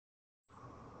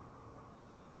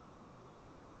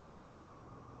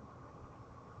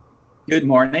Good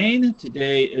morning.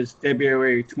 Today is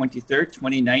February 23rd,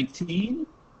 2019,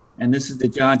 and this is the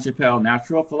John Chappell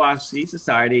Natural Philosophy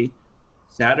Society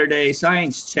Saturday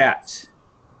Science Chat.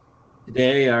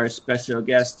 Today, our special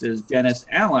guest is Dennis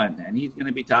Allen, and he's going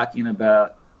to be talking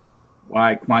about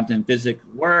why quantum physics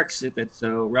works if it's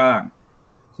so wrong.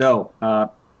 So,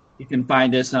 you can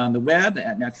find us on the web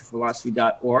at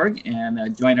naturalphilosophy.org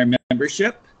and join our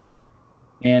membership.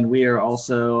 And we are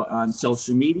also on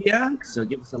social media, so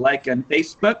give us a like on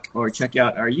Facebook or check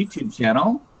out our YouTube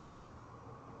channel.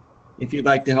 If you'd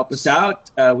like to help us out,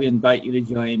 we invite you to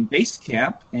join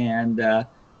Basecamp and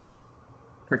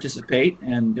participate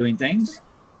in doing things.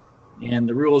 And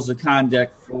the rules of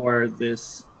conduct for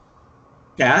this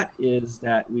chat is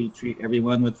that we treat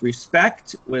everyone with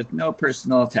respect with no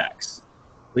personal attacks.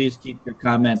 Please keep your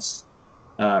comments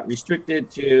restricted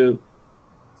to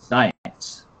science.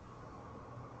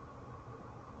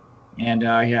 And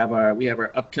we have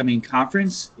our upcoming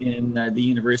conference in the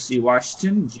University of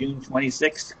Washington, June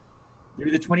 26th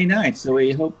through the 29th. So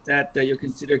we hope that you'll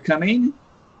consider coming.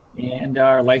 And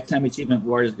our Lifetime Achievement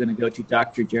Award is going to go to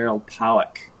Dr. Gerald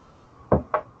Pollack.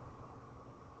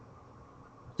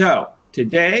 So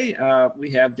today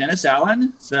we have Dennis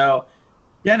Allen. So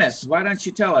Dennis, why don't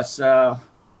you tell us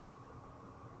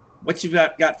what you've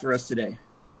got for us today?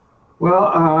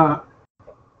 Well,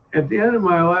 at the end of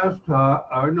my last talk,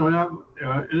 no, not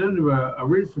at the end of a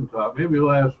recent talk, maybe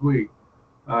last week,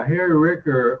 Harry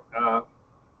Ricker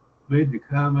made the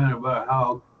comment about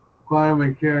how quantum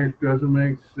mechanics doesn't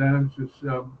make sense. It's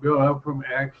built up from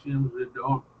axioms that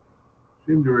don't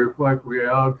seem to reflect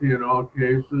reality in all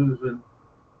cases.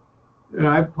 And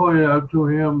I pointed out to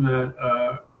him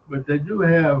that, but they do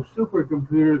have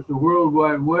supercomputers, the World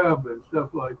Wide Web, and stuff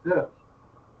like this,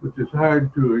 which is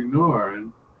hard to ignore.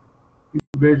 And he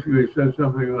basically said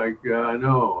something like,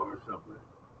 no, or something.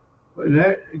 But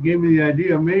that gave me the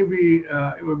idea, maybe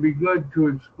it would be good to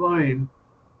explain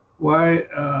why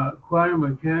quantum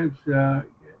mechanics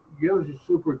gives you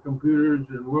supercomputers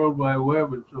and World Wide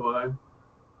Web and so on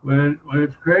when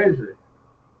it's crazy,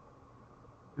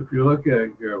 if you look at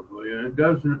it carefully. And it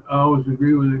doesn't always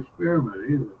agree with the experiment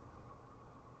either.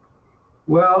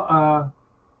 Well,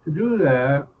 to do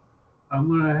that, I'm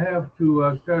going to have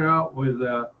to start out with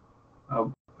a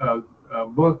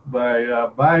book by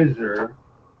Beiser,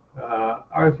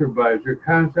 Arthur Beiser,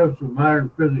 Concepts of Modern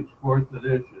Physics, 4th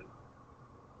edition.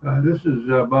 This is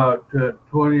about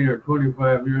 20 or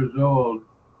 25 years old,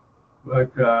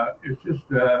 but it's just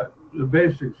the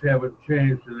basics haven't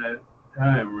changed in that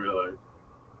time, really.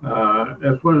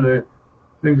 That's one of the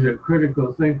things that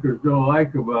critical thinkers don't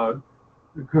like about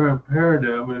the current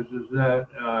paradigm is that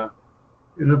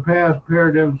in the past,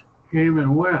 paradigms came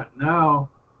and went. Now,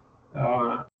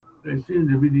 they seem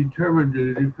to be determined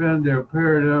to defend their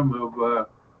paradigm of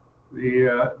the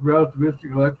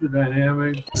relativistic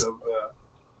electrodynamics, of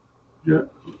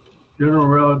general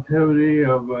relativity,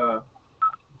 of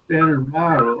standard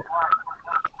model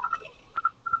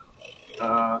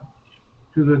to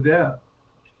the death.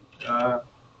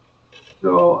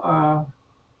 So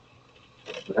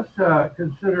let's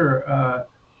consider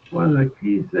one of the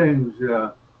key things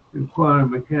in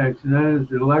quantum mechanics, and that is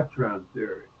the electron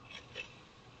theory.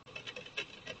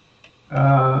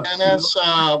 Dennis,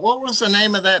 what was the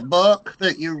name of that book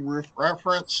that you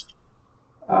referenced?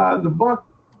 The book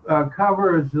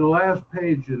covers the last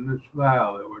page in this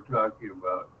file that we're talking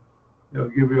about. It'll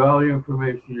give you all the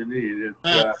information you need.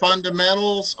 It's,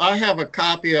 Fundamentals. I have a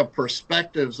copy of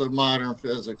Perspectives of Modern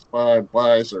Physics by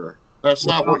Beiser. That's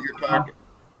not what you're talking.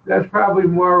 That's probably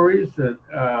more recent.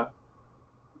 But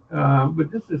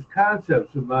this is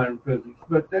Concepts of Modern Physics.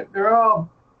 But they're all,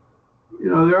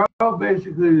 they're all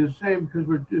basically the same because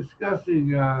we're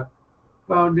discussing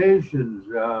foundations,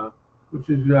 which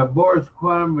is Bohr's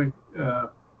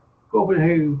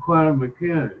Copenhagen quantum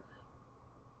mechanics,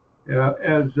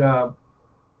 as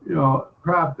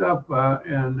propped up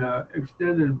and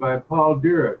extended by Paul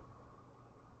Dirac.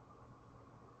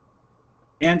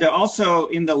 And also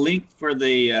in the link for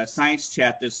the science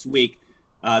chat this week,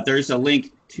 there's a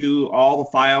link to all the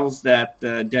files that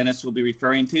Dennis will be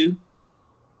referring to.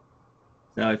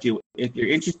 So if you're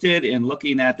interested in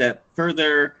looking at that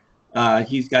further,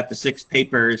 he's got the 6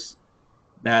 papers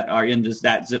that are in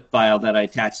that zip file that I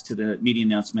attached to the meeting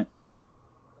announcement.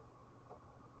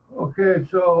 Okay,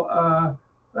 so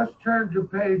let's turn to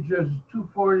pages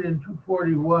 240 and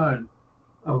 241.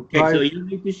 Okay, so you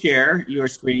need to share your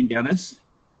screen, Dennis.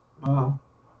 All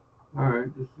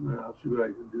right, just a minute. I'll see what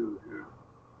I can do here.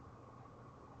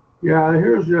 Yeah,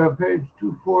 here's page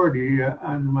 240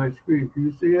 on my screen. Can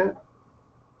you see it?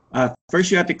 First,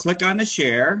 you have to click on the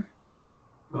share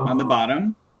on the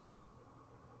bottom.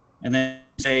 and then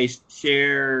say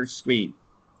share screen.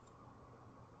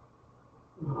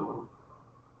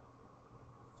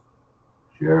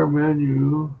 Share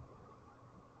menu.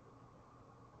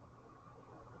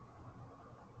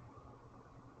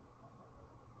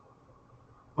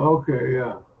 Okay,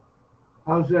 yeah.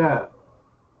 How's that?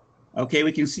 Okay,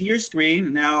 we can see your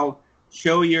screen. Now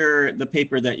show the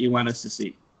paper that you want us to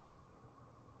see.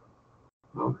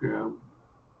 Okay.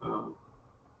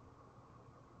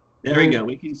 There we go.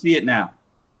 We can see it now.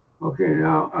 Okay,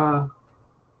 now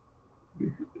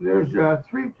there's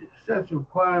 3 sets of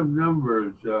quantum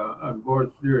numbers on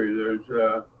Bohr's theory. There's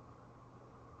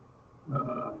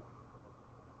I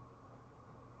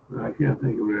can't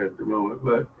think of it at the moment,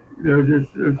 but there's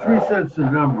 3 sets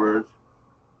of numbers,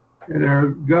 and they're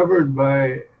governed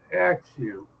by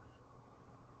axioms.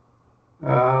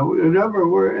 The number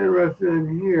we're interested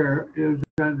in here is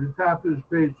on the top of this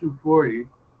page 240.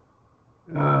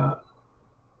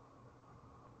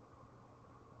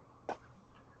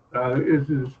 Is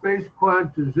the space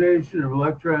quantization of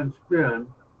electron spin.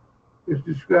 It's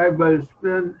described by the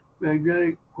spin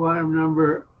magnetic quantum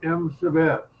number m sub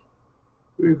s.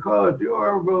 We recall that the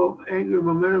orbital angular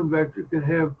momentum vector can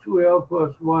have 2L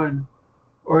plus 1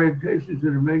 orientations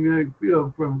in a magnetic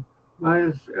field from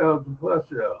minus L to plus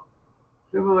L.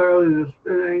 Similarly, the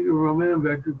spin angular momentum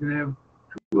vector can have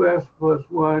 2S plus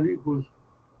 1 equals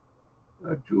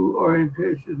 2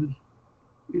 orientations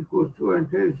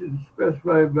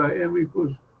specified by m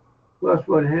equals plus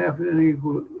 1/2 and n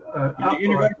equals Can I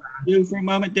interrupt you for a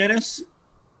moment, Dennis?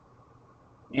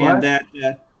 What?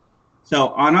 And so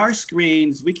on our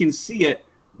screens, we can see it,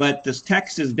 but this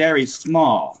text is very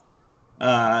small.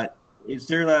 Is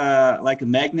there like a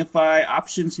magnify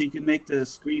option so you can make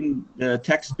the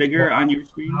text bigger on your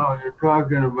screen? No, you're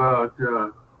talking about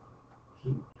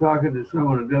talking to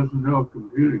someone who doesn't know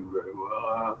computing very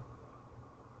well.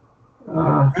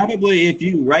 Probably if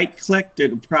you right-clicked,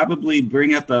 it would probably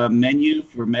bring up a menu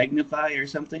for magnify or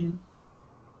something.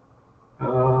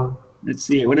 Let's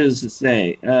see, what does it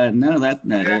say? No, that's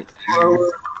not it.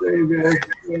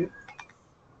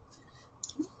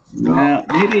 No,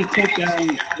 maybe click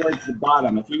down towards the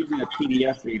bottom if you're using a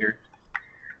PDF reader.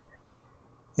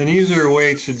 An easier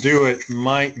way to do it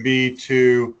might be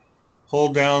to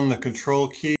hold down the control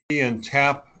key and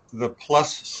tap the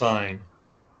plus sign.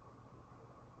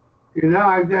 You know,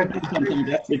 I got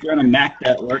If you're on a Mac,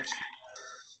 that works.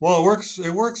 Well,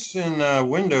 it works in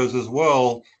Windows as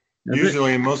well.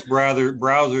 Usually in most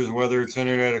browsers, whether it's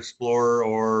Internet Explorer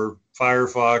or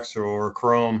Firefox or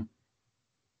Chrome,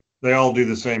 they all do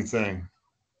the same thing.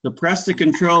 So press the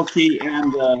control key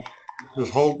and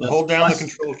just hold down the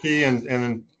control key and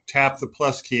then tap the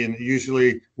plus key, and it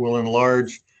usually will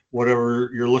enlarge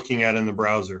whatever you're looking at in the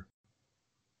browser.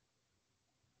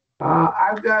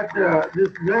 I've got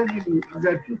this menu. I've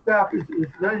got 2 copies of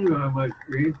this menu on my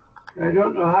screen. And I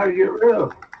don't know how to get rid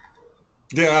of it.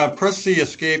 Yeah, press the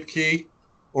escape key,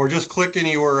 or just click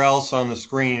anywhere else on the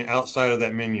screen outside of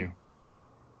that menu.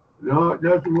 No, it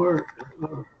doesn't work.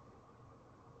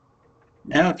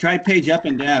 now try page up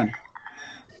and down.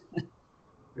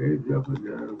 Page up and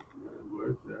down.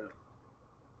 Where's that?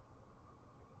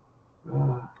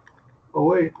 Oh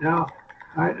wait, now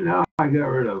I got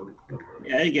rid of it.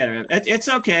 Yeah, you get it. It's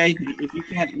okay. If you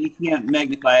can't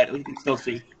magnify it, we can still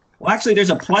see. Well, actually, there's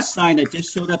a plus sign that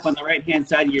just showed up on the right-hand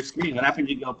side of your screen. What happens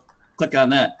if you go click on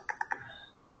that?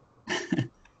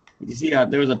 You see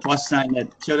there was a plus sign that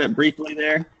showed up briefly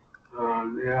there?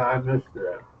 Yeah, I missed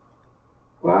that.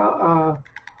 Well,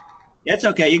 it's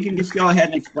okay. You can just go ahead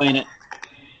and explain it.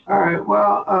 All right.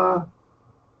 Well,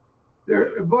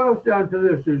 it boils down to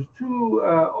this. There's 2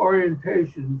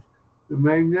 orientations the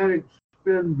magnetic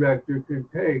spin vector can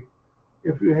take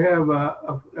if you have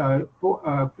a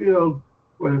field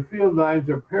where the field lines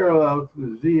are parallel to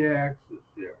the z-axis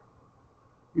here.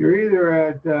 You're either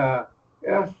at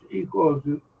s equals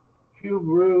the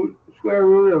square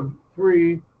root of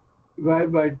 3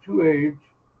 divided by 2h,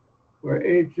 where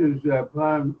h is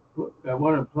one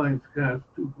of Planck's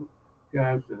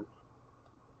constants.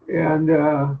 And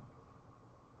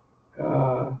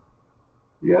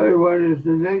the other one is the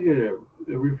negative,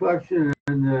 the reflection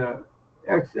in the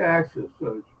x-axis,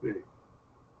 so to speak.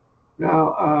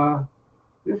 Now,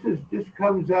 this just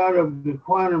comes out of the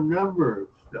quantum number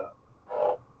stuff.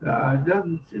 It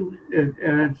doesn't seem,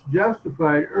 and it's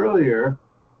justified earlier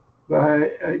by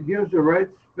it gives the right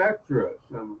spectra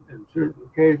in certain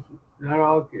cases, not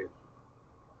all cases.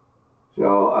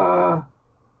 So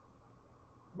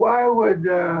why would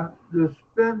the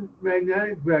spin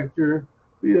magnetic vector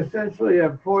be essentially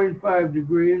at 45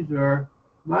 degrees or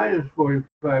minus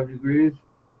 45 degrees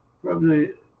from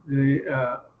the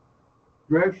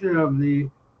direction of the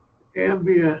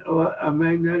ambient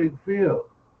magnetic field.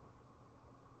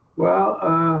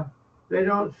 Well, they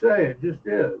don't say, it just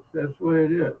is. That's the way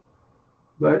it is.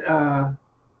 But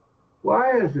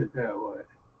why is it that way?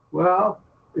 Well,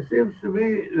 it seems to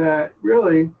me that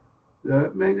really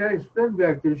the magnetic spin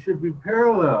vector should be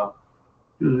parallel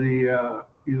to the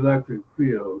electric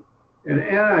field, and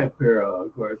anti-parallel,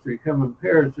 of course. They come in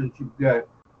pairs since you've got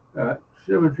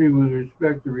symmetry with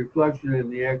respect to reflection in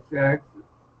the x-axis.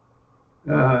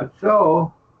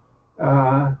 So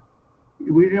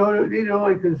we don't need to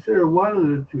only consider one of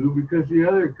the two because the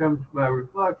other comes by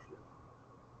reflection.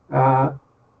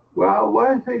 Well,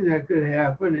 one thing that could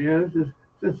happen is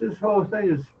since this whole thing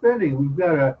is spinning, we've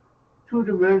got a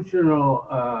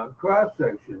two-dimensional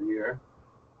cross-section here.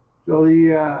 So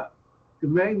the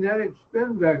magnetic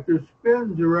spin vector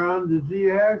spins around the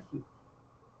z-axis,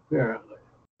 apparently.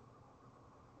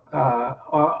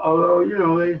 Although, you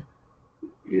know,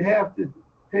 you have to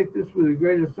take this with a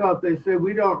grain of salt. They say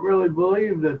we don't really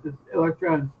believe that the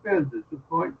electron spins. It's a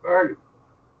point particle.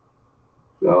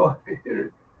 So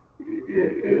they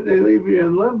leave you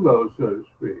in limbo, so to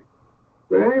speak.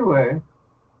 But anyway.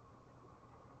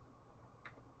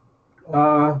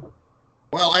 Well,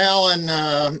 Alan,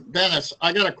 Dennis,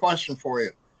 I got a question for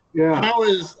you. Yeah.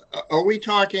 Are we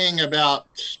talking about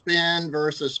spin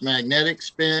versus magnetic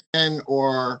spin,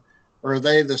 or are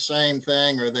they the same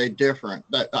thing, or are they different?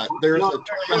 There's a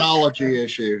terminology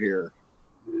issue here.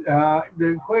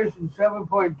 The equation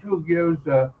 7.2 gives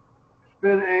a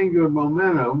spin angular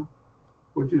momentum,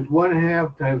 which is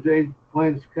 1/2 times a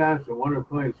Planck's constant, 1 of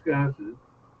Planck's constant.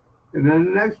 And then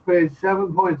the next page,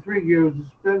 7.3 gives a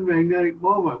spin magnetic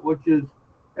moment, which is,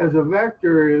 as a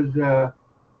vector, is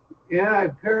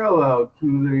anti-parallel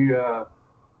to the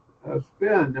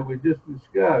spin that we just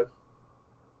discussed.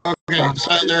 Okay,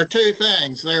 so there are two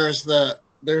things. There's the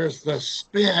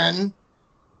spin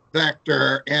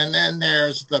vector, and then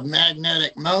there's the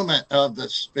magnetic moment of the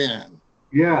spin.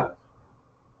 Yeah.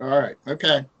 All right.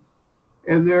 Okay.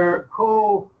 And they're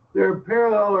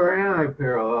parallel or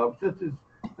anti-parallel. Since it's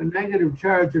a negative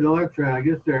charge in electron, I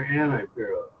guess they're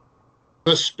anti-parallel.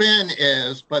 The spin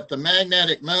is, but the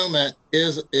magnetic moment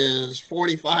is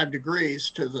 45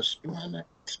 degrees to the spin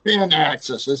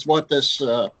axis, is what this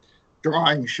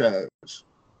drawing shows.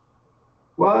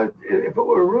 Well, if it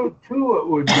were √2, it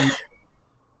would be.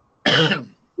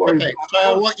 Okay,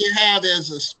 so what you have is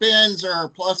the spins are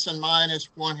plus and minus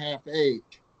 1/2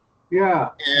 h.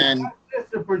 Yeah, and that's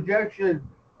just a projection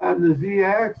on the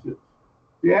z-axis.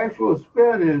 The actual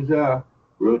spin is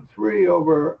 √3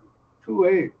 over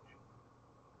 2h.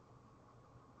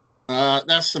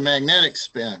 That's the magnetic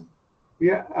spin.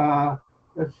 Yeah,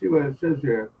 let's see what it says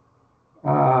here.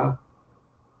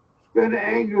 Spin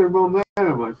angular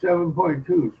momentum on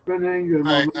 7.2. Spin angular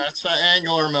momentum. That's the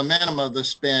angular momentum of the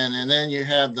spin, and then you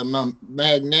have the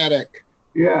magnetic.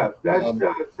 Yes, that's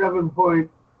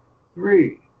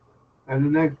 7.3 on the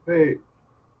next page.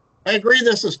 I agree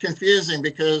this is confusing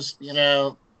because, you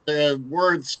know, the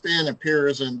word spin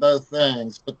appears in both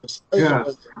things, but the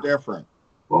syllables are different.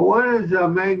 Well, one is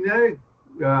magnetic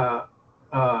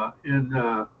in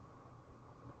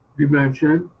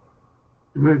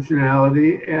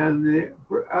dimensionality, and the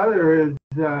other is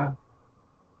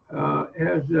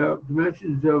has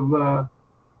dimensions of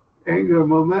angular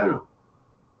momentum.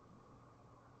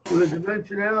 So the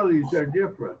dimensionalities are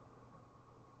different.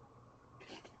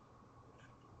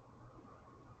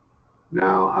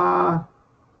 Now,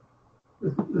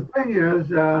 the thing is,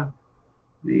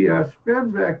 the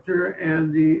spin vector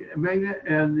and the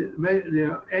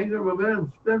angular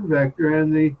momentum spin vector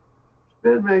and the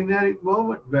spin magnetic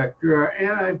moment vector are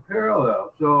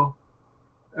anti-parallel. So,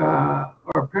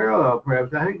 or parallel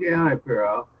perhaps, I think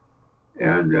anti-parallel.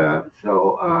 And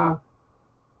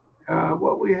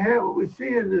what we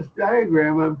see in this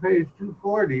diagram on page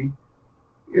 240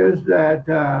 is that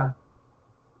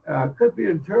could be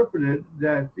interpreted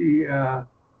that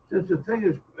since the thing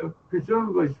is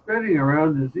presumably spinning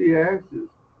around the z-axis,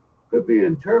 could be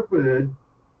interpreted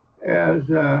as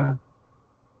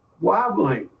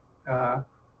wobbling,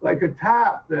 like a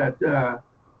top that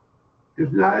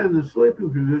is not in the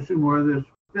sleeping position where the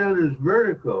spin is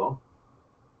vertical.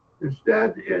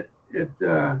 Instead, it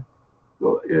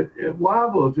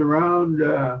wobbles around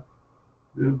the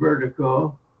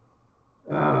vertical,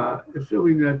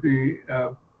 assuming that the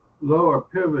lower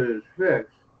pivot is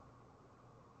fixed.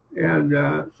 And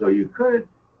so you could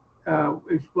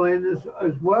explain this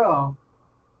as well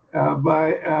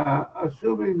by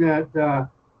assuming that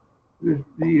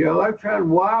the electron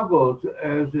wobbles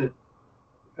as it,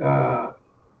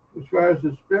 as far as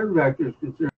the spin vector is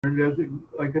concerned, as it,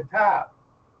 like a top.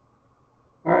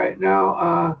 All right,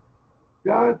 now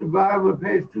down at the bottom of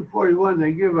page 241,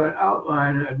 they give an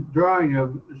outline, a drawing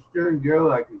of the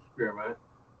Stern-Gerlach experiment,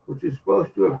 which is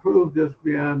supposed to have proved this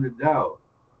beyond a doubt.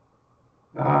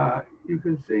 You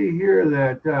can see here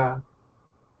that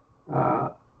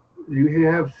you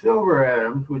have silver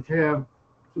atoms, which have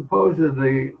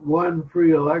supposedly one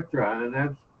free electron, and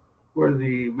that's where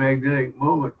the magnetic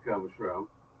moment comes from.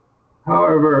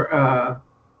 However,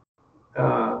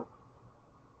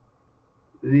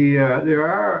 there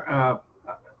are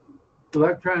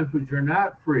electrons which are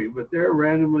not free, but they're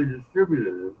randomly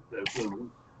distributed.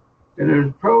 And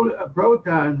there's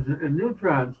protons and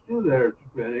neutrons too that are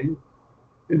spinning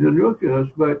in the nucleus,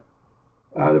 but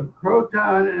the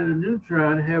proton and the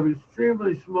neutron have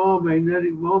extremely small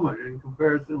magnetic moment in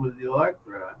comparison with the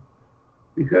electron,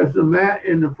 because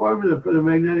in the formula for the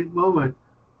magnetic moment,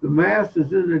 the mass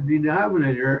is in the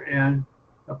denominator, and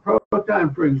a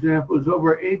proton, for example, is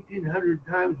over 1,800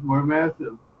 times more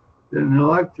massive than an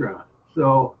electron.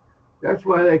 So that's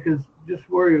why they can just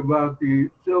worry about the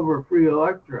silver free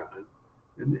electron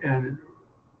and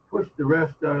push the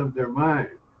rest out of their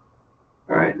mind.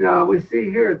 All right, now we see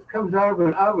here it comes out of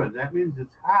an oven. That means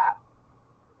it's hot.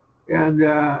 And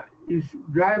you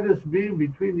drive this beam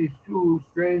between these two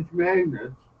strange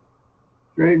magnets,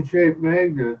 strange-shaped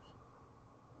magnets,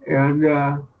 and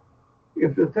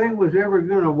if the thing was ever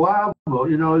going to wobble,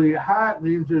 you know, the hot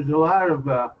means there's a lot of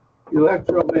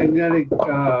electromagnetic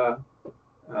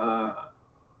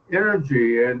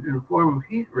energy and in the form of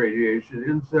heat radiation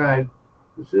inside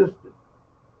the system.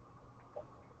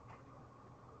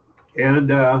 And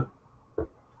so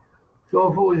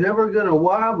if it was ever going to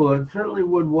wobble, it certainly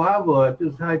would wobble at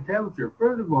this high temperature.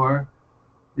 Furthermore,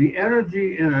 the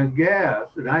energy in a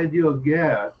gas, an ideal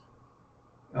gas,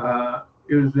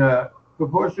 is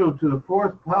proportional to the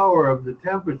fourth power of the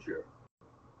temperature.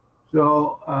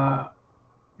 So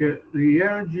the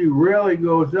energy really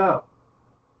goes up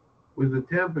with the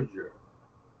temperature.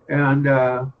 And,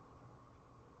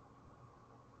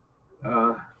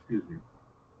 excuse me.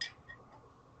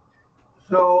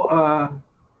 So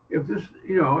if this,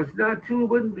 you know, it's not too,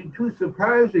 wouldn't be too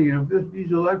surprising if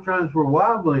these electrons were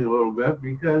wobbling a little bit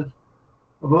because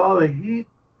of all the heat.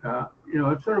 You know,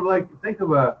 it's sort of like, think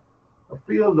of a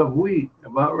field of wheat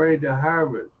about ready to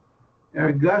harvest, and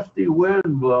a gusty wind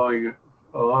blowing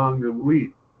along the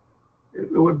wheat.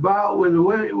 It would bow with the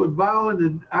wind. It would bow in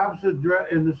the opposite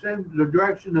the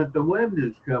direction that the wind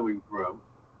is coming from,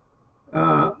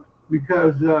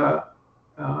 because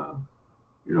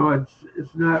you know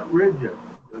it's not rigid.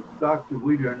 The stalks of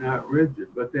wheat are not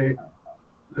rigid, but the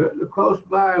close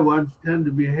by ones tend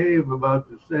to behave about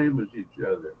the same as each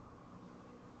other.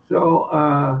 So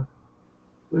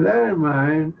with that in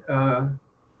mind,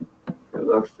 it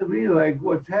looks to me like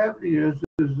what's happening is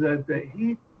that the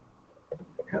heat,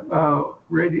 the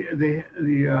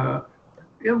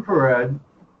infrared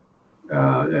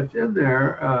that's in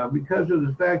there, because of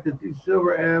the fact that these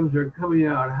silver atoms are coming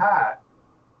out hot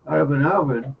out of an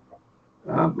oven,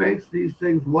 makes these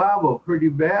things wobble pretty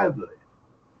badly.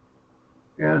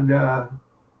 And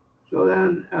so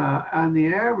then on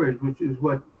the average, which is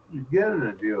what you get in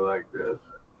a deal like this,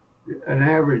 an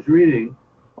average reading,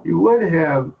 you would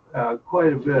have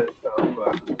quite a bit of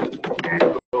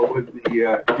angle with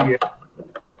the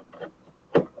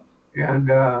and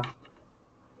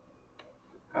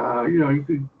you know, you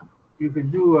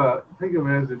could do think of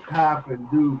it as a top and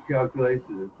do calculations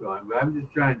and so on. But I'm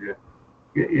just trying to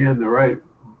get you in the right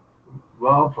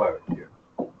ballpark here.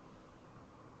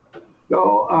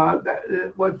 So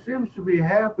what seems to be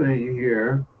happening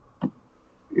here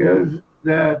is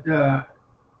that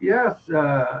yes,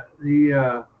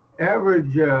 the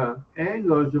average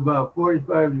angle is about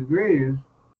 45 degrees,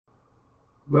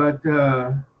 but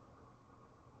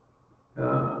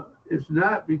it's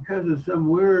not because of some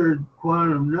weird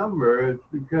quantum number. It's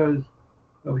because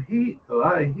of heat, a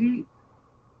lot of heat.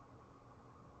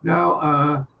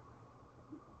 Now,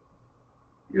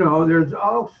 you know, there's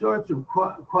all sorts of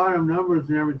quantum numbers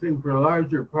and everything for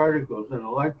larger particles than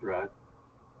electrons,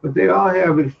 but they all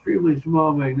have extremely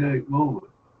small magnetic moment.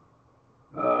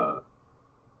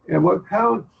 And what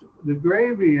counts, the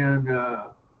gravy in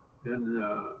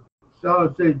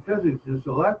solid-state physics is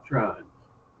electrons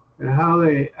and how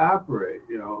they operate,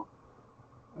 you know.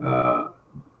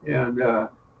 And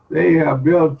they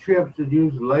build chips that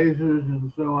use lasers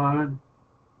and so on,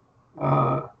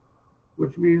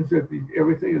 which means that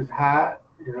everything is hot,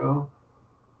 you know.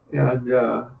 And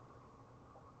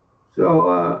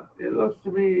so it looks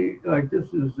to me like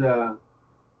this is that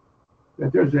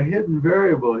there's a hidden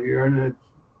variable here, and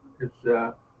it's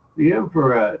the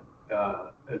infrared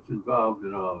that's involved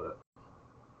in all this.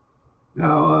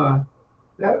 Now,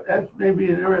 that's maybe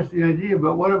an interesting idea,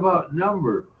 but what about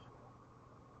numbers?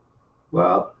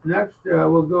 Well, next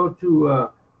we'll go to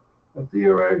a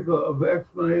theoretical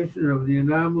explanation of the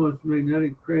anomalous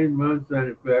magnetic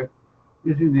Crane-Monstein effect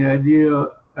using the idea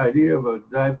of a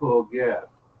dipole gas.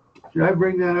 Should I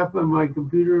bring that up on my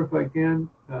computer if I can?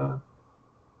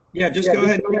 Yeah, just go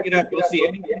ahead and pick it up. We'll see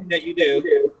anything that you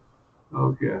do.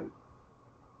 Okay.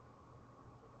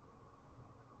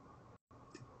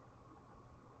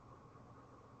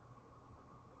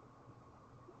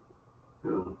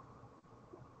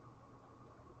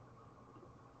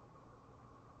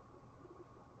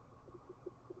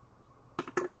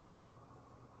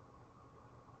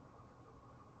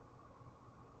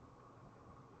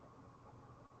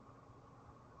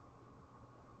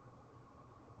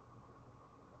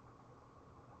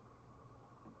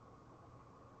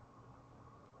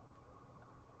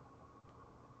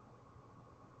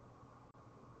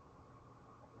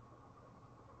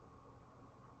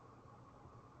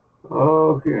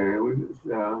 Okay, we just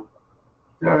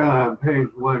start on page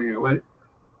 1 here. What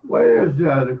is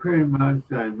the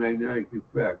Crane-Monstein magnetic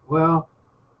effect? Well,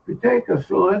 if you take a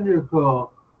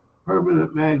cylindrical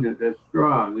permanent magnet that's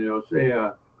strong, say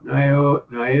a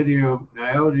niobium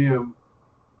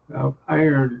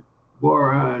iron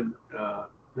boron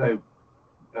type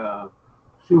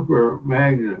super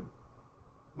magnet,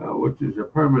 which is a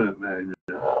permanent magnet.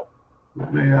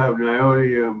 It may have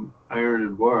niobium, iron,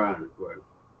 and boron, of course.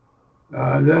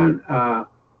 And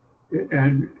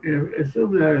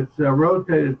assume that it's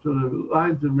rotated so the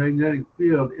lines of magnetic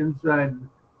field inside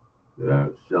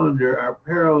the cylinder are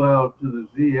parallel to the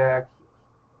z-axis,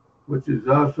 which is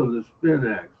also the spin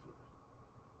axis.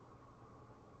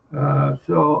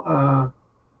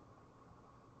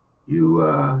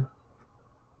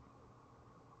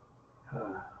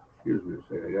 Excuse me a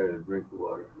second, I gotta drink the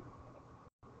water.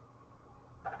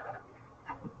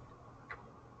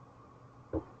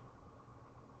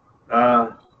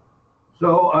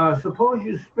 Suppose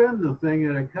you spin the thing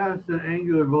at a constant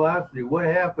angular velocity. What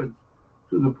happens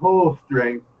to the pole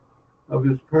strength of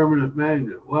this permanent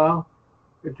magnet? Well,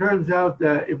 it turns out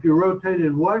that if you rotate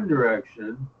in one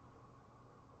direction,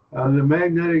 the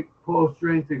magnetic pole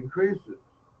strength increases.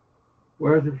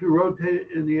 Whereas if you rotate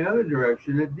it in the other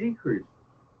direction, it decreases.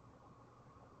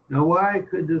 Now, why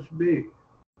could this be?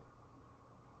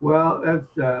 Well,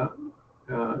 that's the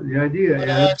idea. What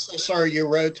axis are you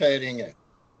rotating it?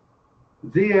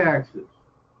 Z-axis.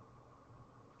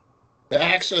 The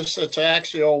axis that's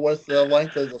axial with the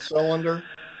length of the cylinder?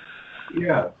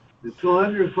 Yes. The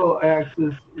cylindrical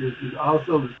axis is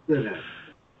also the spin axis.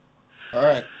 All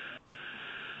right.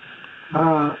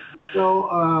 How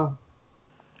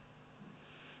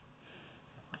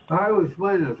do we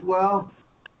explain this? Well,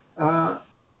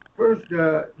 first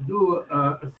do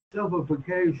a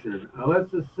simplification.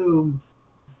 Let's assume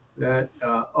that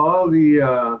all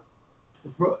the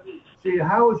see,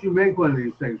 how would you make one of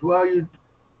these things? Well, you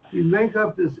make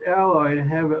up this alloy and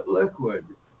have it liquid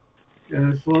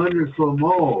in a cylindrical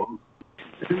mold,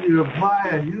 and you apply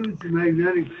a huge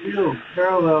magnetic field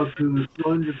parallel to the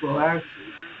cylindrical axis,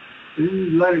 and then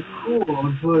you let it cool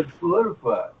until it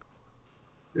solidifies,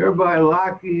 thereby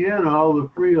locking in all the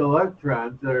free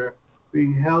electrons that are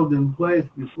being held in place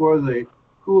before the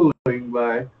cooling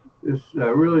by this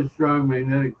really strong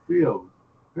magnetic field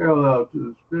parallel to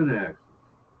the spin axis.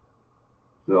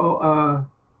 So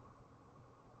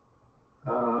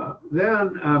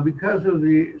then, because of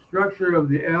the structure of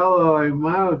the alloy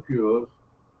molecules,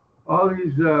 all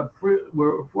these were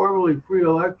formerly free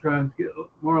electrons get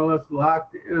more or less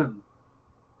locked in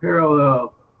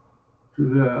parallel to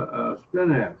the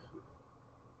spin axis.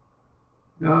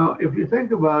 Now, if you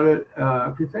think about it,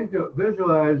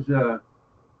 visualize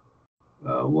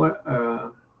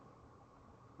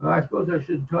I suppose I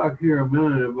should talk here a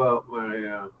minute about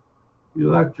my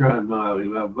electron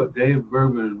modeling, about Dave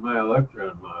Bergman and my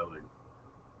electron modeling.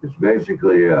 It's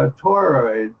basically a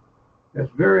toroid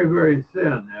that's very, very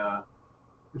thin.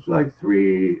 It's like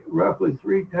roughly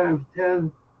 3 times 10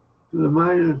 to the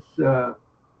minus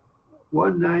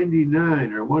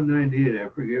 199 or 198, I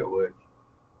forget which.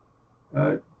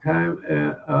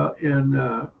 In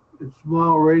its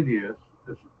small radius,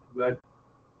 but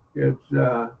it's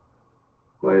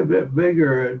quite a bit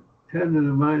bigger at 10 to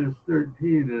the minus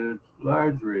 13 in its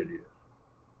large radius.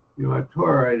 A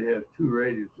toroid has 2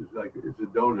 radiuses, like it's a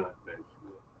donut,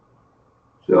 basically.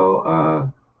 So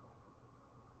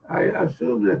I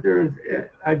assume that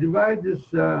I divide this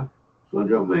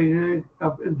cylindrical magnet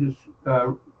up into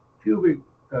cubic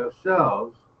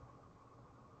cells,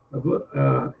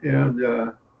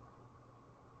 and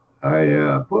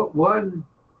I put one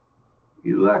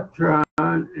electron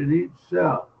in each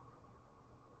cell.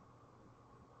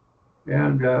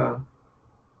 And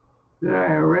then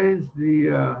I arranged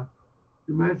the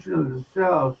dimension of the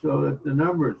cell so that the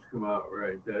numbers come out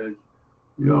right. That is,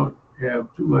 you don't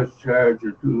have too much charge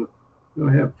or you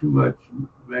don't have too much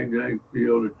magnetic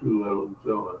field or too little, and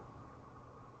so on.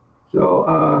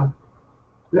 So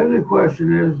then the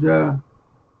question is,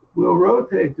 we'll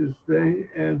rotate this thing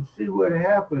and see what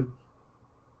happens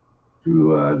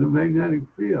to the magnetic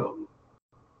field.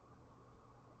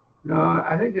 Now,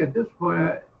 I think at this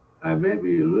point, I may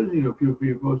be losing a few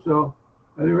people, so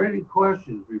are there any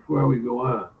questions before we go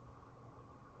on?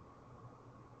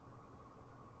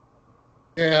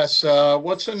 Yes.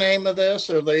 What's the name of this?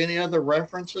 Are there any other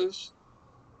references?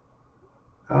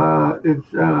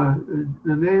 The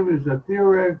name is A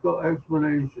Theoretical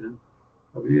Explanation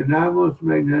of the Anomalous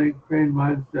Magnetic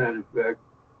Crane-Monstein Effect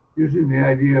using the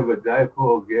idea of a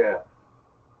dipole gas.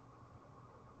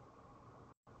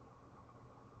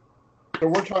 So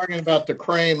we're talking about the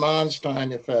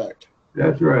Crane-Monstein effect.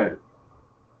 That's right.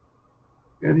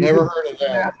 And Never heard of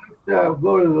that. Let's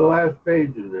go to the last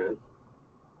page of this.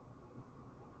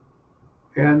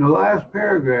 And the last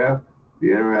paragraph,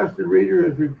 the interested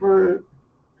reader is referred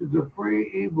to the free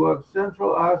ebook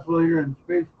Central Oscillator and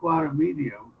Space Quantum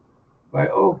Medium by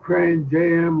O. Crane,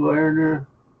 J.M. Lerner,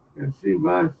 and C.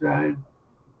 Monstein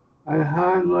on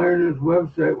Hans Lerner's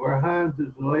website, where Hans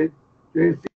is the late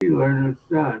J.C. Lerner's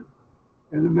son.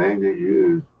 And the magnet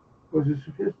used was a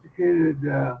sophisticated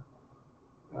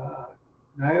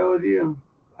niobium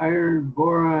iron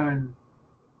boron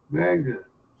magnet.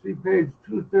 See page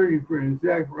 230 for an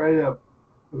exact write-up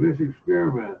of this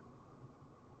experiment.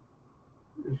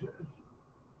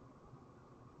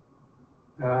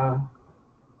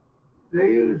 They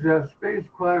use space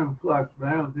quantum flux, but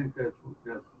I don't think that's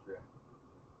necessary.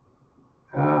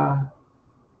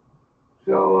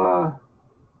 So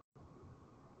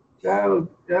that'll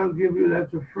give you,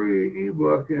 that's a free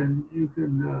ebook, and you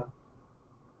can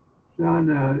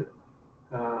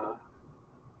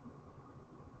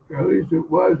or at least it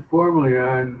was formerly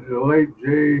on the late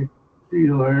J.C.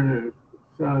 Lerner's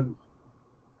son's,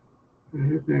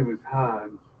 his name is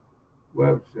Hans,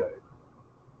 website.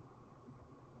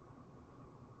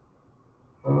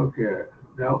 Okay,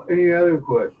 now any other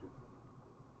questions?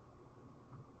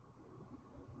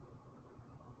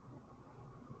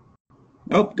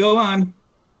 Nope, go on.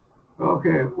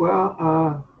 Okay,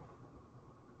 well,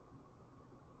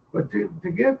 but to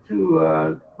get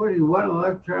to putting one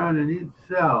electron in each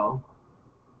cell,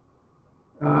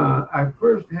 I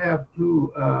first have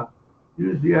to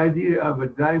use the idea of a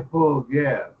dipole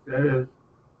gas. That is,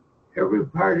 every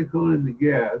particle in the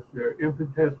gas, they're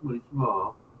infinitesimally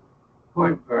small,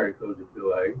 point particles if you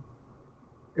like.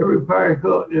 Every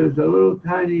particle is a little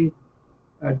tiny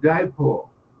dipole.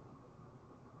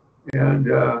 And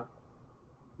there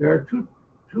are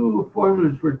two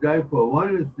formulas for dipole.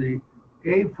 One is the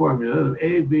A formula,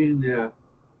 A being the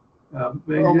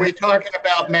magnetic. Are we talking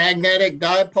about magnetic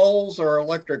dipoles or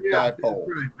electric dipoles? That's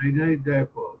right, magnetic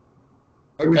dipole.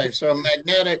 Okay, so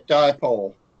magnetic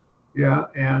dipole. Yeah,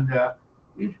 and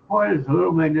each point is a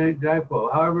little magnetic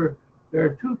dipole. However, there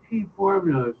are two key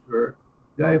formulas for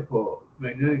dipole,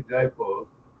 magnetic dipoles,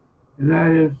 and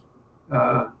that is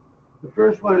the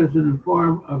first one is in the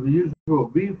form of the usual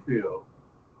B field.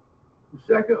 The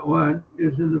second one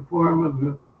is in the form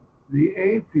of the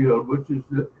A field, which is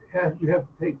you have to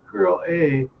take curl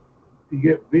A to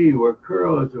get B, where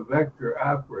curl is a vector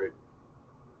operator.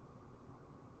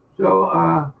 So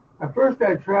at first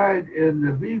I tried in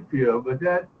the B field, but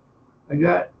I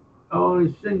got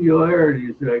only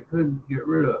singularities that I couldn't get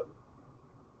rid of.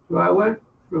 So I went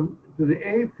to the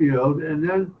A field, and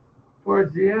then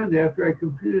towards the end, after I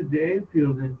computed the A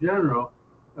field in general,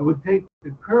 I would take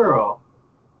the curl,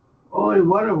 only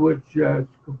one of which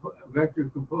vector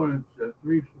components,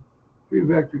 three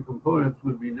vector components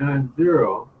would be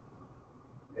non-zero.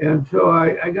 And so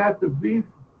I got the B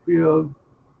field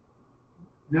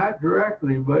not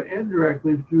directly, but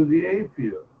indirectly through the A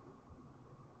field.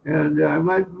 And I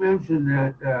might mention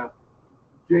that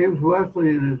James Wesley,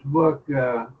 in his book,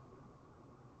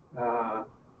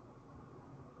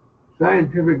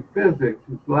 Scientific Physics,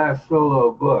 his last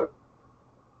solo book,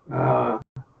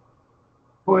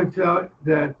 points out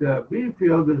that B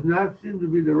field does not seem to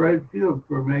be the right field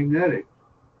for magnetics,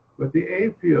 but the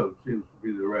A field seems to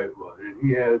be the right one. And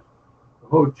he has a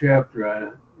whole chapter on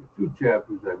it, 2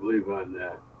 chapters, I believe, on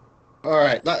that. All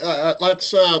right,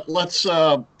 let's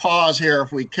pause here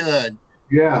if we could.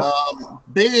 Yeah.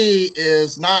 B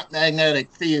is not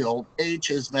magnetic field.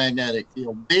 H is magnetic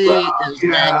field. B is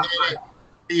magnetic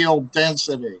field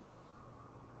density.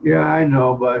 Yeah, I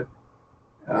know, but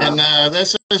And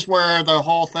this is where the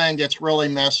whole thing gets really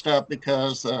messed up,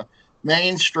 because the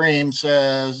mainstream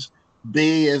says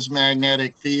B is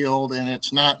magnetic field, and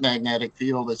it's not magnetic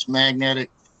field, it's magnetic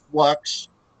flux,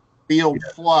 field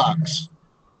flux.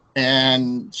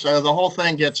 And so the whole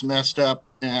thing gets messed up.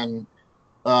 And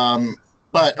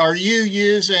but are you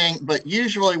using, but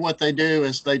usually what they do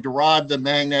is they derive the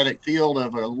magnetic field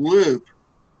of a loop,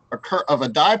 of a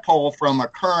dipole, from a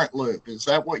current loop. Is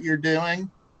that what you're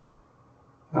doing?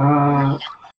 no,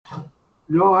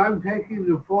 I'm taking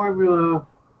the formula.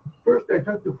 First, I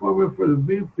took the formula for the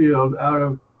B field out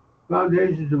of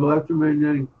Foundations of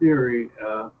Electromagnetic Theory,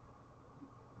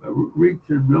 Reach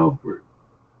and Milford.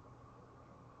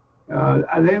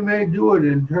 They may do it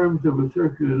in terms of a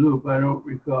circular loop. I don't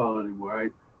recall anymore. I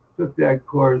took that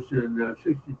course in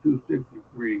 62,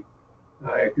 63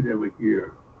 academic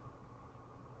year.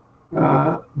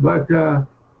 But that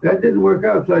didn't work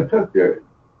out, so I took the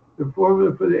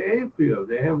formula for the A field.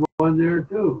 They have one there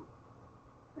too.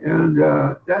 And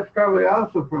that's probably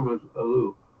also from a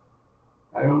loop.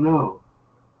 I don't know.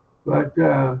 But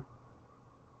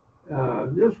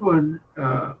this one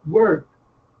worked.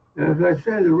 And as I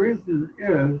say, the reason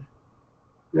is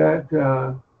that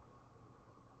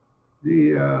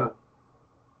the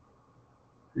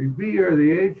B or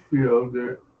the H field,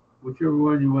 whichever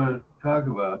one you want to talk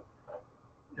about,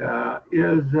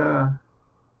 is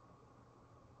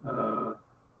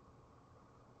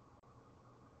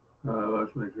I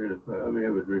lost my train of thought. Let me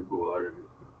have a drink of water.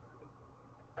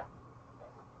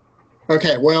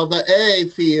 Okay, well, the A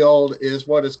field is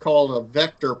what is called a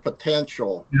vector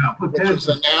potential, which is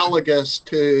analogous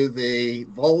to the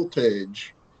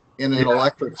voltage in an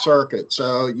electric circuit.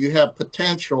 So you have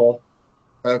potential,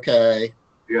 okay,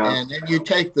 and then you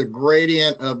take the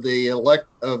gradient of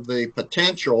the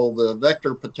potential, the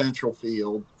vector potential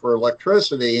field for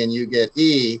electricity, and you get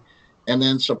E, and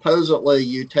then supposedly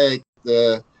you take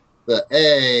the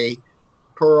A,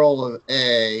 curl of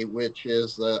A, which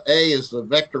is A is the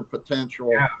vector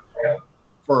potential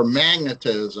for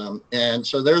magnetism, and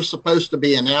so they're supposed to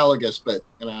be analogous, but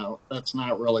that's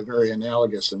not really very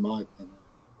analogous in my opinion.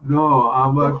 No,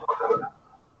 but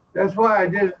that's why I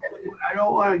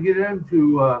don't want to get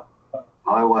into. All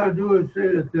I want to do is say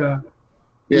that.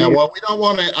 Yeah, well, we don't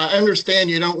want to. I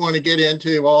understand you don't want to get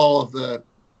into all of the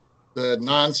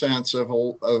nonsense of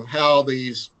how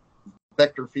these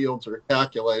vector fields are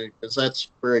calculated, because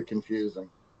that's very confusing.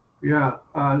 Yeah,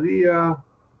 the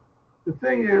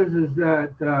thing is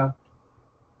that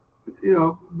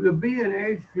the B and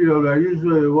H field are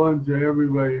usually the ones that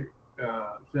everybody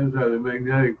says are the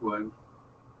magnetic ones,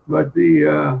 but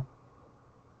it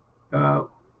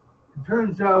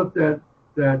turns out that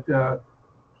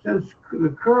since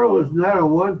the curl is not a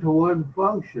one-to-one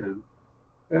function,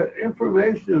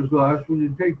 information is lost when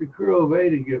you take the curl of A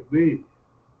to get B.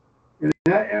 And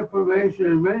that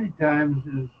information many times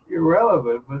is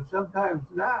irrelevant, but sometimes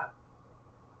not.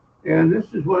 And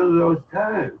this is one of those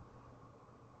times.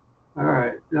 All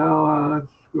right, now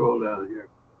let's scroll down here.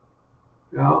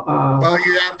 Now, well,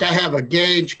 you have to have a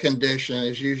gauge condition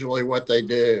is usually what they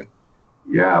do.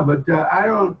 Yeah, but I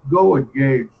don't go with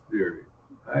gauge theory.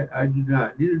 I do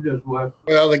not. Neither does Wes.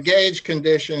 Well, the gauge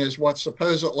condition is what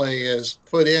supposedly is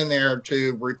put in there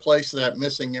to replace that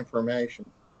missing information.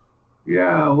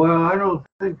 Yeah, well, I don't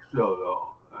think so,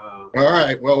 though. All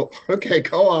right, well, okay,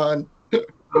 go on.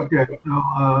 Okay,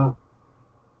 so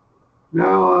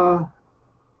now,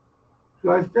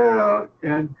 so I start out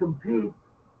and compute,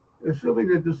 assuming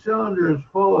that the cylinder is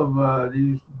full of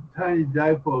these tiny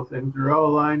dipole things. They're all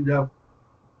lined up,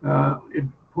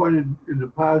 pointed in the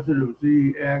positive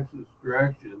z-axis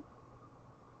direction.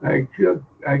 I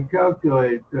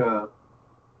calculate some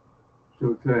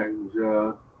things.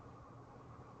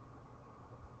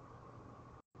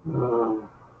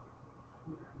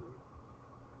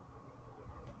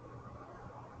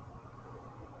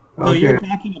 So you're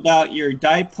talking about your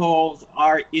dipoles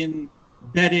are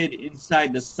embedded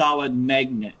inside the solid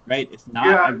magnet, right? It's not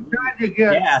I'm trying to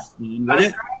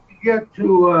get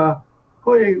to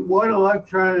putting one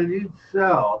electron in each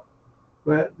cell,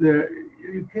 but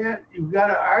you've got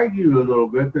to argue a little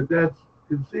bit that that's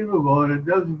conceivable, and it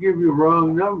doesn't give you a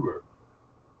wrong number.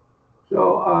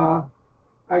 So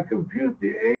I compute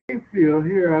the A field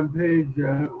here on page,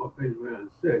 what page am I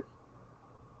on? 6.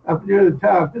 Up near the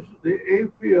top, this is the A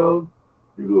field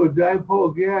due to a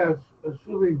dipole gas,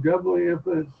 assuming doubly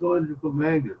infinite cylindrical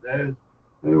magnet. That is,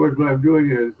 in other words, what I'm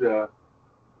doing is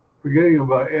forgetting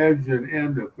about edge and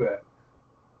end effects.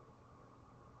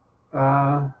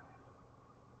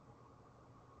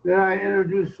 Then I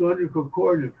introduce cylindrical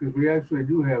coordinates, because we actually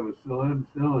do have a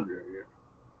cylinder here.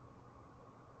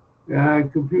 And I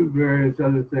compute various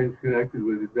other things connected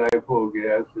with the dipole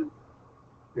gas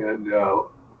and the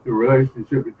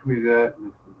relationship between that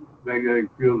and the magnetic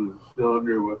field of the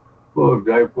cylinder with full of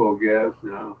dipole gas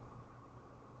now.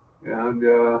 And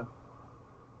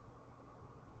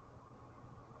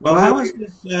well, how is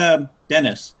this,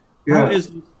 Dennis? yeah. How is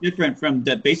this different from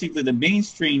basically the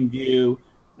mainstream view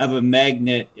of a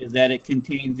magnet is that it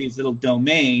contains these little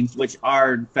domains, which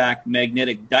are in fact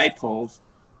magnetic dipoles.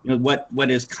 You know,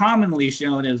 what is commonly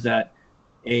shown is that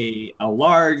a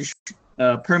large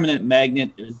permanent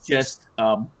magnet is just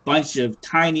a bunch of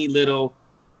tiny little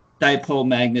dipole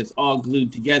magnets all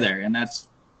glued together, and that's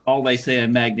all they say a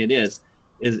magnet is.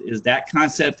 Is that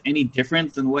concept any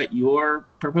different than what you're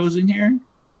proposing here?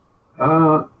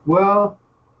 Well,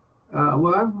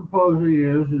 what I'm proposing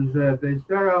is that they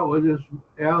start out with this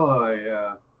alloy,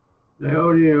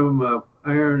 niobium,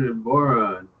 iron, and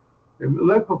boron. They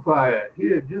liquefy it,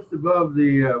 heat it just above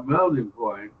the melting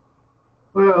point,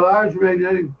 put a large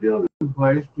magnetic field in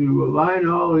place to line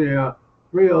all the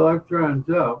free electrons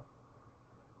up,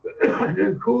 and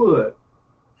then cool it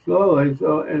slowly.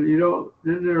 So, and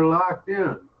then they're locked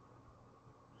in.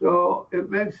 So it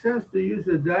makes sense to use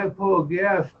a dipole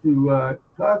gas to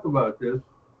talk about this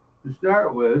to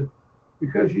start with,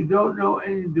 because you don't know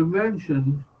any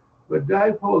dimensions, but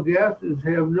dipole gases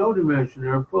have no dimension.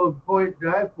 They're full of point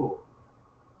dipoles,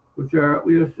 which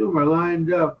we assume are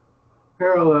lined up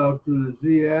parallel to the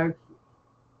z-axis.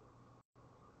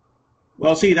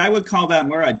 Well, see, I would call that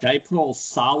more a dipole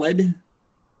solid.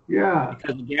 Yeah.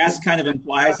 Because the gas kind of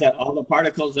implies that all the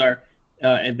particles are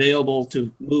available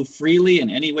to move freely in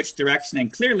any which direction,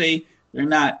 and clearly they're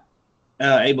not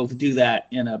able to do that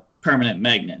in a permanent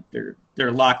magnet.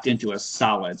 They're locked into a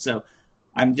solid. So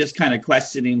I'm just kind of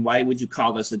questioning, why would you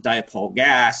call this a dipole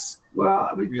gas?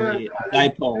 Well, because really a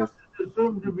dipole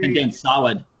condensed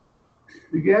solid.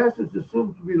 The gas is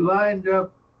assumed to be lined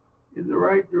up in the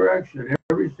right direction,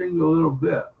 every single little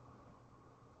bit.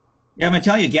 Yeah, I'm going to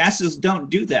tell you, gases don't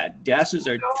do that. Gases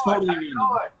are totally random.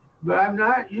 But I'm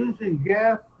not using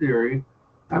gas theory.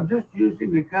 I'm just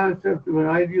using the concept of an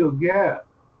ideal gas.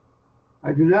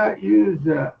 I do not use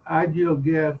ideal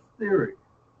gas theory.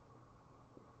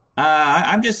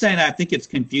 I'm just saying I think it's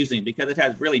confusing because it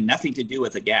has really nothing to do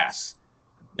with a gas.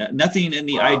 Nothing in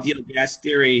the ideal gas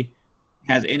theory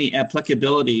has any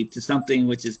applicability to something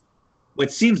which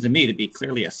seems to me to be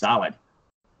clearly a solid.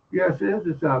 Yes, it is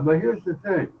a solid. But here's the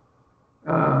thing.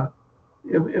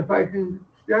 If I can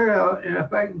start out and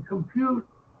if I can compute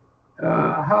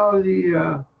how all these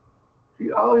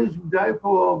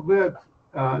dipole bits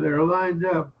that are lined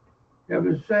up have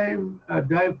the same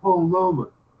dipole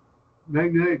moment,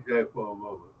 magnetic dipole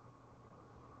moment.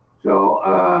 So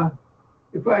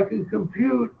if I can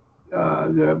compute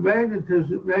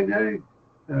the magnetic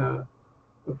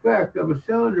effect of a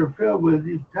cylinder filled with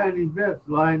these tiny bits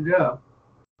lined up,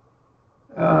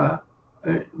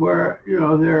 where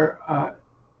they're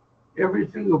every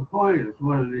single point is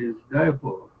one of these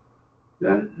dipoles,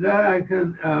 then I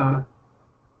can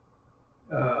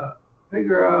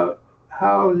figure out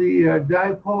how the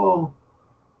dipole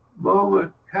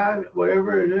moment,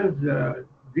 whatever it is,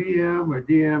 dm or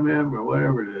dmm or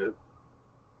whatever it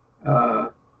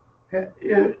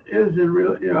is in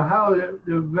real, how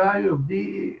the value of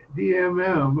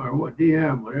dmm or what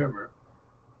dm whatever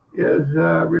is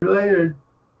related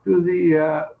to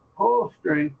the pole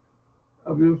strength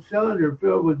of the cylinder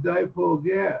filled with dipole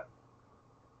gas.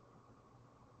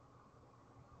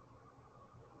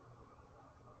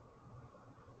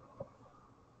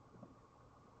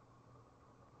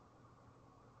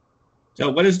 So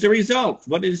what is the result?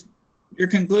 What is your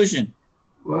conclusion?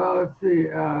 Well, let's see.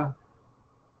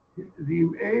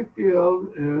 The A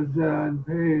field is on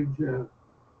page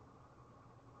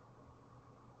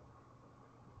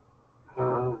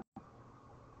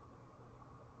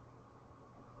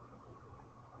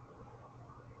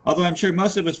although I'm sure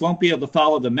most of us won't be able to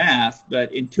follow the math,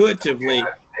 but intuitively,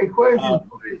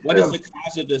 what is the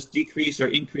cause of this decrease or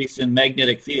increase in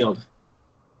magnetic field?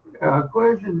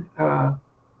 Question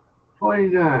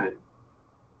 29.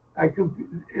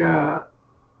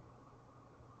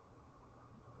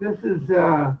 This is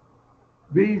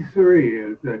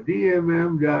B3, it's a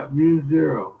dmm dot mu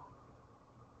 0.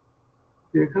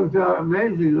 It comes out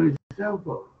amazingly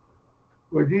simple.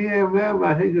 For dmm,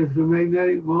 I think it's the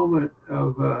magnetic moment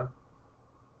of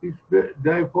each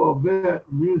dipole bit.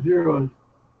 Mu 0 is,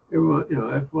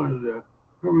 that's one of the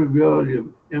permeability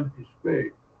of empty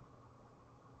space.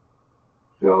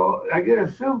 So I get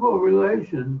a simple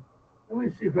relation. Let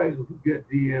me see if I can get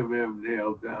dmm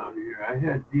nailed down here. I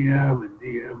had dm and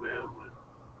dmm.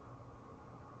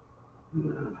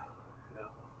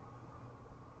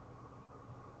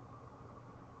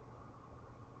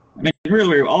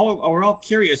 we're all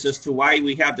curious as to why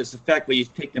we have this effect where you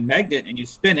take a magnet and you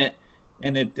spin it,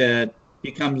 and it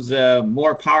becomes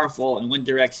more powerful in one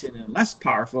direction and less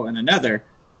powerful in another.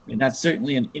 And that's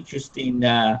certainly an interesting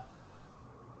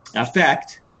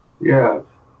effect. Yeah.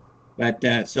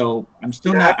 But so I'm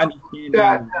still not understanding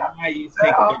why you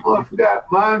think that almost got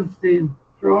Monstein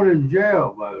thrown in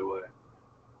jail, by the way.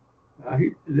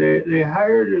 They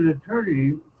hired an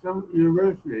attorney, some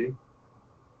university,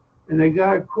 and they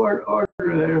got a court order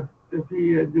that if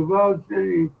he divulged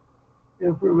any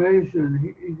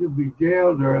information, he could be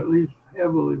jailed or at least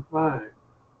heavily fined.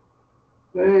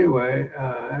 But anyway,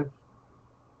 that's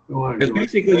because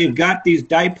basically you've got these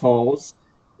dipoles,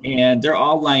 and they're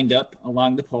all lined up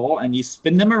along the pole, and you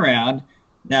spin them around.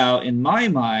 Now, in my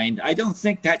mind, I don't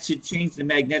think that should change the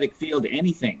magnetic field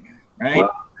anything, right?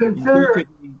 Well, consider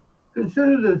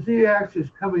the z-axis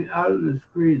coming out of the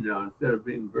screen now instead of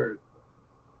being vertical.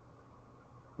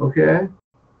 Okay?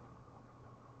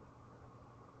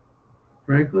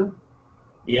 Franklin?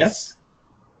 Yes?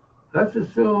 Let's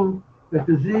assume that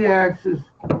the z-axis,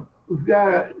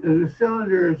 the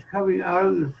cylinder is coming out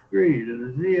of the screen, and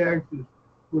the z-axis,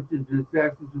 which is its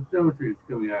axis of symmetry, is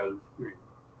coming out of the screen.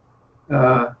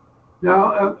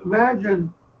 Now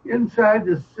imagine inside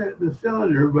the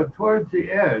cylinder, but towards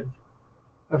the edge,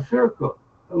 a circle,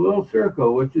 a little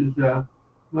circle, which is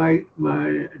my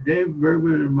Dave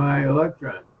Bergman and my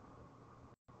electron.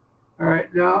 All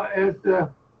right, now if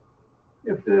the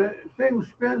thing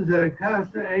spins at a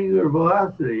constant angular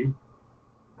velocity,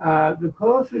 the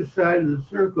closer side of the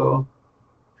circle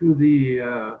to the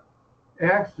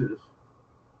axis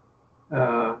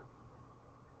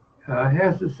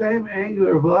has the same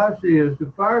angular velocity as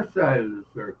the far side of the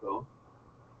circle.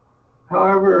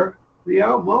 However, the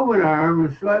out moment arm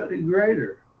is slightly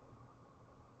greater.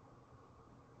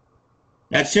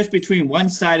 That's just between one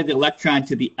side of the electron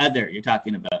to the other you're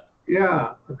talking about.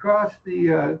 Yeah, across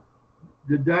the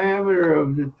diameter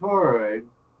of the toroid,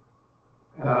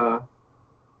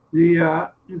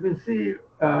 you can see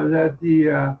that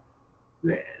the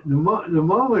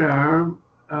moment arm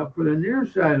for the near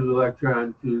side of the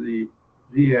electron to the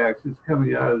z-axis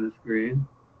coming out of the screen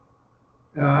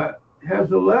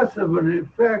has a less of an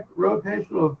effect,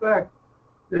 rotational effect,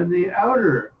 than the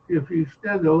outer. If you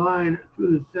extend the line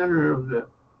through the center of the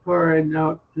toroid and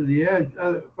out to the edge,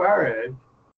 far edge,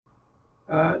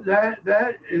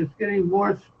 that is getting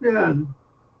more spin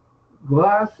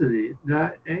velocity,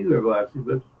 not angular velocity,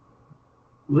 but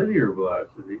linear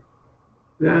velocity,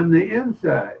 than the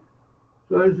inside.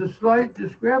 So there's a slight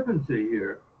discrepancy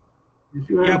here. You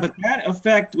see what yeah, but that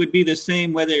effect would be the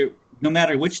same no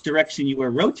matter which direction you were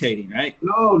rotating, right?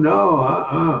 No,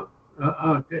 draw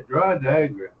a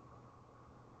diagram.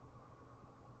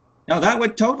 No, that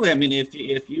would totally. I mean, if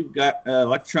you've got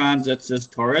electrons that says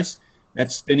torus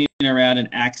that's spinning around an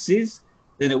axis,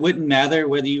 then it wouldn't matter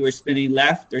whether you were spinning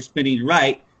left or spinning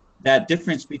right. That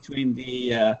difference between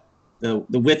the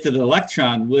width of the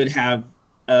electron would have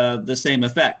the same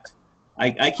effect.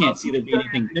 I can't see there being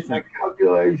anything different.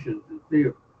 Calculations to see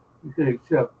if you can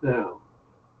accept them.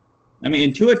 I mean,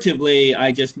 intuitively,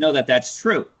 I just know that that's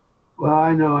true. Well,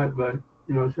 I know it, but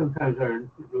sometimes our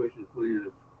intuitions lead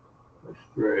us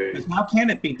astray. Because how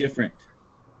can it be different?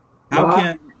 How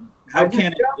can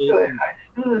it be? I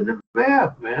just do the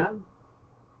math, man.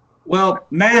 Well,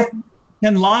 math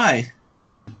can lie,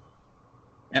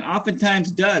 and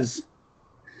oftentimes does.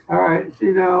 All right. See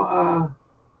now.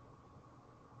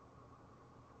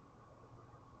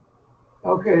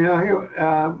 Okay. Now here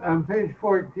on page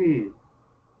 14,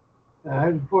 I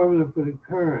have the formula for the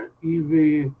current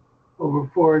EV over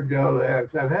 4 delta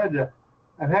X. I've had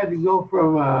to go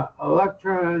from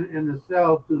electron in the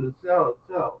cell to the cell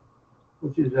itself,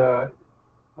 which is a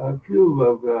cube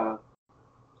of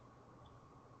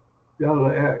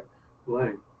delta X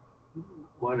length,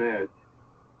 one edge.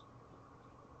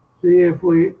 See, if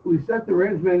we set the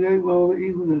rings magnetic moment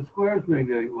equal to the square's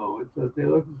magnetic moment, so that they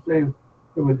look the same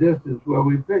from a distance, where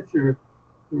we picture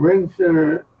the ring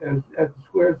center as at the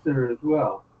square center as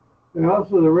well. And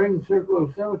also the ring circle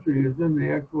of symmetry is in the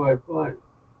XY plane.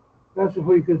 That's if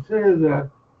we consider the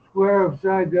square of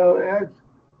side delta X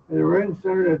and the ring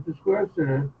centered at the square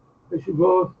center, they should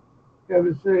both have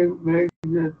the same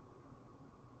magnet,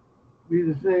 be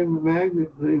the same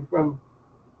magnetically from,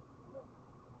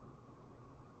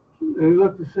 they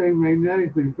look the same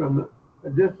magnetically from a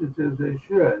distance as they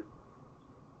should.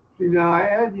 See, now I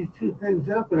add these two things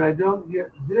up and I don't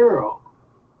get 0.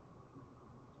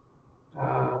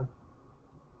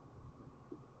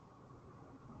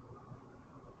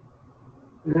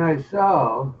 And I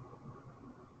solve,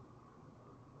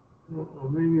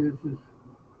 maybe this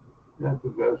Not the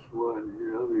best one.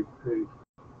 You know, let me paste.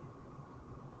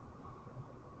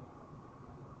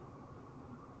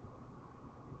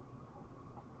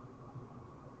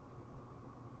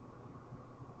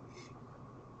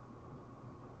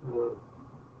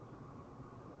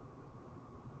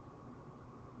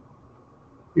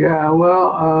 Yeah,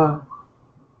 well,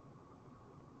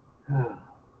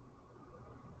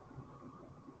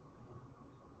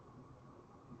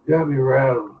 got me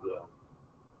rattled though.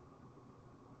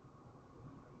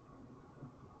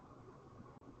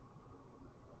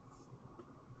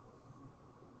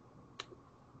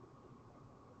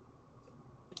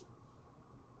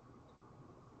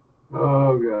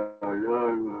 Oh God, now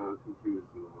I'm confused.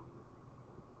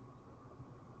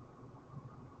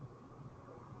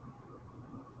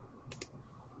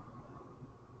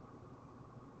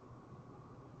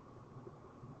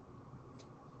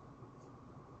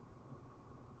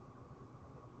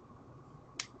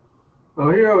 Oh,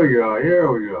 here we go.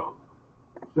 Here we go.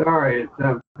 Sorry, it's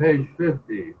on page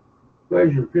 50,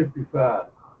 equation 55.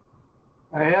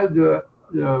 I had the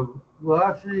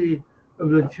velocity of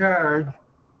the charge.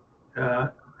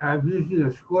 I'm using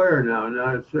a square now,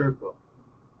 not a circle.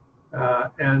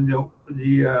 And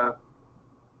the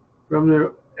from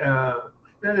the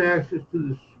spin axis to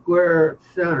the square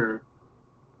center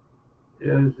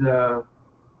is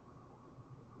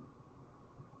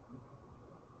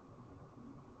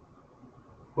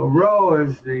well, rho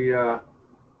is the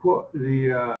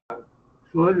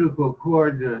cylindrical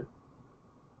coordinate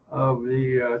of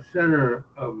the center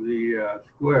of the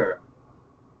square.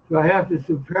 So I have to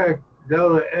subtract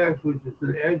delta x, which is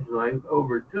the edge length,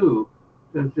 over 2,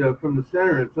 since from the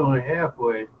center it's only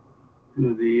halfway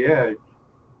to the edge.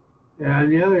 And on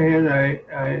the other hand, I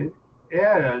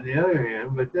add on the other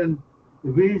hand, but then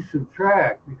the v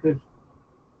subtract because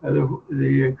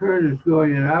the current is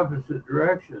going in opposite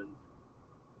directions,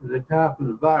 the top and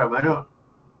the bottom. I don't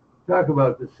talk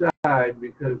about the side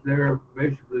because they're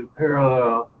basically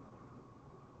parallel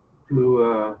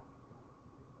to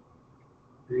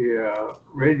the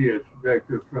radius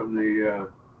vector from the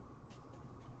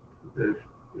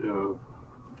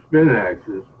spin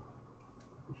axis,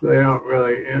 so they don't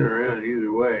really enter in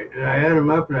either way. And I add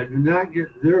them up, and I do not get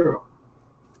 0.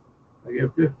 I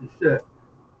get 56.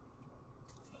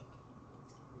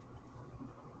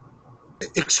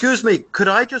 Excuse me, could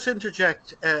I just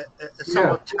interject a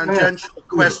somewhat tangential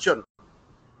question?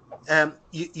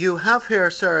 You have here,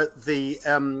 sir, the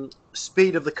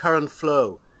speed of the current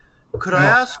flow. Could I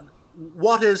ask,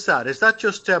 what is that? Is that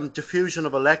just diffusion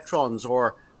of electrons,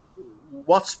 or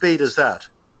what speed is that?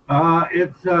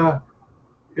 It's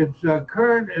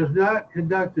current is not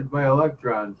conducted by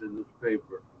electrons in this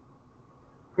paper.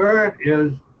 Current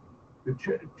is the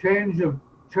change of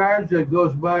charge that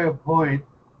goes by a point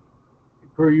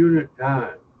per unit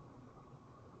time.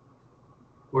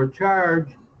 Where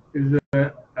charge is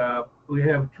we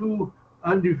have two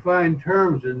undefined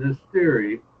terms in this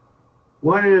theory.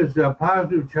 One is a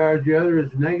positive charge, the other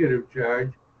is negative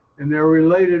charge, and they're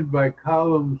related by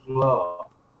Coulomb's law.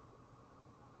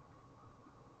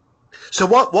 So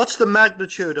what's the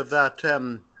magnitude of that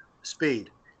speed?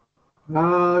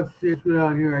 Let's see, it's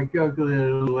down here. I calculated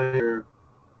it later.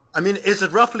 I mean, is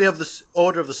it roughly of the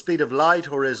order of the speed of light,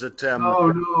 or is it?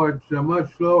 No, it's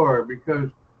much slower because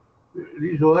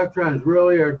these electrons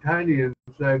really are tiny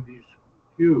inside these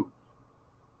cubes.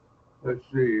 Let's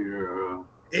see here.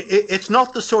 It's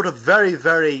not the sort of very,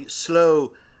 very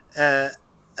slow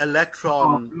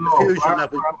electron diffusion that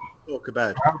we talk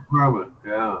about. From it,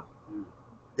 yeah.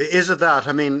 Is it that?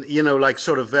 I mean, you know, like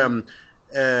sort of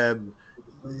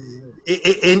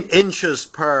inches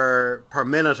per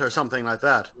minute or something like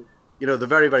that. You know, the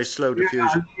very, very slow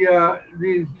diffusion. Yeah,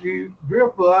 the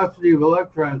drift velocity of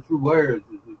electrons through wires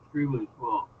is extremely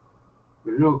small.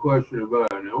 There's no question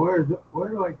about it. Now, where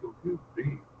do I compute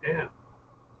these? Damn.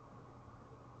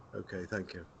 Okay,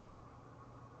 thank you.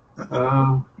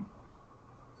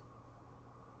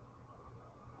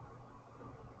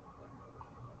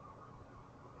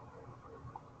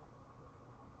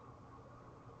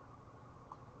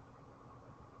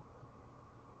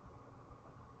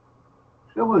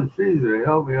 Someone sees it.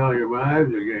 Help me out here. My eyes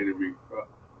are going to be crossed.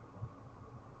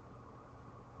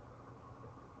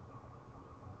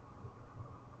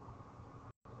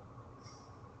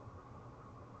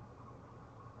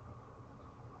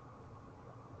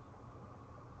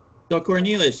 So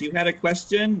Cornelius, you had a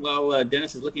question while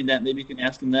Dennis is looking at that. Maybe you can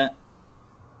ask him that.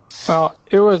 Well,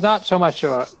 it was not so much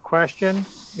a question.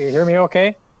 You hear me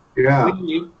okay? Yeah.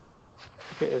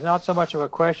 Okay, it's not so much of a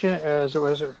question as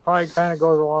it probably kind of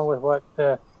goes along with what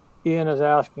Ian is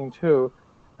asking too.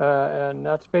 and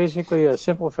that's basically a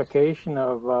simplification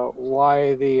of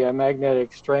why the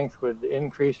magnetic strength would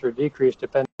increase or decrease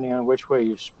depending on which way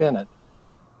you spin it.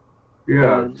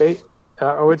 Yeah.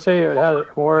 I would say it has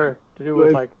more to do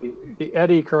with like the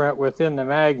eddy current within the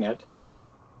magnet,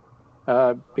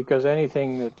 because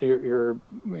anything that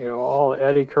all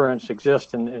eddy currents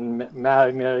exist in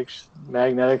magnetics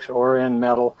or in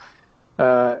metal.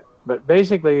 But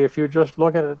basically, if you just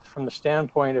look at it from the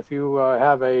standpoint, if you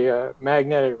have a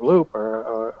magnetic loop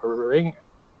or a ring,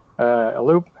 a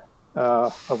loop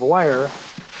of wire,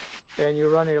 and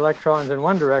you run the electrons in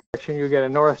one direction, you get a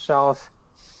north-south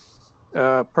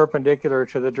perpendicular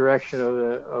to the direction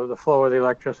of the flow of the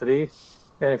electricity.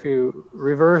 And if you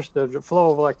reverse the flow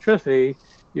of electricity,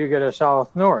 you get a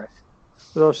south-north.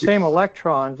 Those same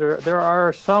electrons, there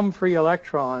are some free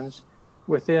electrons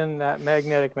within that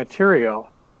magnetic material.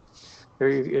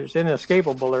 It's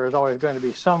inescapable. There is always going to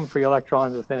be some free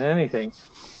electrons within anything.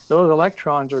 Those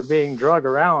electrons are being dragged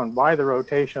around by the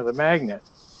rotation of the magnet.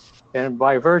 And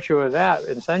by virtue of that,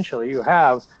 essentially, you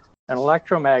have an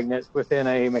electromagnet within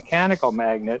a mechanical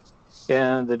magnet,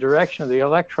 and the direction of the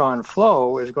electron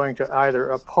flow is going to either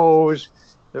oppose,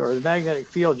 or the magnetic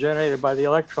field generated by the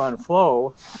electron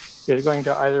flow is going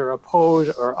to either oppose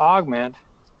or augment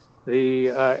the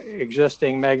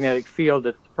existing magnetic field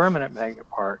at the permanent magnet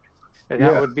part. And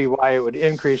that would be why it would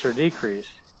increase or decrease.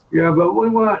 Yeah, but we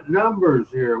want numbers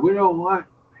here. We don't want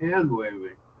hand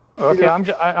waving. Okay,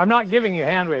 I'm not giving you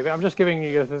hand waving. I'm just giving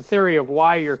you the theory of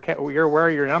why where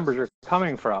your numbers are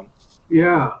coming from.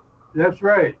 Yeah, that's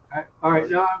right. All right,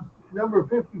 now number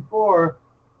 54,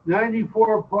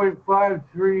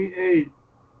 94.538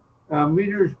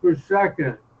 meters per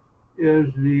second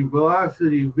is the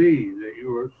velocity v that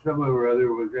someone or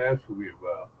other was asking me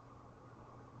about.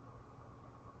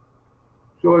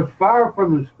 So it's far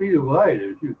from the speed of light,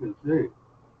 as you can see.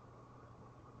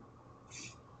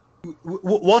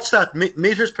 What's that?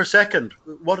 Meters per second?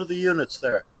 What are the units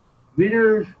there?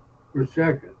 Meters per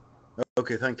second.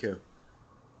 Okay, thank you.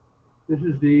 This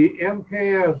is the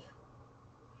MKS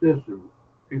system.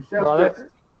 Except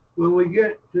that when we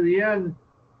get to the end,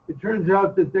 it turns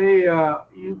out that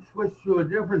you switch to a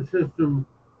different system,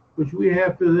 which we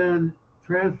have to then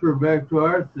transfer back to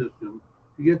our system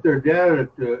to get their data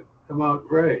to come out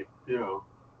right,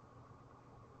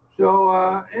 So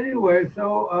anyway,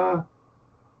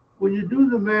 when you do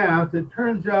the math, it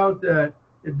turns out that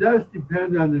it does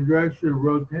depend on the direction of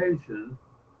rotation.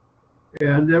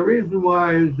 And the reason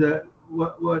why is that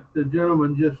what the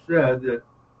gentleman just said, that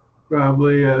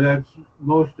probably that's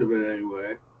most of it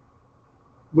anyway.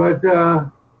 But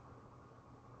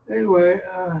anyway,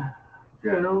 I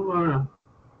don't want to,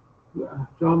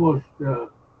 it's almost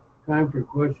time for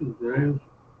questions and answers.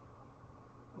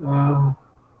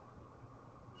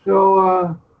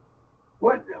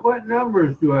 What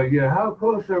numbers do I get? How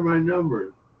close are my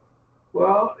numbers?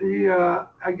 Well, I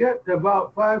get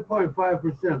about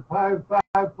 5.5%,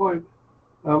 5 point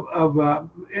of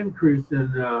increase in,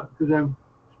 because I'm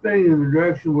spinning in the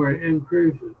direction where it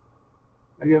increases.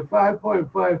 I get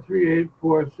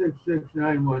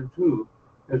 5.538466912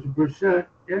 as a percent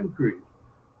increase.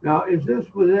 Now, is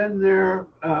this within their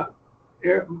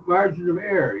margin of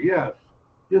error? Yes,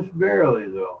 just barely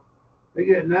though. They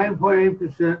get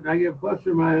 9.8%, and I get plus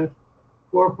or minus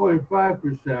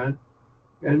 4.5%,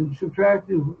 and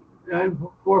subtracting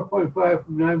 4.5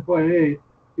 from 9.8,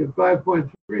 get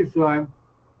 5.3. So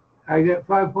I get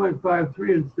 5.53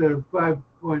 instead of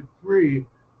 5.3.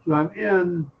 So I'm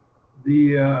in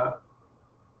the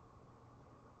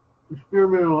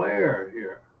experimental error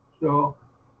here. So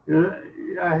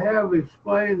I have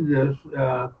explained this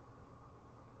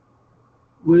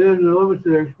within the limits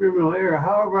of the experimental error.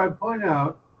 However, I point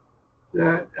out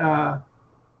that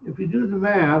if you do the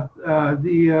math,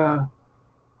 the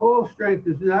pole strength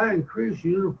does not increase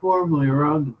uniformly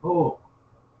around the pole.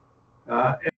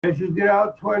 As you get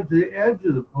out towards the edge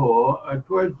of the pole,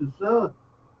 towards the sun,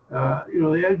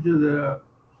 the edge of the,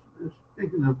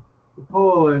 thinking of the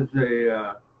pole as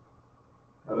a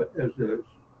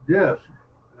disc,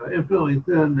 infinitely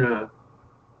thin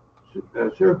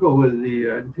circle with the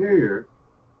interior,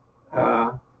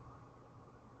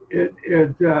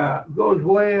 it goes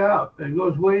way up and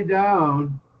goes way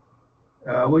down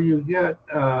when you get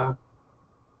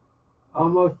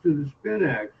almost to the spin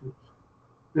axis.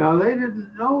 Now, they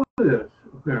didn't know this,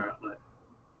 apparently,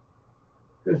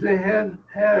 because they hadn't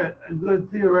had a good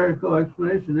theoretical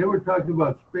explanation. They were talking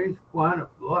about space quantum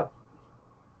fluxes.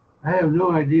 I have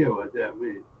no idea what that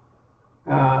means.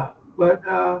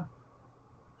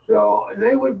 So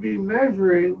they would be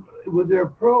measuring with their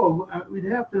probe.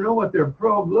 We'd have to know what their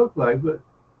probe looked like, but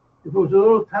If it was a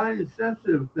little tiny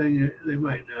sensitive thing, they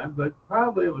might not, but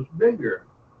probably it was bigger.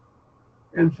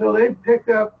 And so they pick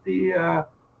up the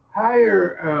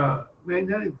higher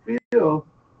magnetic field,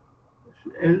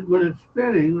 and when it's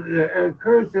spinning, it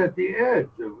occurs at the edge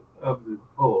of the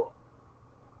pole.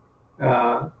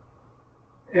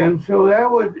 And so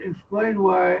that would explain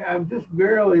why I'm just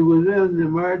barely within the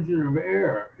margin of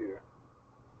error here.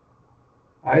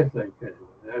 I think, anyway.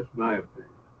 That's my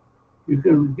opinion. You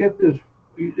can get this.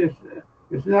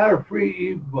 It's not a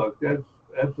free ebook.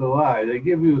 That's a lie. They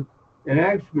give you an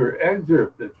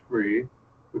excerpt that's free,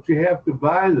 but you have to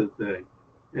buy the thing.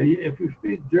 And if you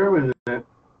speak German, the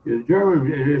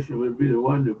German edition would be the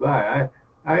one to buy.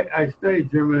 I studied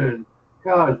German in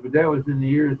college, but that was in the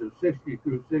years of 60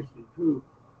 through 62.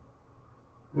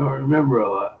 I don't remember a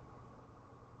lot.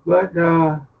 But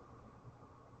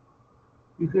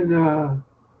you can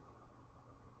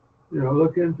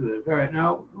look into this. All right,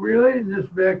 now relating this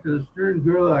back to the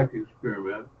Stern-Gerlach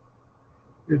experiment,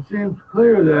 it seems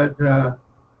clear that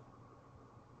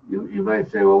you might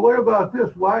say, well, what about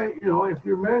this? Why, if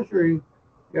you're measuring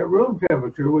at room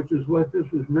temperature, which is what this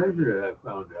was measured at, I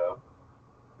found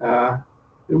out,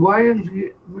 then why didn't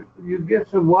you get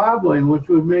some wobbling, which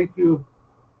would make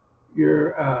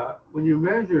when you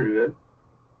measured it,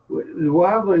 the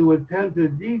wobbling would tend to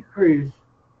decrease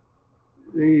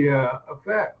the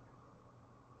effect,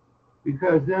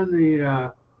 because then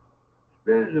the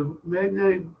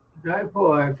magnetic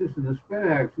dipole axis and the spin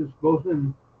axis, both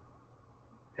in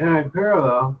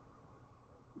anti-parallel,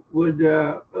 would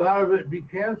a lot of it be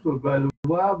canceled by the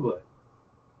wobbling.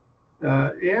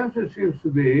 The answer seems to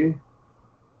be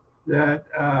that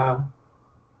I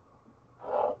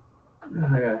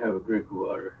gotta have a drink of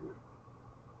water here.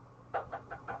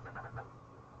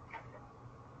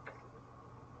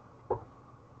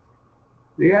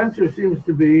 The answer seems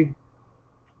to be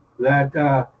that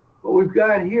what we've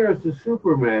got here is a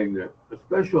supermagnet, a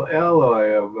special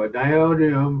alloy of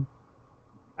niobium,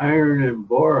 iron, and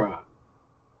boron.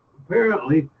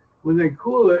 Apparently, when they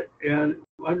cool it and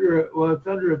it's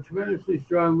under a tremendously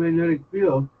strong magnetic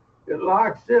field, it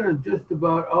locks in just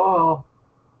about all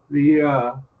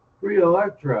the free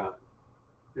electrons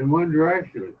in one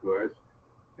direction, of course.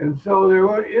 And so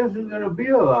there isn't going to be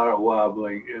a lot of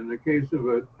wobbling in the case of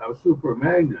a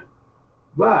supermagnet.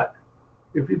 But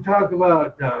if you talk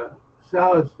about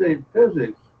solid state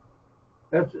physics,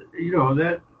 that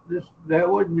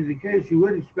wouldn't be the case. You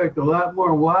would expect a lot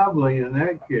more wobbling in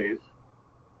that case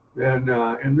than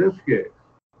in this case.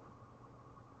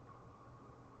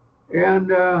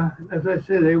 And as I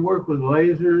say, they work with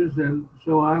lasers and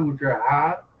so on, which are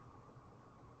hot.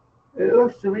 It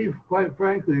looks to me, quite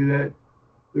frankly, that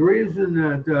the reason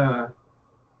that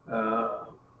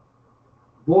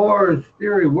Bohr's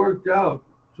theory worked out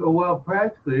so well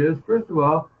practically is, first of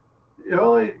all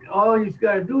he's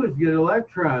got to do is get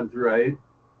electrons right,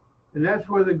 and that's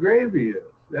where the gravy is.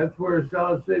 That's where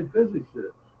solid state physics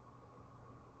is.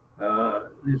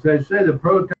 As I say, the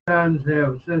protons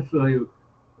have essentially,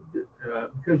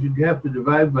 because you have to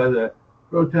divide by the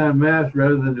proton mass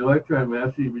rather than the electron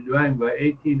mass, so you'd be dividing by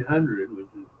 1800, which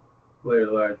is quite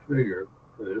a large figure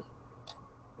for this.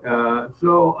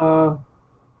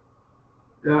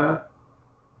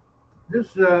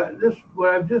 This what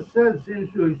I've just said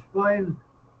seems to explain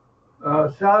why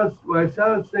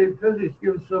solid state physics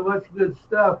gives so much good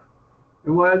stuff,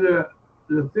 and why the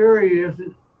theory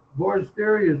isn't, Bohr's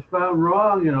theory is found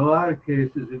wrong in a lot of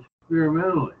cases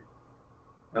experimentally.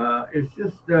 It's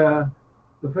just the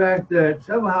fact that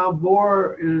somehow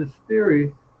Bohr, in his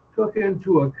theory, took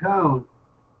into account,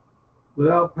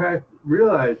 without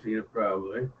realizing it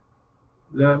probably,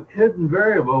 the hidden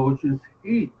variable, which is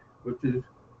heat, which is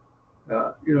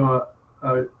a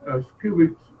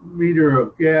cubic meter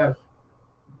of gas.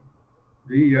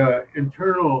 The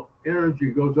internal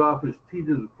energy goes off as T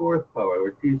to the fourth power,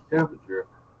 or T's temperature,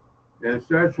 and it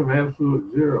starts from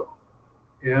absolute zero.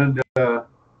 And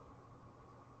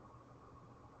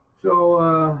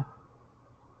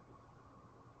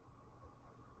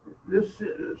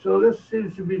this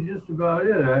seems to be just about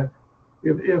it.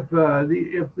 If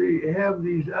they have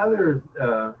these other,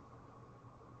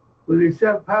 with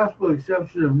the possible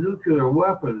exception of nuclear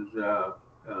weapons,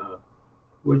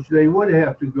 which they would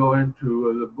have to go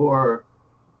into the Bohr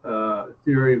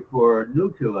theory for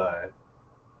nuclei,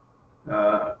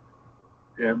 so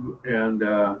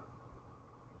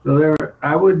there,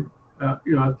 I would, a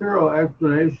thorough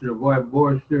explanation of why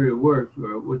Bohr's theory works,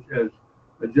 or which, as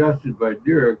adjusted by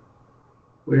Dirac,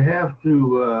 would have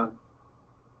to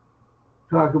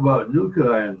talk about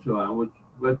nuclei and so on.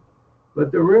 But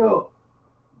the real,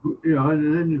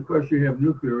 and then of course you have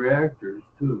nuclear reactors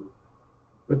too.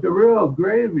 But the real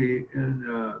gravy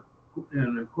in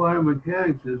quantum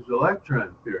mechanics is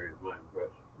electron theory, in my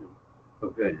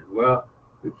opinion. Well,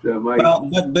 it's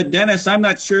but Dennis, I'm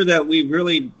not sure that we've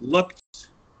really looked.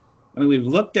 I mean, we've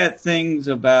looked at things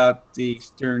about the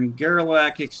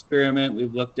Stern-Gerlach experiment.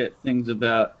 We've looked at things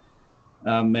about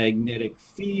magnetic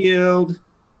field,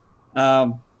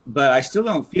 but I still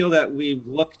don't feel that we've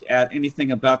looked at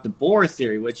anything about the Bohr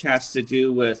theory, which has to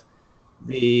do with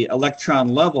the electron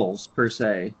levels per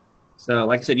se. So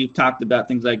like I said, you've talked about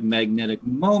things like magnetic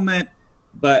moment,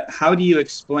 but how do you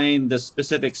explain the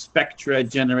specific spectra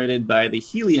generated by the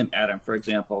helium atom, for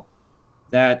example?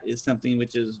 That is something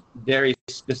which is very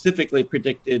specifically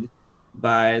predicted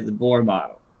by the Bohr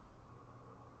model.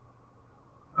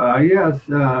 Yes,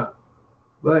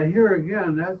 but here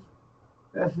again,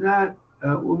 that's not,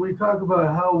 when we talk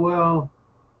about how well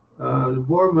the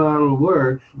Bohr model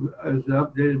works, as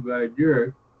updated by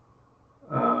Dirk,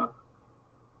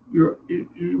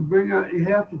 you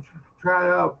have to try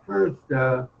out first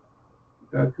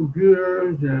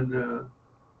computers and the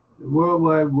World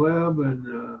Wide Web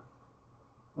and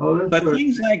all this. But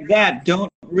things like that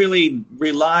don't really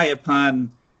rely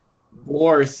upon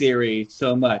Bohr theory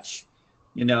so much.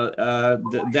 You know,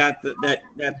 that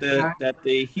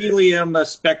the helium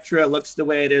spectra looks the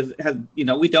way it is. You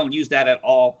know, we don't use that at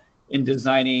all in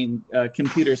designing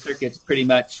computer circuits, pretty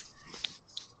much.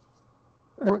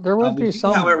 There would be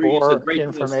some Bohr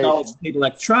information. Solid-state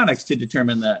electronics to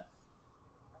determine that.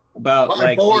 About by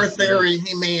like Bohr theory,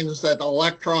 he means that the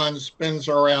electron spins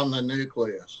around the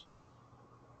nucleus.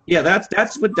 Yeah, that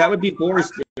would be Bohr's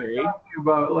theory. Talking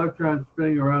about electrons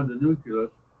spinning around the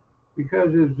nucleus,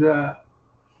 because as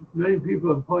many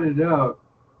people have pointed out,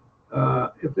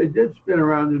 if they did spin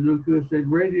around the nucleus, they'd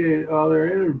radiate all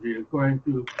their energy, according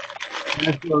to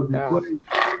Maxwell's equation.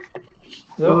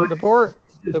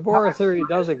 The Bohr theory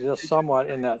does exist somewhat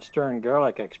in that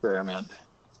Stern-Gerlach experiment.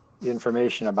 The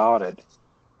information about it.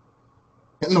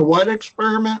 In the what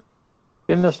experiment?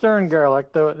 In the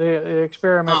Stern-Gerlach, the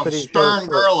experiment that he showed.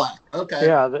 Stern-Gerlach. Okay.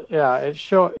 Yeah,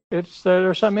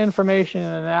 there's some information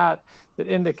in that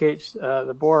indicates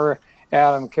the Bohr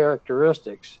atom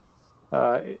characteristics.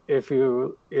 If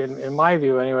you, in my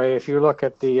view anyway, if you look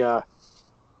at the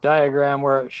diagram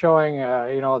where it's showing,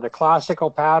 the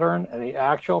classical pattern and the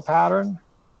actual pattern.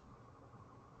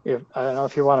 I don't know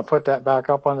if you want to put that back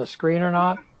up on the screen or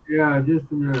not. Yeah, just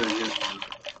a minute.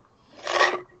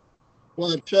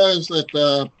 Well, it shows that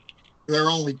there are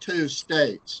only two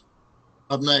states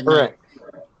of magnetic.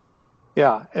 Correct.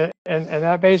 Yeah, and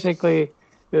that basically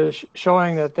is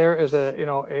showing that there is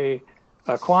a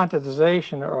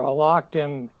quantization or a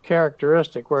locked-in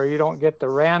characteristic where you don't get the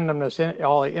randomness in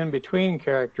all the in-between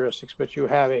characteristics, but you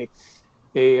have a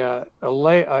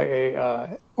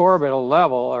orbital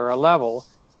level or a level.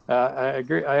 I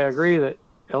agree that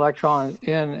electrons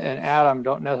in an atom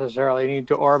don't necessarily need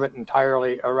to orbit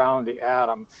entirely around the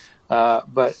atom,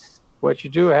 but what you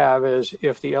do have is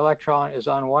if the electron is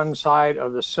on one side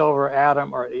of the silver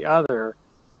atom or the other,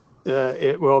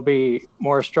 it will be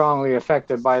more strongly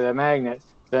affected by the magnet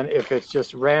than if it's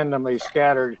just randomly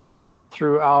scattered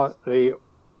throughout the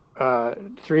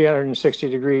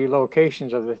 360-degree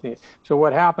locations of the thing. So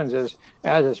what happens is,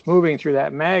 as it's moving through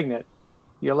that magnet,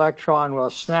 the electron will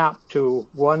snap to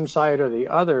one side or the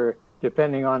other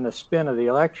depending on the spin of the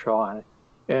electron,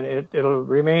 and it'll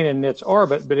remain in its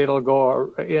orbit, but it'll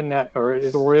go in that, or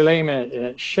it'll remain in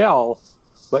its shell.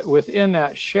 But within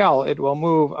that shell, it will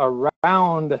move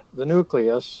around the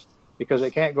nucleus because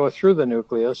it can't go through the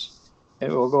nucleus. It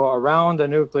will go around the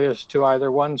nucleus to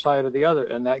either one side or the other.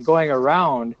 And that going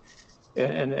around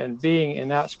and being in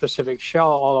that specific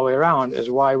shell all the way around is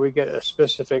why we get a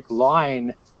specific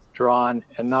line drawn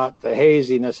and not the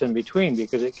haziness in between,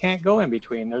 because it can't go in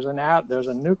between. There's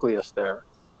a nucleus there.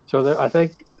 So I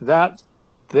think that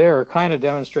there kind of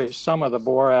demonstrates some of the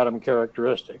Bohr atom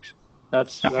characteristics.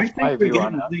 That's my view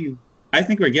on that. I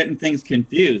think we're getting things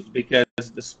confused because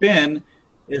the spin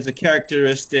is a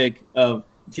characteristic of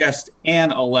just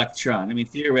an electron. I mean,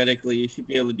 theoretically, you should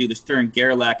be able to do the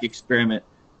Stern-Gerlach experiment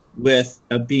with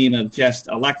a beam of just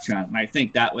electrons. And I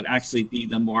think that would actually be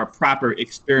the more proper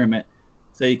experiment,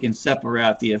 so you can separate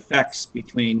out the effects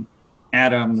between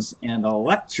atoms and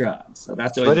electrons. So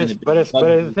that's always going to be. But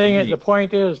the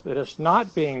point is that it's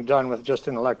not being done with just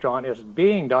an electron. It's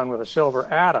being done with a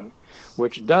silver atom,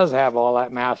 which does have all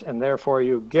that mass, and therefore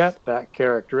you get that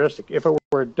characteristic. If it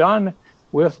were done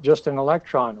with just an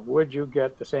electron, would you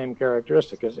get the same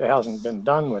characteristic? Because it hasn't been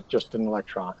done with just an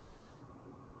electron.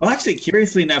 Well, actually,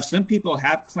 curiously enough, some people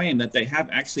have claimed that they have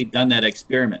actually done that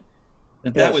experiment.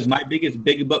 That was my biggest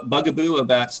bugaboo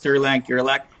about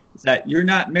Stern-Gerlach. is that you're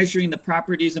not measuring the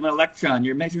properties of an electron,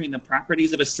 you're measuring the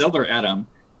properties of a silver atom,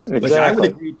 which I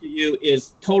would agree to you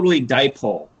is totally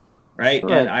dipole, right?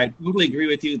 And I totally agree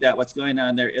with you that what's going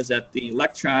on there is that the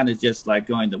electron is just like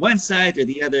going to one side or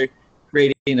the other,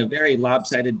 creating a very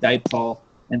lopsided dipole.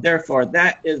 And therefore,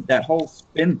 that whole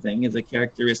spin thing is a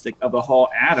characteristic of the whole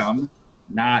atom,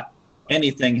 not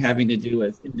anything having to do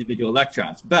with individual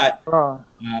electrons. But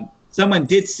someone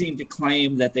did seem to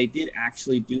claim that they did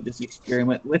actually do this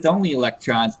experiment with only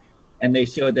electrons, and they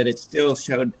showed that it still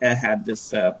had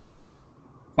this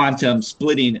quantum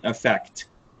splitting effect.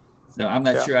 So I'm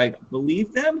not sure I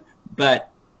believe them,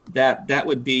 but that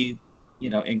would be,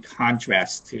 in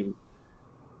contrast to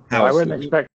how I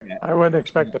wouldn't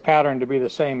expect the pattern to be the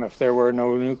same if there were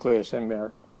no nucleus in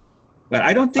there. But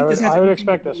I don't think I would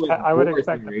expect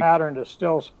the pattern to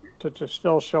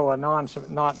still show a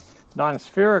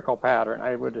non-spherical pattern.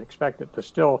 I would expect it to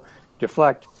still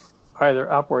deflect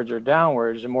either upwards or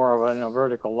downwards, more of a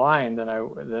vertical line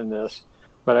than this.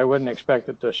 But I wouldn't expect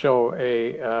it to show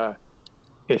a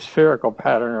spherical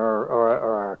pattern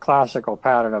or a classical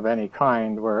pattern of any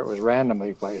kind where it was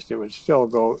randomly placed. It would still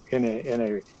go in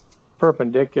a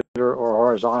perpendicular or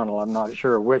horizontal. I'm not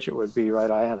sure which it would be. Right,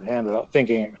 I ended up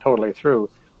thinking it totally through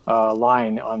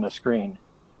line on the screen.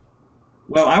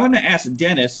 Well, I want to ask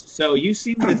Dennis. So you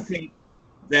seem to think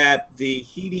that the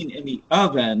heating in the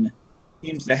oven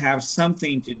seems to have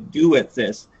something to do with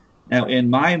this. Now, in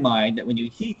my mind, that when you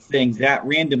heat things, that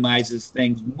randomizes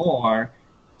things more.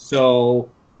 So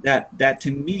that to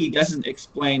me doesn't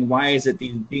explain why is it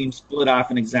these beams split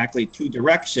off in exactly two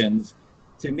directions.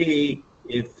 To me,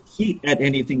 if heat had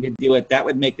anything to do with it, that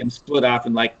would make them split off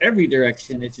in like every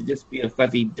direction. It should just be a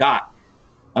fuzzy dot.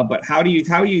 But how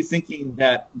are you thinking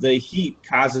that the heat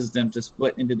causes them to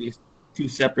split into these two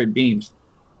separate beams?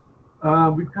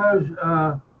 Because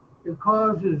it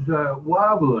causes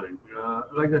wobbling,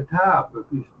 like a top. If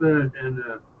you spin it and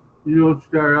you don't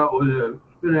start out with a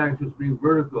spin axis being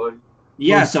vertical.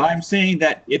 Yeah, so I'm saying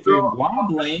that if you're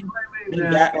wobbling,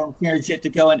 then that will encourage it to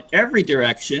go in every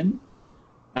direction.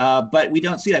 But we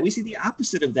don't see that. We see the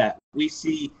opposite of that. We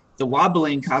see the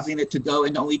wobbling causing it to go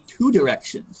in only two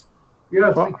directions.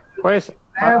 Yes,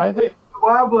 I think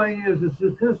wobbling is a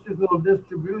statistical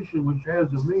distribution which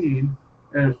has a mean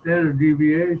and a standard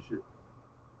deviation.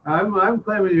 I'm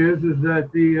claiming is that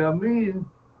the mean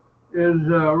is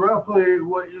roughly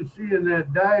what you see in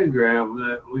that diagram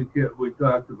that we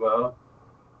talked about,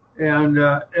 and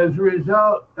as a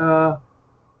result,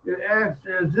 it acts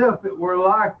as if it were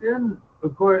locked in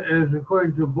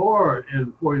according to Bohr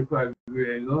in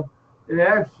 45-degree angle. It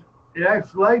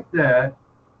acts like that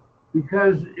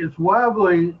because its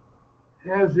wobbling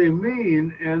has a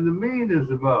mean, and the mean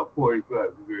is about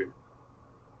 45 degrees.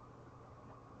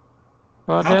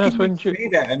 Well, How Dennis, can wouldn't you say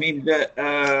that? I mean,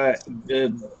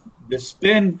 the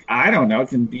spin, I don't know,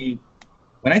 can be,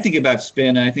 when I think about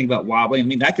spin and I think about wobbling, I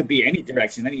mean, that could be any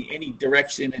direction, any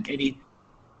direction in any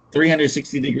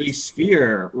 360-degree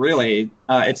sphere, really.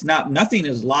 It's not, nothing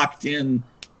is locked into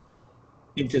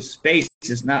space.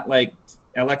 It's not like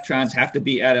electrons have to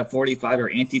be at a 45 or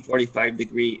anti-45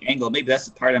 degree angle. Maybe that's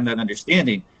the part I'm not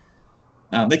understanding.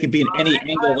 They could be in any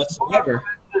angle whatsoever.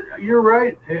 You're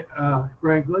right,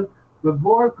 Franklin. But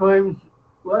Bohr claims,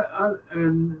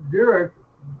 and Dirac,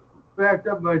 backed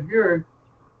up by Dirac,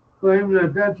 claim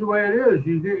that that's the way it is.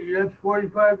 That's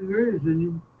 45 degrees, and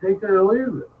you take it or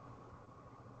leave it.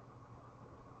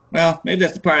 Well, maybe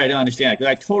that's the part I don't understand,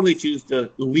 because I totally choose to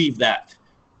leave that,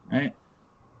 right?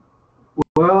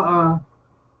 Well,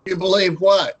 you believe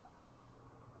what?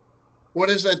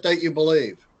 What is it that you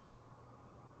believe?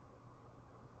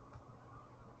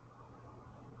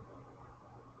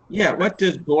 Yeah, what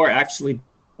does Bohr actually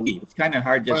believe? It's kind of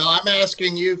hard to... Well, I'm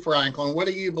asking you, Franklin, what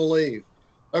do you believe?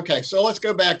 Okay, so let's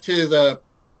go back to the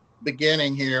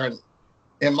beginning here.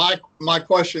 And my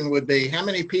question would be, how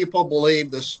many people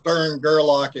believe the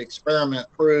Stern-Gerlach experiment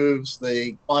proves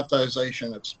the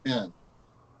quantization of spin?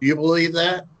 Do you believe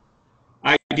that?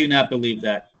 I do not believe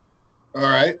that. All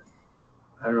right.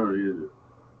 I don't either.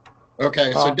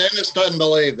 Okay, so Dennis doesn't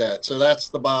believe that. So that's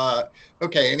the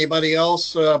okay, anybody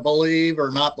else believe or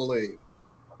not believe?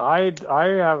 I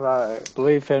have a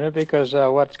belief in it because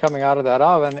what's coming out of that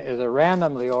oven is a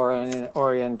randomly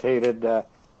orientated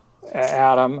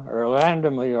atom or a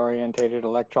randomly orientated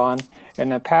electron,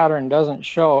 and the pattern doesn't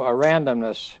show a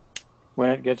randomness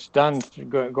when it gets done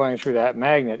going through that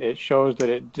magnet. It shows that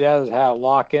it does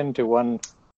lock into one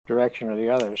direction or the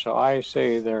other. So I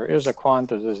say there is a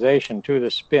quantization to the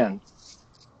spin.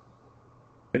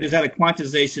 But is that a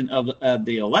quantization of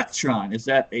the electron? Is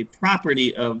that a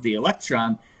property of the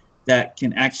electron that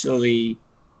can actually,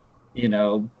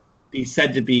 be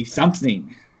said to be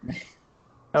something.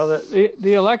 Now,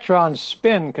 the electron's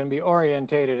spin can be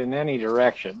orientated in any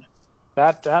direction.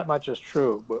 That much is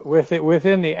true. But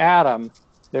within the atom,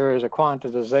 there is a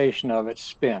quantization of its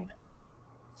spin.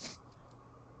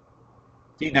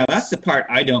 See, now that's the part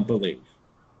I don't believe.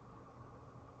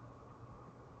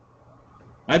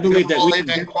 I believe that we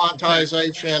believe in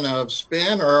quantization of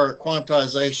spin or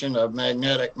quantization of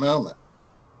magnetic moment.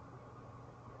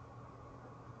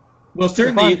 Well,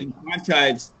 certainly you can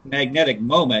quantize magnetic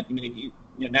moment. I mean,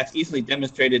 that's easily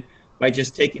demonstrated by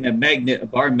just taking a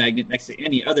bar magnet next to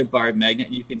any other bar magnet,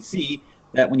 and you can see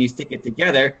that when you stick it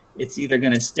together, it's either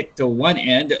going to stick to one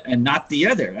end and not the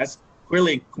other. That's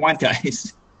clearly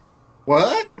quantized.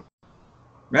 What?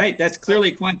 Right, that's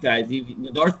clearly quantized. The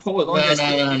North Pole is only going to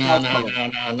stick to the South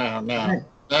Pole.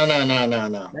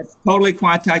 No. That's totally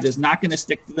quantized. It's not going to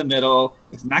stick to the middle.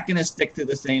 It's not going to stick to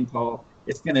the same pole.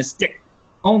 It's going to stick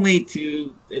only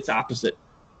to its opposite.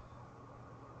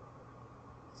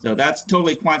 So that's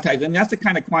totally quantized, and that's the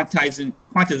kind of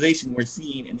quantization we're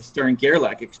seeing in the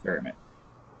Stern-Gerlach experiment.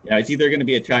 It's either going to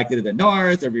be attracted to the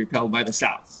north or be repelled by the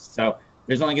south. So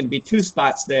there's only going to be 2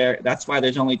 spots there. That's why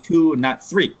there's only 2 and not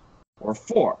 3 or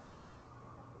 4.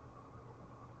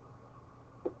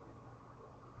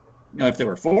 If there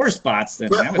were 4 spots,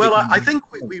 then I think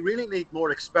we really need more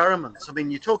experiments. I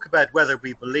mean, you talk about whether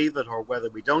we believe it or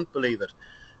whether we don't believe it.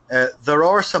 There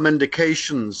are some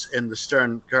indications in the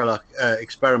Stern-Gerlach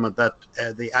experiment that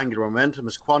the angular momentum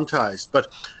is quantized,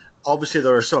 but obviously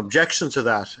there are some objections to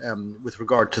that with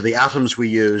regard to the atoms we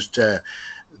used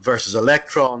versus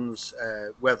electrons,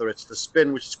 whether it's the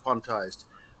spin which is quantized.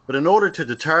 But in order to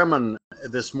determine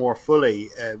this more fully,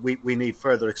 we need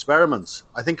further experiments.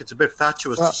 I think it's a bit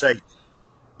fatuous to say,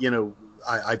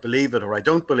 I believe it or I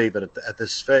don't believe it at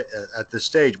this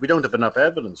stage. We don't have enough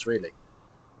evidence, really.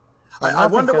 I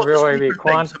wonder what really the speaker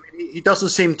thinks. I mean, he doesn't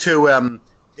seem to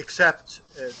accept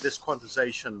this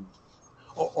quantization,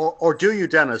 or do you,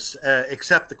 Dennis,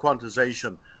 accept the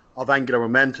quantization of angular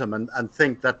momentum and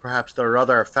think that perhaps there are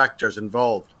other factors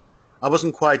involved? I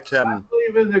wasn't quite... I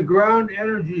believe in the ground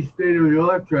energy state of the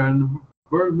electron, the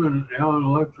Bergman and Allen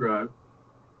electron,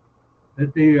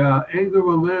 that the angular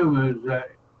momentum is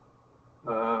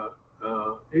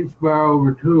h bar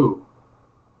over 2.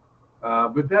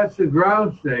 But that's the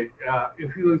ground state.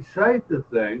 If you excite the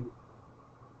thing,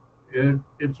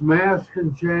 its mass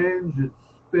can change, its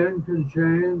spin can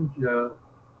change.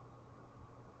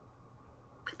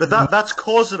 But that's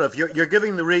causative. You're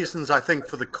giving the reasons, I think,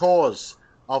 for the cause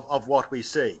of what we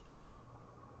see.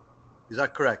 Is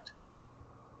that correct?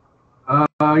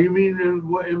 You mean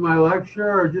in my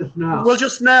lecture or just now? Well,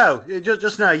 just now.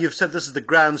 Just now, you've said this is the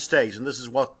ground state, and this is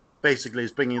what basically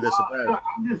is bringing this about.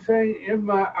 I'm just saying in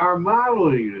our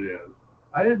modeling it is.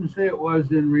 I didn't say it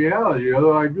was in reality,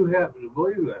 although I do happen to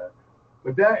believe that.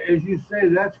 But that, as you say,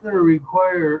 that's going to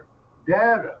require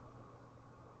data.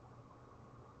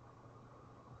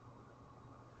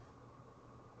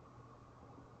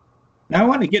 Now I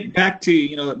want to get back to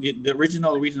the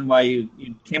original reason why you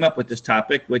came up with this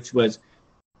topic, which was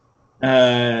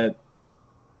you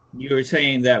were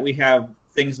saying that we have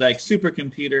things like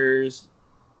supercomputers,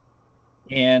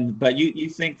 but you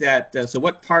think that so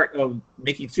what part of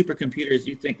making supercomputers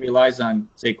you think relies on,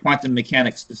 say, quantum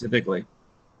mechanics specifically?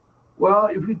 Well,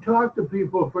 if you talk to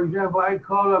people, for example, I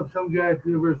called up some guy at the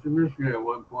University of Michigan at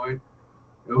one point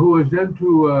who was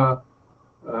into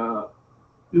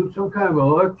do some kind of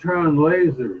electron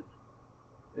lasers,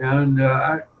 and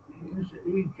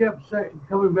he kept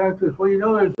coming back to us.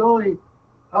 Well, there's only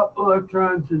up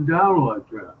electrons and down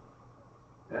electrons,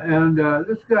 and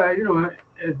this guy,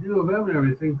 at U of M and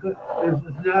everything, is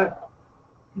not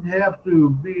have to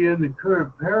be in the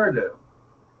current paradigm,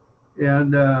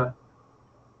 and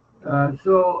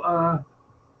so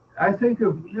I think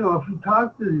if you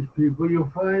talk to these people, you'll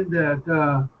find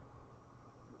that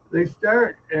they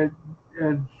start at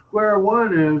square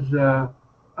one is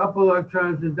up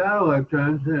electrons and down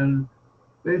electrons, and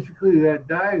basically that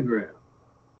diagram.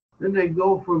 Then they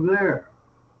go from there.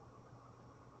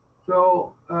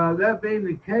 So that being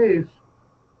the case,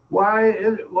 why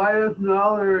doesn't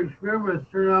all their experiments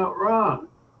turn out wrong?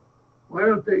 Why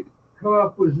don't they come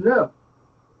up with zip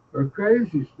or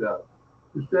crazy stuff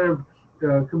instead of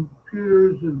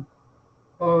computers and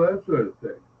all that sort of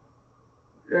thing?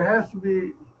 There has to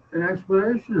be an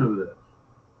explanation of this.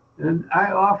 And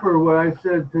I offer what I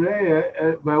said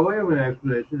today by way of an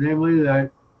explanation, namely that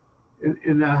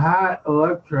in a hot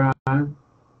electron,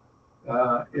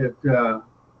 it's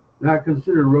not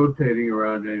considered rotating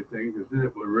around anything because then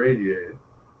it would radiate.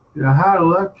 In a hot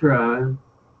electron,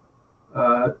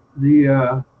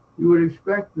 the you would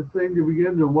expect the thing to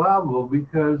begin to wobble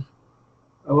because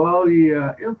of all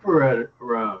the infrared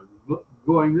around,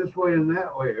 going this way and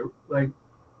that way, like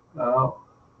a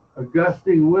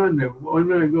gusting wind. If 1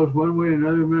 minute it goes one way,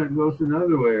 another minute it goes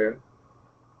another way.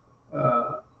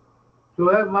 So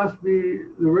that must be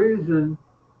the reason,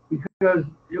 because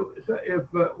if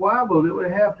it wobbled, it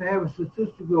would have to have a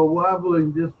statistical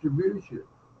wobbling distribution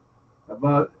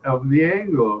of the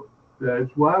angle that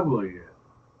it's wobbling at.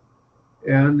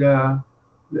 And that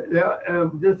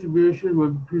distribution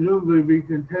would presumably be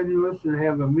continuous and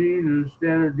have a mean and a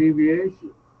standard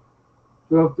deviation.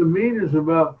 So if the mean is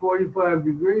about 45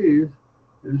 degrees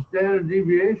and the standard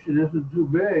deviation isn't too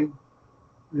big,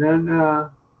 then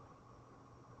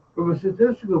from a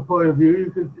statistical point of view,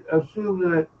 you could assume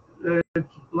that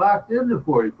it's locked into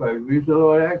 45 degrees,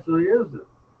 although it actually isn't.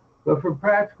 But for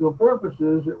practical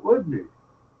purposes, it would be.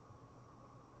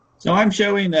 So I'm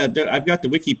showing that I've got the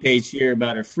wiki page here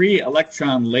about a free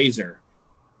electron laser.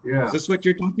 Yeah. Is this what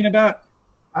you're talking about?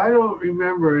 I don't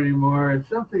remember anymore. It's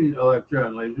something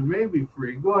electron laser, maybe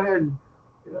free. Go ahead and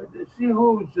see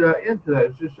who's into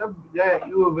that. Is there some guy at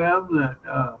U of M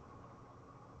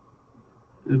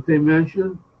that they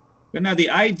mentioned? But now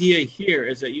the idea here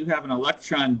is that you have an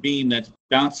electron beam that's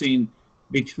bouncing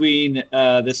between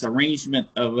this arrangement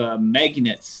of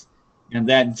magnets, and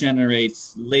that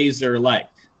generates laser light.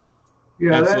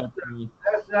 Yeah,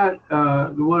 that's not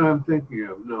the one I'm thinking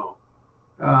of, no.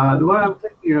 The one I'm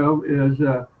thinking of is,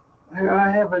 I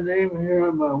have a name here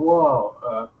on my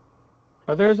wall.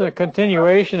 There's a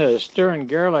continuation of the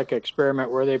Stern-Gerlach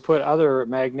experiment where they put other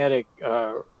magnetic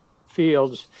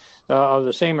fields of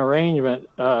the same arrangement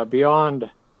beyond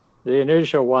the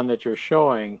initial one that you're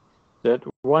showing, that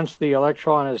once the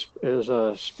electron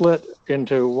is split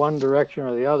into one direction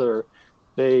or the other,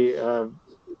 they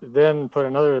then put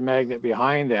another magnet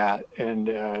behind that and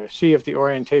see if the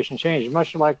orientation changes.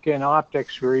 Much like in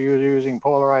optics where you're using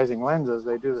polarizing lenses,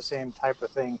 they do the same type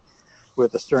of thing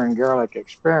with the Stern-Gerlach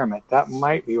experiment. That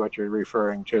might be what you're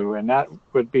referring to, and that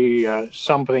would be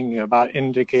something about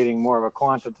indicating more of a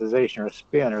quantization or a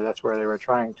spin, or that's where they were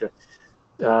trying to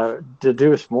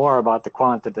deduce more about the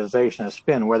quantization of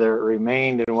spin, whether it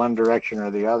remained in one direction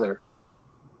or the other.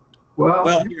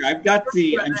 Well, here, I'm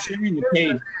sharing the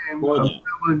page for them.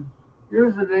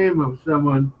 Here's the name of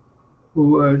someone who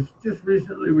was just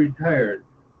recently retired.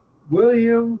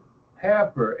 William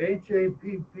Happer,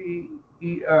 Happer,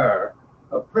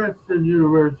 of Princeton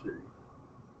University,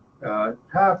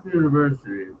 top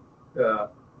university.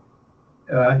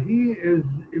 He is,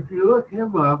 if you look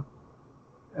him up,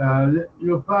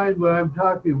 you'll find what I'm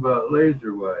talking about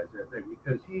laser-wise, I think,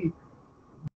 because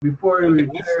before he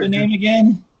retired. What's the name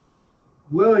again?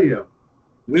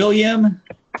 William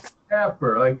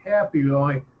Happer, like happy,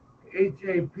 like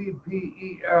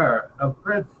Happer of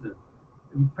Princeton,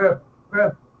 and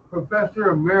Professor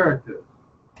Emeritus.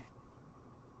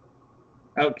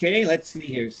 Okay, let's see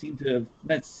here.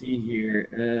 Let's see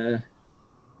here.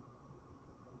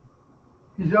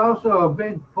 He's also a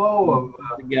big foe of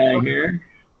the guy here.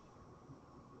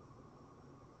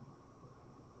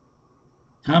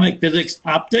 Atomic physics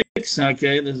optics.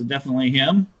 Okay, this is definitely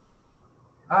him.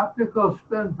 Optical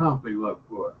spin pumping, look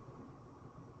for.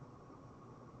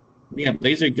 We have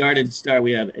laser guarded star.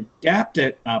 We have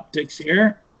adaptive optics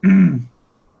here.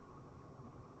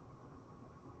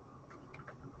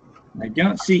 I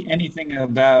don't see anything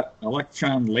about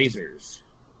electron lasers.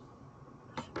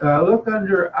 Look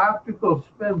under optical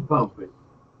spin pumping.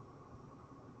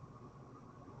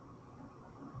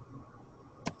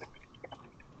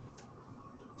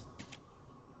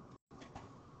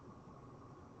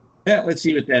 Yeah, let's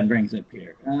see what that brings up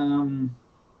here.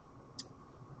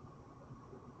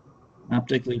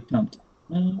 Optically pumped.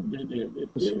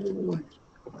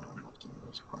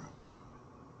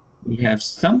 We have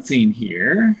something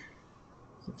here.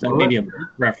 So maybe a book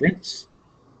reference.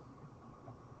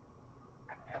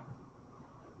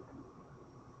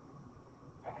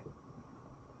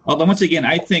 Although once again,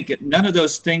 I think none of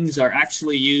those things are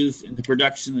actually used in the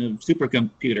production of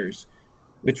supercomputers,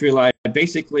 which rely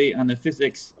basically on the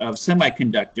physics of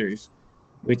semiconductors,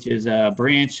 which is a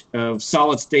branch of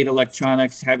solid-state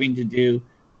electronics having to do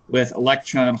with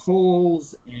electron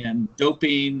holes and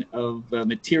doping of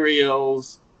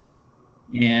materials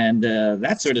and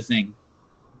that sort of thing.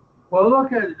 Well,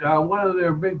 look at one of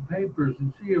their big papers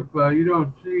and see if you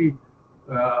don't see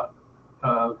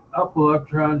up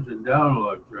electrons and down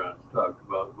electrons talked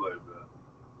about quite a bit.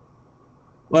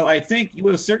 Well, I think you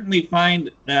will certainly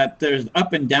find that there's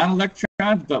up and down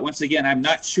electrons, but once again, I'm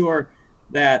not sure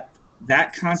that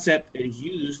that concept is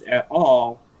used at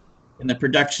all in the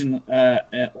production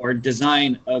or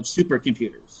design of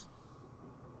supercomputers.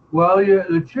 Well, yeah,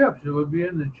 the chips. It would be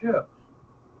in the chips.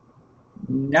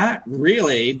 Not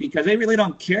really, because they really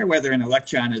don't care whether an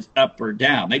electron is up or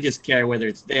down. They just care whether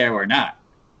it's there or not.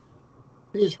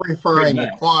 He's referring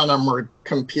to quantum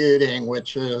computing,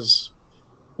 which is,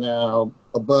 a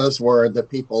buzzword that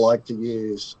people like to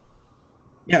use.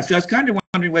 Yeah, so I was kind of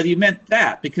wondering whether you meant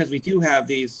that, because we do have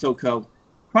these so-called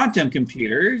quantum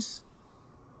computers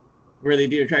where they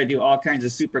try to do all kinds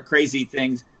of super crazy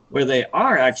things where they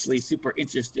are actually super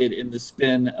interested in the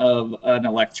spin of an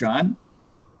electron.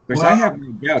 Of course, I have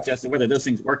no doubts as to whether those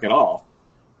things work at all.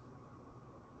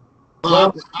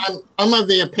 I'm of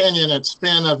the opinion that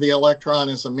spin of the electron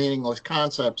is a meaningless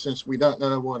concept since we don't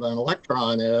know what an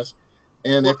electron is.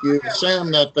 And if you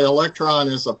assume that the electron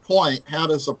is a point, how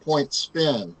does a point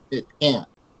spin? It can't.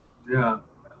 Yeah,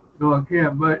 no, it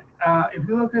can't. But if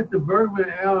you look at the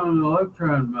Bergman-Allen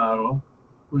electron model,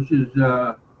 which is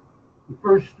the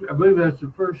first, I believe that's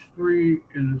the first 3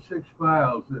 in the 6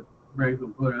 files that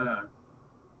Franklin put on,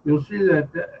 you'll see that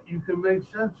you can make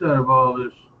sense out of all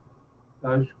this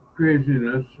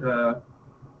craziness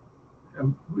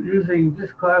using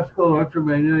just classical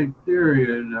electromagnetic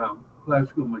theory and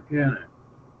classical mechanics.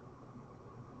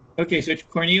 Okay, so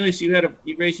Cornelius, you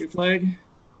raised your flag,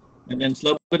 and then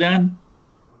Slobodan.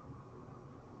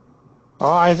 Oh,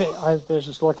 I was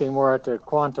just looking more at the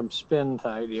quantum spin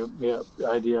idea,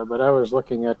 but I was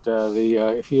looking at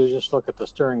if you just look at the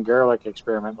Stern-Gerlach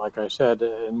experiment, like I said,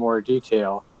 in more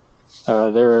detail,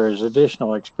 there's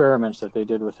additional experiments that they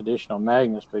did with additional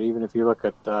magnets, but even if you look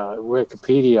at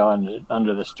Wikipedia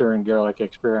under the Stern-Gerlach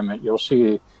experiment, you'll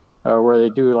see where they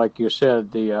do, like you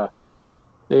said,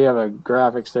 they have a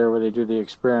graphics there where they do the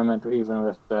experiment even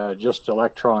with just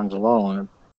electrons alone.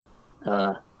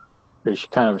 They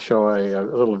kind of show a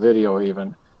little video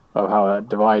even of how it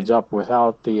divides up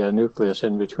without the nucleus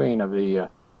in between of the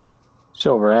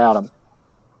silver atom.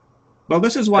 Well,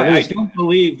 this is why I don't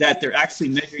believe that they're actually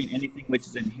measuring anything which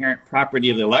is an inherent property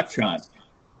of the electrons.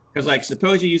 Because, like,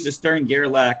 suppose you use the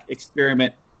Stern-Gerlach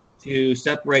experiment to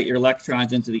separate your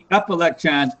electrons into the up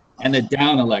electrons and the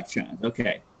down electrons.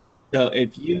 Okay. So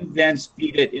if you then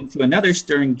feed it into another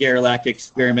Stern-Gerlach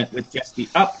experiment with just the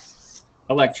up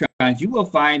electrons, you will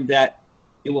find that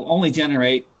it will only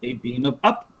generate a beam of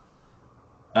up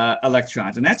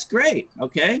electrons. And that's great,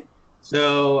 okay?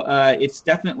 So it's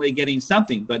definitely getting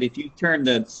something. But if you turn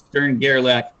the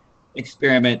Stern-Gerlach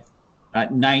experiment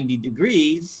at 90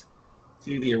 degrees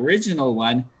to the original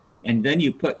one, and then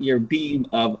you put your beam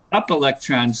of up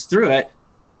electrons through it,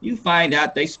 you find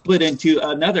out they split into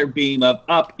another beam of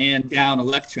up and down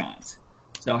electrons.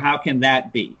 So how can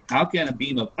that be? How can a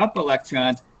beam of up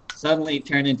electrons suddenly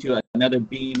turn into another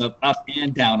beam of up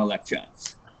and down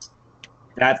electrons?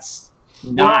 That's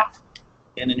not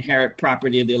an inherent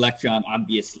property of the electron,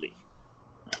 obviously.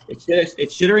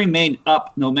 It should remain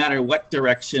up no matter what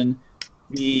direction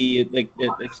the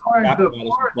that's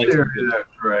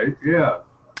right, yeah.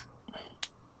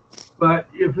 But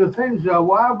if the things are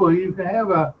wobbly, you can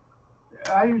have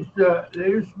there used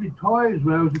to be toys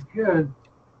when I was a kid.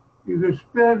 You could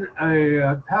spin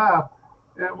a top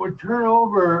and it would turn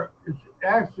over its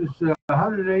axis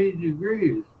 180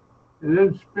 degrees and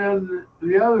then spin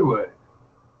the other way.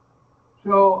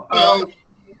 So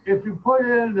if you put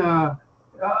in up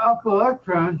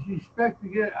electrons, you expect to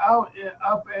get out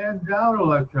up and down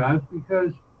electrons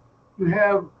because you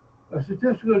have a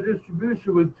statistical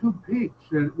distribution with 2 peaks,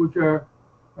 which are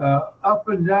up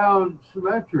and down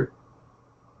symmetric.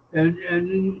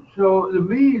 And so the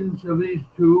means of these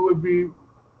 2 would be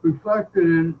reflected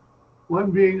in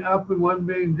one being up and one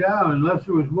being down, unless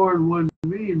there was more than one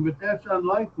mean, but that's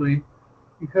unlikely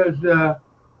because, for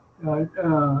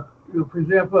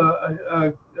example,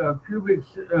 a cubic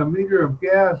meter of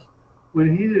gas,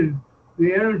 when heated,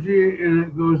 the energy in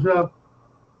it goes up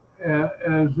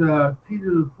as t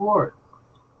to the 4th.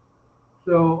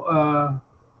 So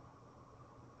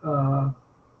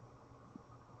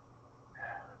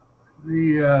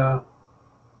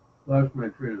lost my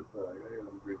train of thought.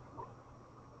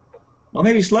 Well,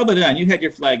 maybe Slobodan, you had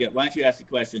your flag up. Why don't you ask the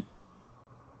question?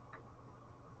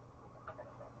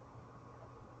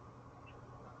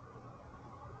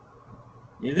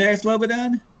 You there,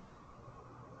 Slobodan?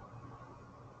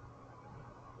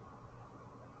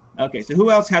 Okay, so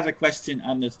who else has a question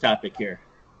on this topic here?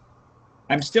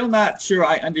 I'm still not sure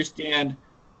I understand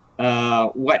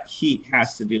what heat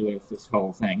has to do with this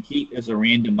whole thing. Heat is a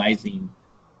randomizing.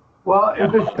 Well,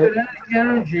 if it's kinetic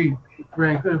energy,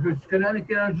 Frank, if it's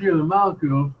kinetic energy of the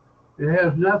molecules, it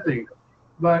has nothing.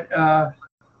 But,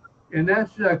 and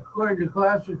that's according to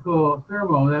classical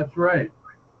thermo, that's right.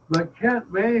 But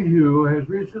Kent Mayhew has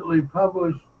recently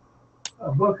published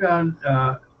a book on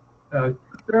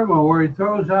Thermo, where he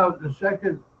throws out the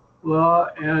second law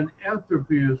and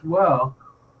entropy as well.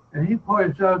 And he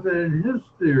points out that in his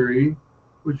theory,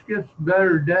 which gets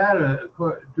better data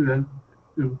to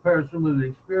compare some of the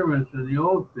experiments in the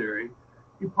old theory,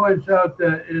 he points out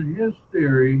that in his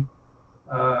theory,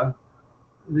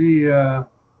 the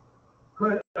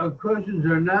cushions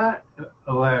are not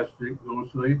elastic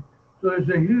mostly. So there's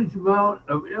a huge amount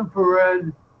of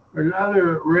infrared or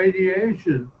other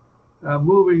radiation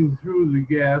moving through the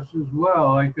gas as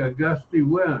well, like a gusty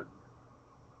wind.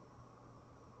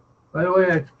 By the way,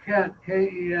 that's Kent,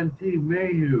 K-E-N-T,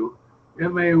 Mayhew,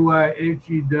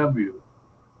 M-A-Y-H-E-W.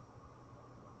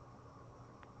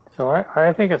 So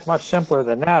I think it's much simpler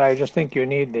than that. I just think you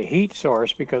need the heat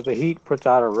source, because the heat puts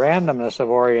out a randomness of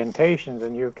orientations,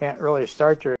 and you can't really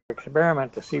start your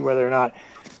experiment to see whether or not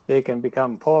they can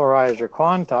become polarized or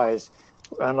quantized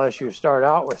unless you start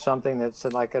out with something that's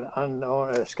like an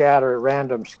unknown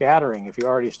random scattering. If you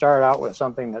already start out with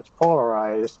something that's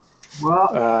polarized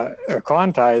or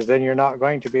quantized, then you're not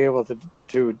going to be able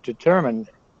to determine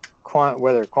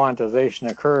whether quantization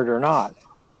occurred or not.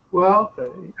 Well,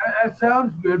 that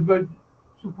sounds good, but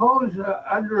suppose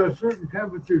under a certain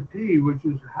temperature T, which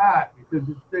is hot because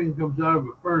this thing comes out of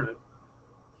a furnace,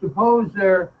 suppose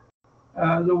the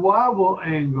wobble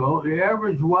angle, the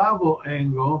average wobble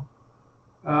angle,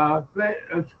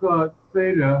 let's call it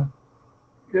theta,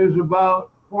 is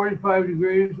about 45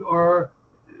 degrees, or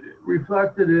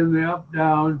reflected in the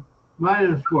up-down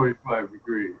minus 45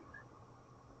 degrees.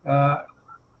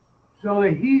 So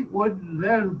the heat wouldn't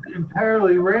then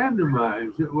entirely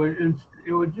randomize. It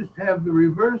would just have the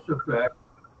reverse effect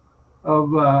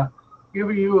of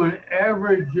giving you an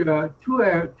average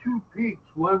two peaks,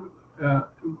 one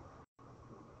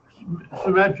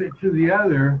symmetric to the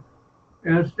other,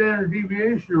 and a standard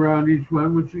deviation around each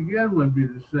one, which again would be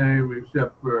the same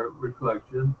except for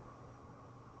reflection.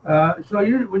 So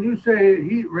when you say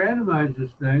heat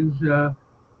randomizes things,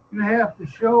 you have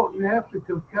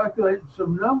to calculate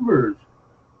some numbers.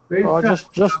 Well,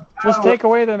 just take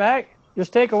away the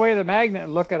magnet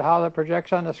and look at how it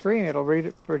projects on the screen. It'll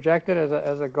project it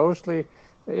as a ghostly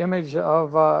image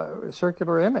of a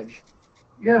circular image.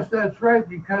 Yes, that's right,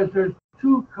 because there's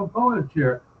two components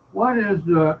here. One is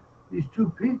these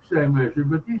two peaks I measured,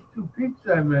 but these two peaks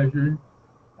I measured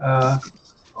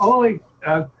only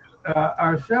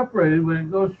are separated when it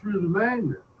goes through the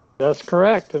magnet. That's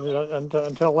correct.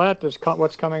 Until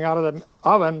what's coming out of the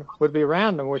oven would be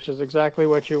random, which is exactly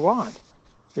what you want.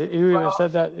 You even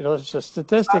said that,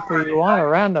 statistically you want a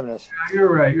randomness.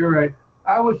 You're right.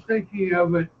 I was thinking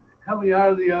of it coming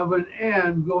out of the oven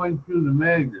and going through the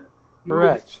magnet.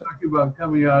 Correct. You were talking about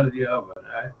coming out of the oven.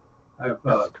 I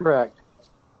apologize. That's correct.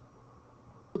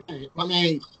 Okay,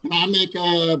 can I make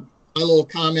a little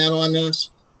comment on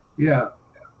this? Yeah.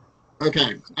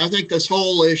 Okay, I think this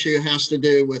whole issue has to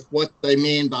do with what they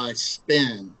mean by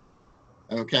spin.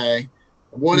 Okay,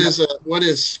 what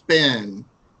is spin?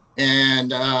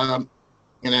 And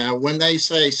when they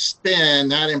say spin,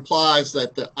 that implies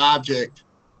that the object,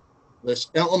 this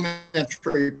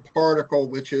elementary particle,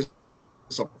 which is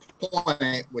a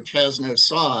point which has no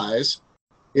size,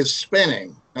 is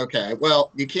spinning. Okay, well,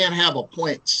 you can't have a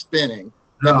point spinning.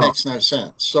 That makes no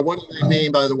sense. So what do they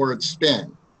mean by the word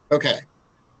spin? Okay.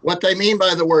 What they mean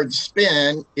by the word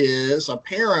spin is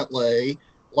apparently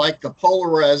like the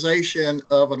polarization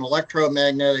of an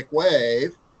electromagnetic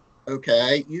wave.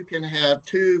 Okay, you can have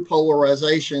two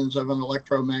polarizations of an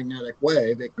electromagnetic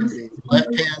wave. It can be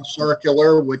left-hand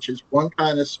circular, which is one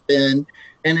kind of spin,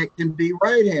 and it can be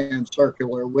right-hand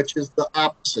circular, which is the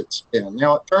opposite spin.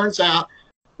 Now, it turns out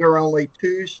there are only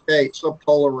two states of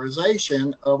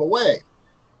polarization of a wave.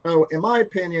 So in my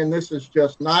opinion, this is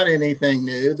just not anything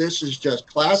new. This is just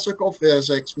classical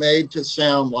physics made to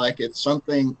sound like it's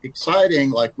something exciting,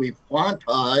 like we've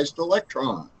quantized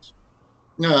electrons.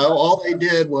 No, all they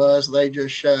did was they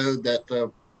just showed that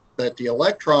the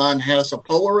electron has a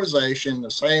polarization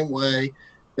the same way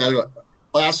that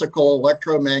classical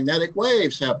electromagnetic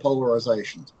waves have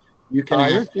polarizations. You can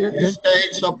have two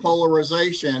states of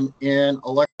polarization in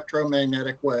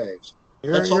electromagnetic waves.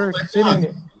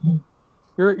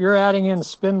 You're adding in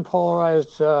spin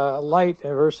polarized light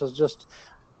versus just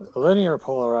linear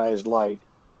polarized light.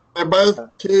 They're both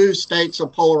two states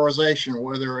of polarization,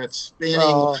 whether it's spinning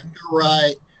left or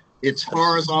right, it's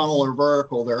horizontal or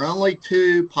vertical. There are only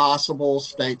two possible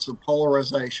states of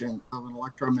polarization of an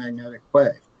electromagnetic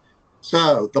wave.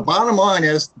 So the bottom line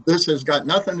is this has got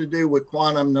nothing to do with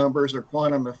quantum numbers or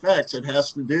quantum effects. It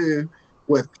has to do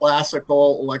with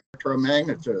classical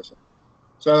electromagnetism.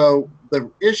 So the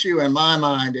issue in my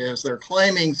mind is they're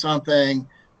claiming something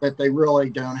that they really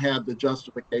don't have the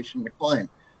justification to claim.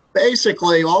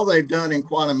 Basically, all they've done in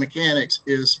quantum mechanics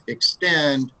is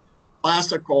extend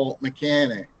classical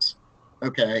mechanics,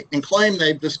 okay, and claim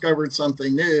they've discovered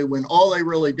something new when all they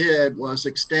really did was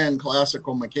extend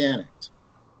classical mechanics.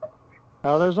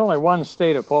 Now, there's only one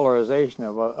state of polarization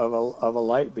of a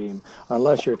light beam,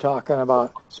 unless you're talking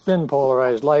about spin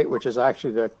polarized light, which is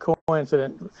actually the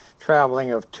coincident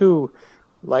traveling of two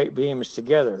light beams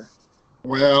together.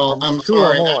 Well, I'm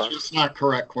sorry, that's just not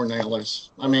correct, Cornelis.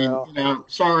 I mean,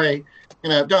 sorry,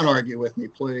 don't argue with me,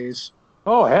 please.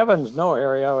 Oh, heavens, no,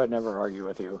 Harry, I would never argue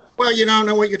with you. Well, you don't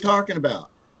know what you're talking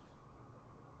about.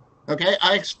 Okay,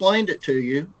 I explained it to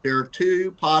you. There are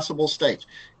two possible states.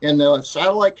 In the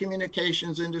satellite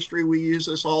communications industry, we use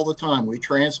this all the time. We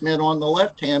transmit on the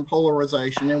left-hand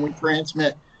polarization, and we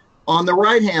transmit on the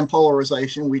right-hand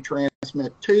polarization. We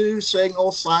transmit two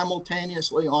signals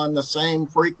simultaneously on the same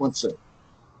frequency.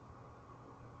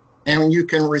 And you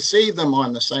can receive them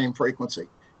on the same frequency.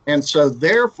 And so,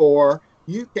 therefore,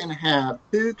 you can have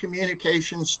two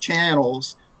communications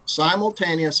channels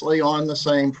simultaneously on the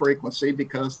same frequency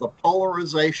because the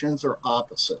polarizations are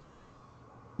opposite.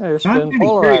 You're spin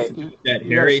polarized.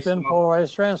 You're a spin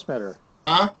polarized transmitter.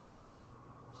 Huh?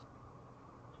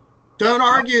 Don't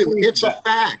argue. It's a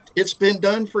fact. It's been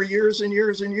done for years and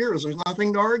years and years. There's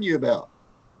nothing to argue about.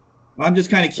 Well, I'm just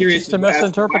kind of curious. It's a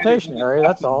misinterpretation, Harry.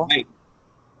 That's all.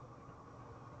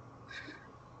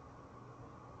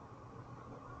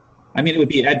 I mean, it would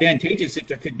be advantageous if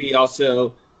there could be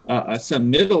also some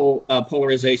middle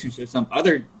polarization or some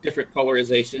other different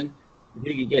polarization. If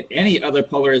you could get any other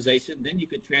polarization, then you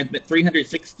could transmit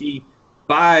 365.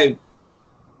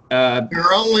 There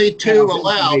are only two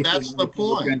allowed. That's the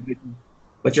point.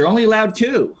 But you're only allowed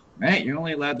two, right? You're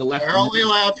only allowed the left. They're only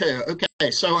allowed two.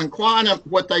 Okay, so in quantum,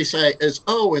 what they say is,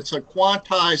 oh, it's a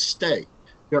quantized state.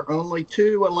 There are only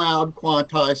two allowed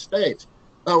quantized states.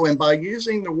 Oh, and by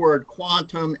using the word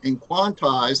quantum and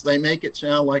quantized, they make it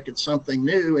sound like it's something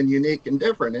new and unique and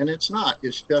different, and it's not.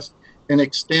 It's just an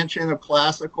extension of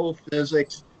classical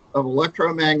physics, of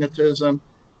electromagnetism,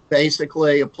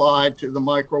 basically applied to the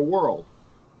micro world.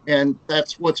 And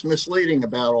that's what's misleading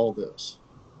about all this.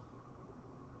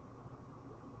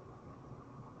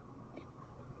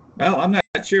 Well, I'm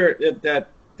not sure that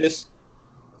this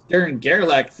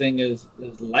Stern-Gerlach thing is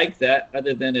like that,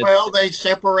 other than it's... Well, they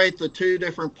separate the two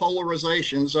different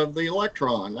polarizations of the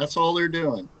electron. That's all they're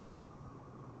doing.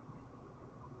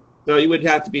 So you would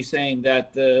have to be saying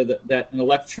that that an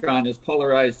electron is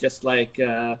polarized just like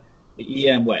the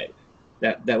EM wave.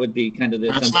 That would be kind of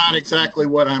the... That's not exactly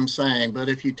what I'm saying, but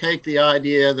if you take the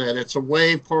idea that it's a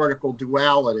wave-particle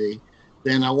duality,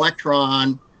 then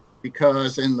electron,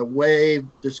 because in the wave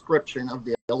description of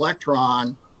the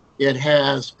electron, it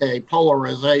has a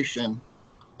polarization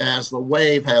as the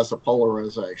wave has a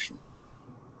polarization.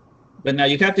 But now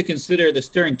you'd have to consider the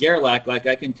Stern-Gerlach, like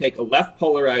I can take a left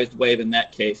polarized wave in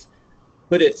that case,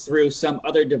 put it through some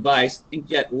other device, and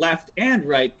get left and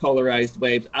right polarized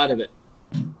waves out of it.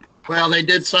 Well, they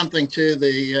did something to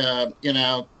the,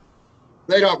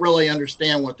 they don't really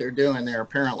understand what they're doing there,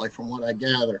 apparently, from what I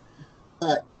gather.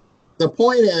 But the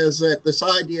point is that this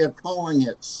idea of calling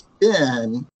it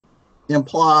spin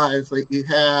implies that you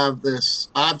have this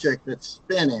object that's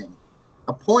spinning.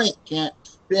 A point can't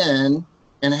spin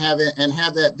and have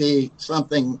that be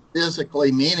something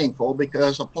physically meaningful,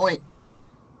 because a point,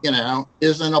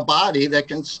 isn't a body that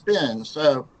can spin.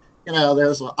 So,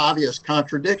 there's an obvious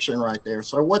contradiction right there.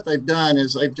 So what they've done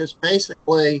is they've just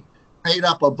basically made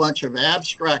up a bunch of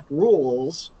abstract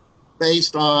rules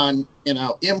based on,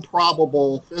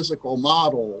 improbable physical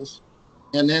models.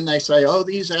 And then they say, oh,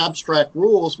 these abstract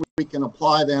rules, we can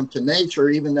apply them to nature,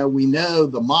 even though we know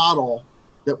the model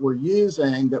that we're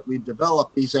using, that we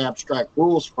developed these abstract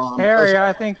rules from. Harry,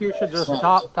 I think you should just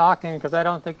stop talking, because I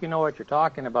don't think you know what you're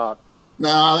talking about.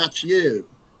 No, that's you.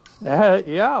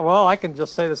 Yeah, well, I can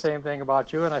just say the same thing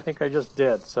about you, and I think I just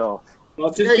did. So,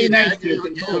 well,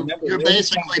 you're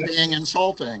basically being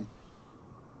insulting.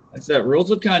 That's the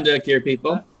rules of conduct here,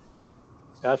 people.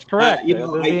 That's correct.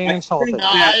 Being insulted.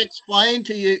 I explained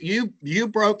to you. You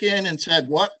broke in and said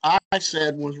what I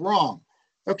said was wrong.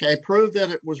 Okay, prove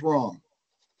that it was wrong.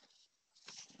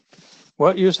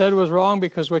 What you said was wrong,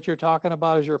 because what you're talking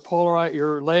about is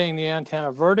you're laying the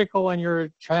antenna vertical and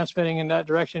you're transmitting in that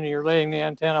direction, and you're laying the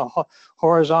antenna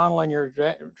horizontal and you're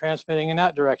transmitting in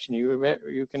that direction.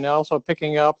 You can also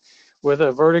picking up with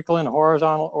a vertical and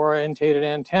horizontal orientated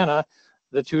antenna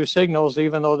the two signals,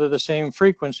 even though they're the same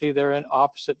frequency, they're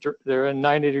in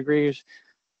 90 degrees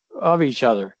of each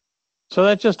other. So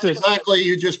that's just exactly.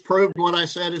 You just proved what I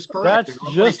said is correct.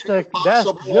 That's just a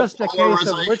case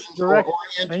of which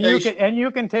direction. And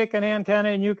you can take an antenna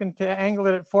and you can angle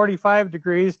it at 45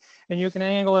 degrees, and you can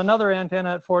angle another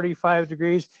antenna at 45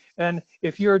 degrees. And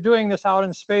if you're doing this out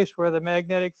in space where the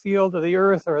magnetic field of the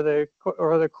Earth or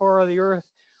the core of the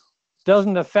Earth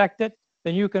doesn't affect it,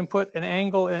 then you can put an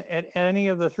angle at any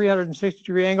of the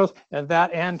 360-degree angles, and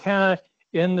that antenna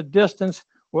in the distance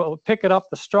will pick it up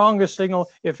the strongest signal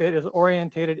if it is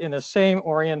orientated in the same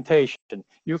orientation.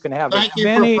 You can have as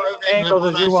many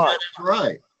angles as you want.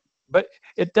 Right. But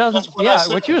it doesn't, yeah,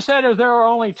 what you said is there are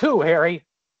only two, Harry.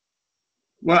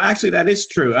 Well, actually, that is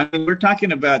true. I mean, we're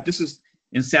talking about, this is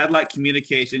in satellite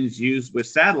communications used with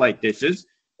satellite dishes,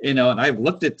 and I've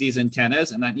looked at these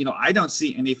antennas, and I don't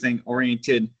see anything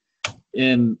oriented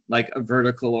in like a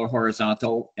vertical or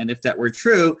horizontal. And if that were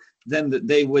true, then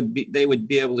they would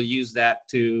be able to use that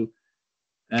to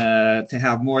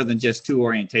have more than just two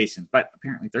orientations. But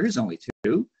apparently there is only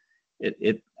two.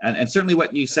 And certainly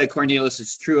what you said, Cornelius,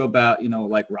 is true about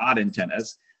like rod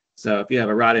antennas. So if you have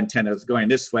a rod antenna that's going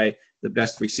this way, the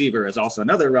best receiver is also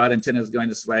another rod antenna that's going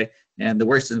this way, and the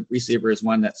worst receiver is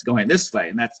one that's going this way.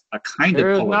 And that's a kind of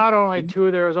There's not only two,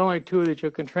 there's only two that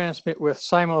you can transmit with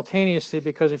simultaneously,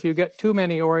 because if you get too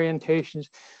many orientations,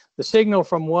 the signal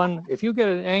from one, if you get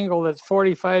an angle that's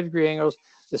 45-degree angles,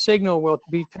 the signal will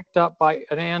be picked up by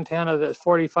an antenna that's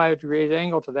 45 degrees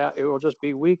angle to that. It will just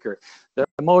be weaker. The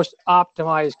most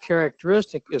optimized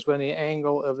characteristic is when the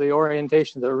angle of the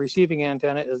orientation of the receiving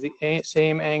antenna is the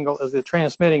same angle as the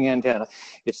transmitting antenna.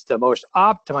 It's the most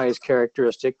optimized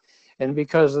characteristic, and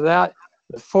because of that,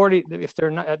 if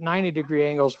they're not at 90-degree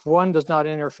angles, one does not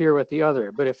interfere with the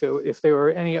other. But if there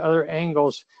were any other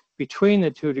angles between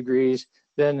the 2 degrees,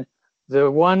 then the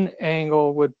one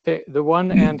angle would pick, the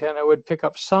one antenna would pick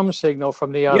up some signal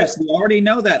from the other. Yes, we already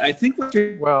know that. I think what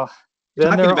you're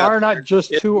then there are not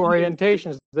just two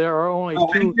orientations. There are only two.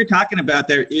 I think you're talking about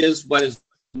there is what is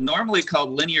normally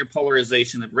called linear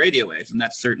polarization of radio waves, and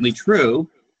that's certainly true.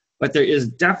 But there is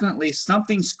definitely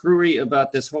something screwy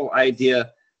about this whole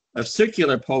idea of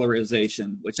circular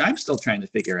polarization, which I'm still trying to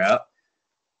figure out.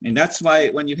 And that's why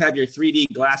when you have your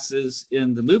 3D glasses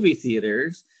in the movie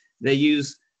theaters, they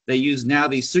use now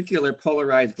these circular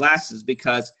polarized glasses,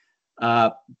 because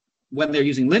when they're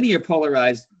using linear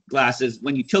polarized glasses,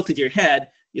 when you tilted your head,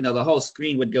 the whole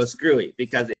screen would go screwy,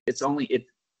 because it's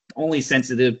only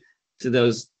sensitive to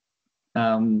those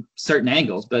certain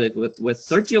angles. But with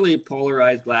circularly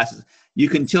polarized glasses, you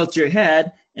can tilt your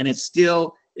head and it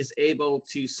still is able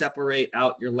to separate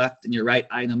out your left and your right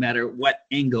eye no matter what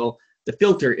angle the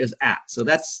filter is at. So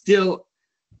that's still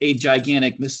a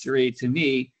gigantic mystery to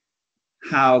me,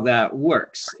 how that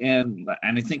works. And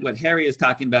I think what Harry is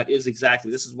talking about is exactly,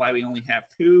 this is why we only have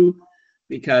two,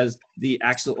 because the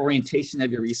actual orientation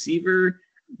of your receiver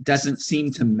doesn't seem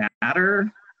to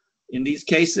matter in these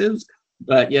cases,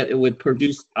 but yet it would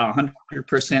produce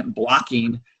 100%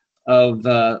 blocking of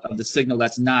the signal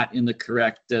that's not in the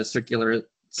correct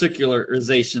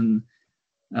circularization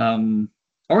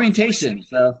orientation.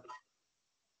 So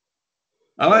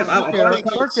correct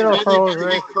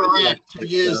to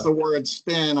use the word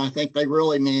spin. I think they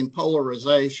really mean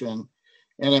polarization,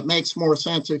 and it makes more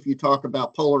sense if you talk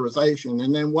about polarization.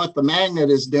 And then what the magnet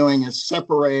is doing is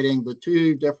separating the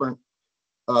two different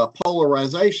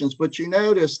polarizations. But you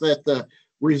notice that the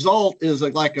result is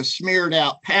like a smeared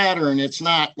out pattern. It's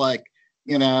not like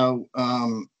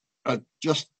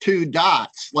just two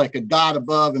dots, like a dot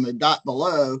above and a dot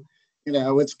below.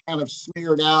 It's kind of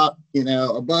smeared out,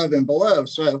 above and below.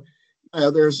 So,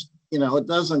 there's, it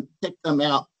doesn't pick them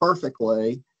out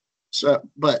perfectly. So,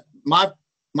 but my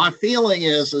feeling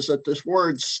is that this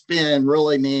word spin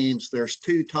really means there's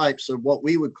two types of what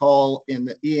we would call in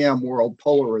the EM world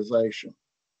polarization.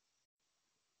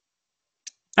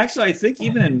 Actually, I think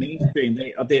even in mainstream,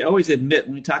 they always admit,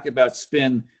 when we talk about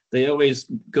spin, they always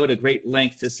go to great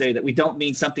length to say that we don't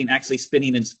mean something actually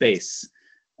spinning in space.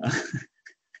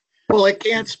 Well, it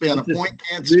can't spin. A point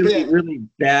can't really, spin. Really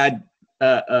bad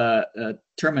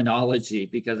terminology,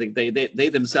 because they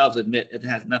themselves admit it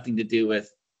has nothing to do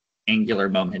with angular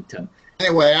momentum.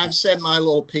 Anyway, I've said my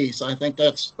little piece. I think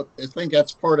that's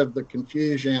part of the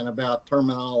confusion about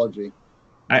terminology.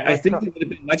 I think it would have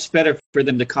been much better for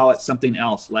them to call it something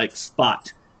else, like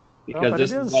spot, because but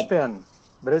it is spin.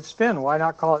 But it's spin. Why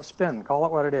not call it spin? Call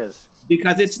it what it is.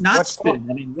 Because it's not spin.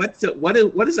 I mean, what is a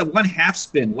 1/2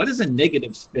 spin? What is a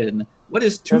negative spin? What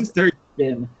is 2/3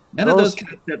 spin? None of those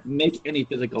concepts make any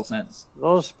physical sense.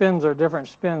 Those spins are different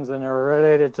spins, and they're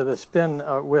related to the spin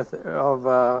of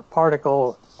a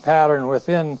particle pattern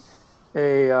within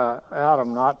a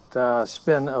atom, not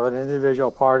spin of an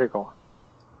individual particle.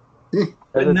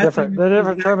 The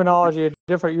different terminology, a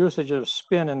different usage of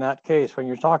spin in that case. When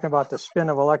you're talking about the spin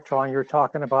of electron, you're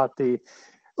talking about the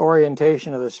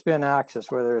orientation of the spin axis,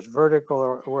 whether it's vertical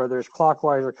or whether it's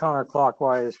clockwise or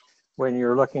counterclockwise. When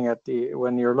you're looking at it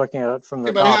from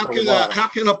the top or the bottom. How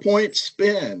can a point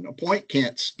spin? A point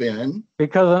can't spin.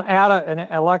 Because an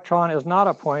electron is not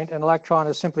a point. An electron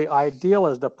is simply ideal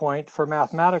as the point for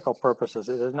mathematical purposes.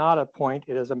 It is not a point.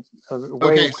 It is a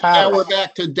wave pattern. Now we're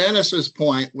back to Dennis's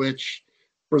point, which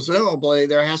presumably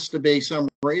there has to be some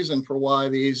reason for why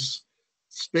these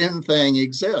spin thing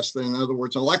exists. In other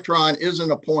words, an electron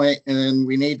isn't a point, and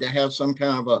we need to have some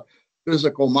kind of a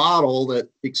physical model that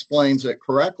explains it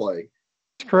correctly.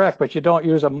 Correct, but you don't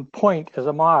use a point as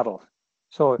a model.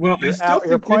 So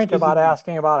your point about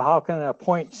asking about how can a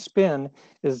point spin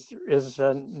is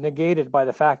negated by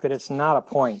the fact that it's not a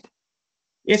point.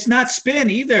 It's not spin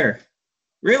either.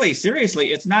 Really,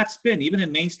 seriously, it's not spin. Even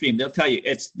in mainstream, they'll tell you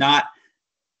it's not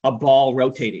a ball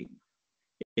rotating.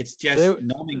 It's just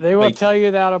they will tell you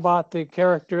that about the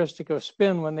characteristic of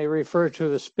spin when they refer to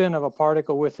the spin of a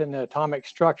particle within the atomic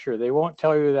structure. They won't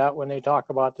tell you that when they talk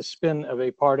about the spin of a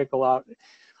particle out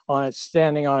on its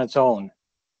standing on its own.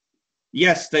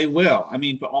 Yes, they will. I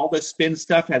mean, but all this spin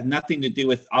stuff has nothing to do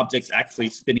with objects actually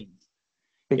spinning.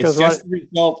 Because it's just the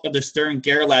result of the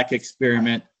Stern-Gerlach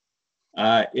experiment.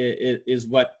 Is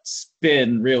what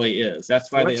spin really is.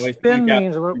 That's why they always spin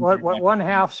means. What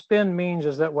 1/2 spin means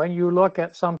is that when you look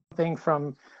at something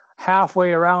from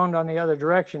halfway around on the other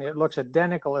direction, it looks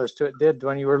identical as to it did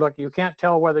when you were looking. You can't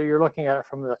tell whether you're looking at it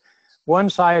from the one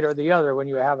side or the other when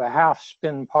you have a half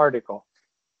spin particle.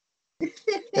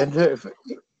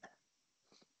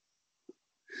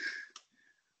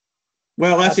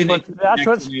 Well, that's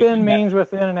what spin means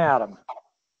within an atom.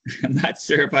 I'm not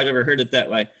sure if I've ever heard it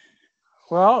that way.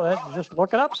 Well, just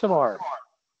look it up some more.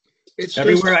 It's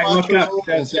everywhere I look up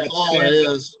says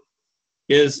that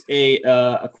is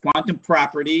a quantum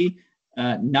property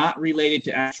not related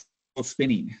to actual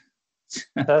spinning.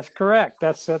 That's correct.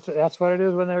 That's what it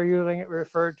is when they're using it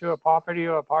referred to a property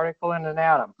of a particle in an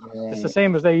atom. Right. It's the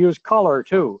same as they use color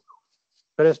too,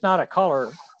 but it's not a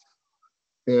color.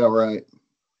 Yeah, right.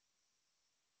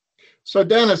 So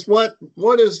Dennis, what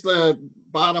is the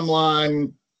bottom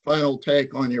line final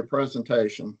take on your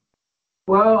presentation?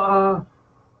 Well,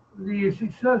 the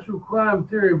successful quantum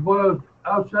theory boils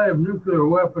outside of nuclear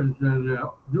weapons and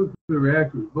nuclear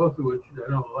reactors, both of which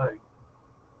I don't like.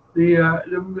 The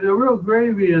real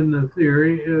gravy in the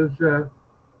theory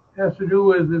has to do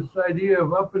with this idea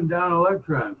of up and down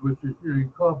electrons, which is,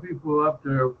 you call people up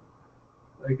to,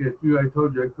 like I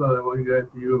told you, I called that one guy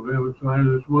at the U of M, so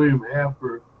under this William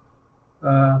Happer.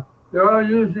 They're all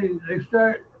they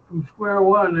start from square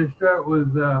one, they start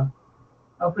with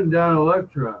up and down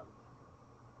electrons.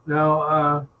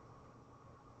 Now,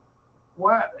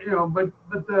 but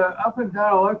the up and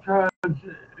down electrons,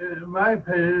 in my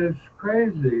opinion, is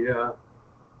crazy.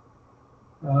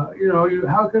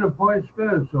 How can a point spin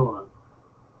and so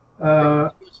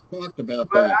on? Talked about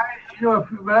that.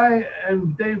 I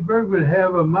and Dave Bergman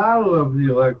have a model of the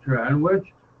electron,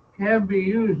 which can be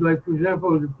used, like for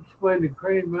example, to explain the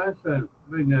Crane-Monson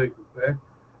magnetic effect.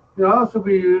 It can also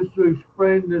be used to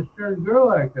explain the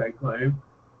Stern-Gerlach, I claim,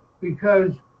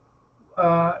 because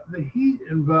the heat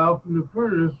involved from the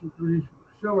furnace, these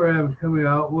silver atoms coming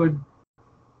out,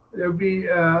 there'd be,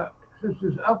 since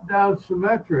it's up-down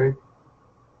symmetric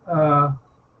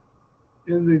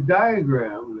in the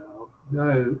diagram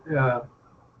now,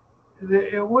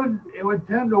 it would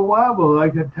tend to wobble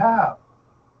like a top.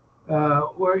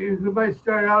 Where you might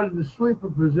start out in the sleeper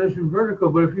position vertical,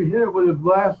 but if you hit it with a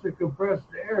blast of compressed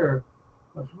air,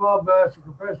 a small blast of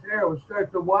compressed air, it would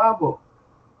start to wobble.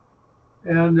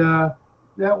 And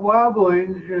that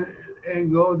wobbling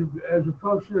angle, as a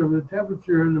function of the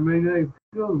temperature and the magnetic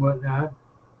field and whatnot,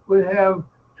 would have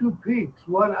two peaks,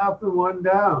 one up and one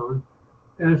down,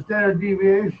 and a standard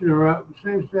deviation around,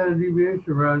 same standard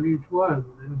deviation around each one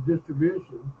in the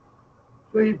distribution.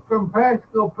 So from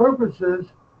practical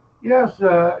purposes, yes,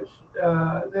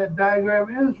 that diagram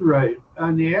is right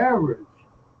on the average.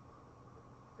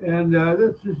 And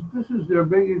this is their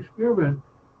big experiment.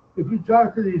 If you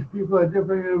talk to these people at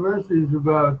different universities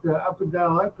about up and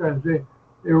down electrons,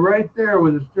 they're right there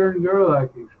with the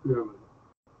Stern-Gerlach experiment,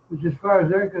 which as far as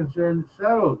they're concerned,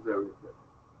 settles everything.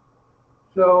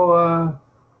 So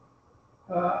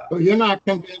you're not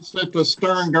convinced that the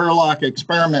Stern-Gerlach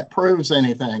experiment proves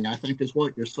anything, I think is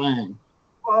what you're saying.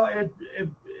 Well,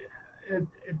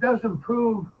 it doesn't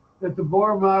prove that the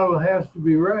Bohr model has to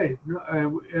be right,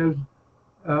 as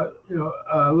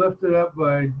lifted up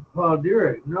by Paul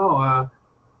Dirac. No,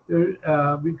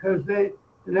 because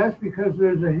And that's because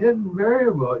there's a hidden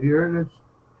variable here, and it's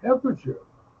temperature.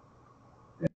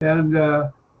 And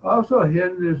also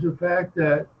hidden is the fact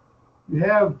that you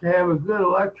have to have a good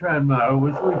electron model,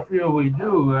 which we feel we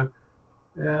do.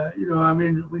 You know, I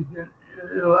mean,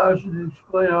 it allows you to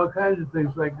explain all kinds of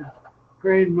things like the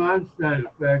Crane-Monstein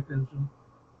effect and some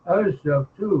other stuff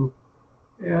too.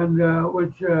 And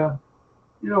which, you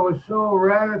know, was so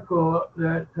radical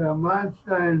that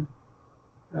Monstein,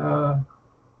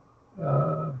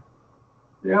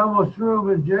 they almost threw him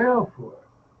in jail for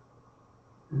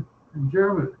it in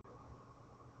Germany.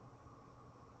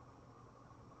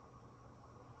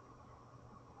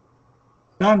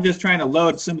 So I'm just trying to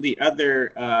load some of the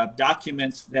other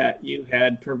documents that you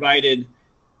had provided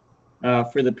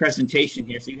for the presentation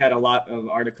here. So you had a lot of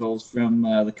articles from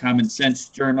the Common Sense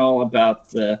Journal about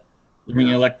the ring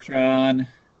electron.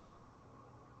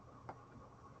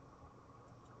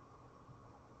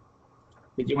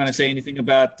 Did you want to say anything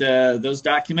about those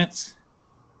documents?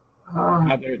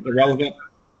 How they're relevant?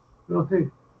 I don't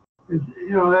think, you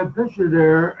know, that picture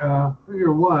there,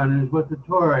 figure 1, is what the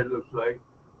toroid looks like.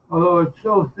 Although it's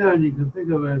so thin, you can think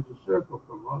of it as a circle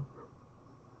for most of them.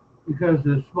 Because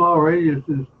the small radius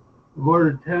is of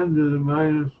order 10 to the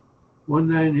minus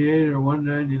 198 or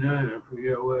 199, I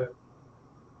forget what.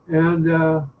 And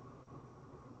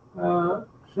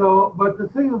so, but the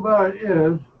thing about it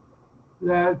is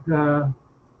that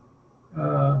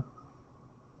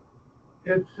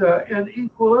it's in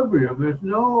equilibrium. There's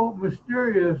no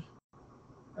mysterious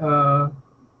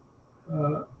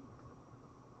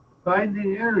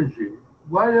binding energy.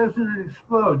 Why doesn't it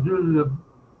explode? Due to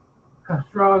the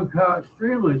strong,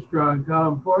 extremely strong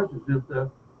Coulomb forces if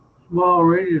the small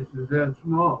radius is that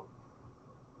small.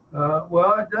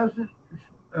 Well, it doesn't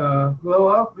blow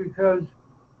up because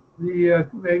the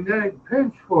magnetic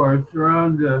pinch force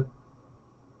around the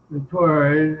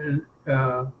toroid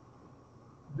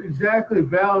exactly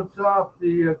balance off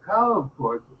the Coulomb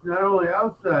forces, not only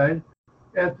outside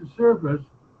at the surface,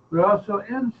 but also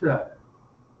inside.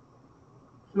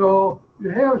 So you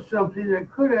have something that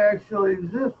could actually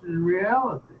exist in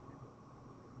reality.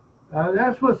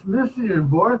 That's what's missing in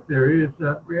Bohr theory, is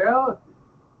that reality.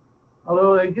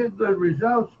 Although they get good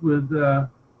results with, for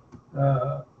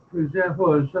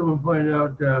example, as someone pointed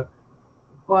out,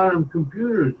 quantum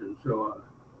computers and so on.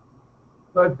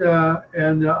 But,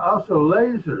 and also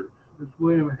lasers, that's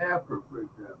William Happer, for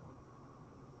example.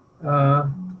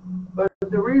 But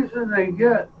the reason they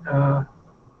get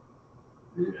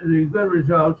the good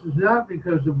results is not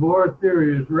because the Bohr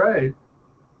theory is right,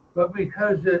 but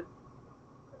because it,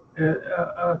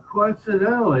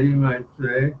 coincidentally, you might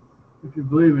say, if you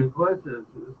believe in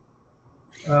coincidences,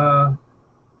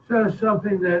 says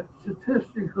something that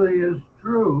statistically is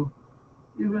true,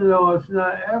 even though it's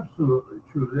not absolutely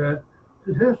true. That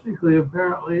statistically,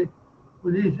 apparently,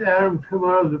 when these atoms come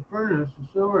out of the furnace, the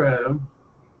silver atoms,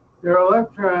 their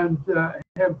electrons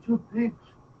have 2 peaks.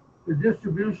 The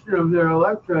distribution of their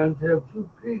electrons have 2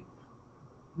 peaks,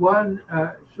 one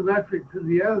symmetric to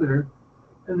the other,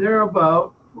 and they're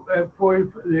about at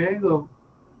 40, the angle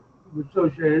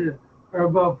associated are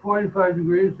about 45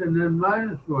 degrees and then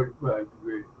minus 45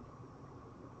 degrees.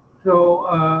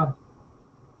 So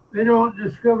they don't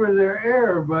discover their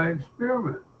error by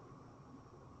experiment.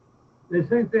 They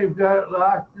think they've got it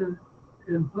locked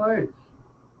in place.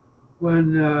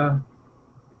 When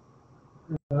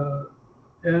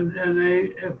and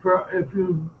they, if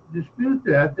you dispute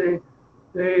that,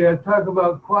 they talk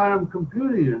about quantum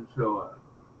computing and so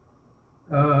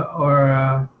on,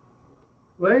 or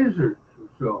lasers and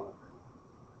so on.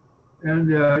 And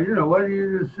you know, what do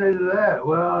you just say to that?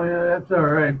 Well, yeah, that's all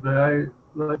right, but I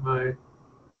like my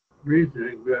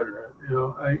reasoning better. You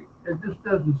know, it just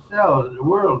doesn't sell in the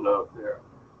world out there.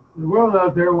 The world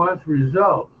out there wants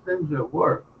results, things that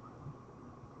work.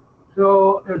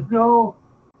 So there's no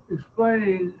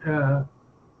explaining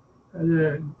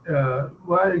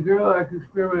why the Gerlach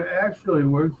experiment actually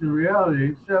works in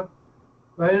reality, except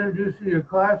by introducing a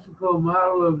classical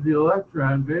model of the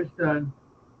electron based on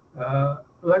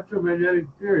electromagnetic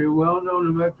theory, well-known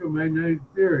electromagnetic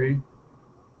theory,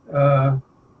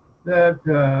 that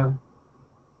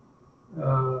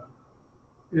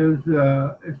is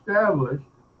established,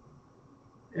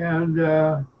 and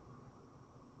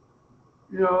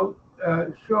you know,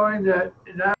 showing that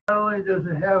not only does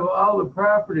it have all the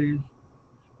properties,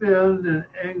 spin and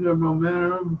angular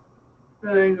momentum,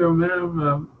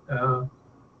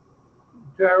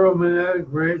 gyromagnetic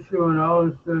ratio, and all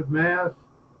this stuff, mass,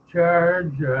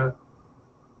 charge,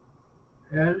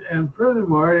 and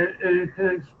furthermore, it can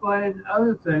explain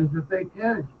other things that they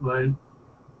can't explain,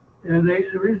 And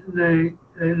the reason they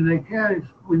can't,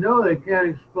 we know they can't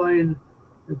explain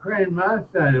the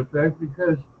Crane-Montstein effect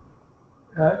because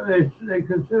they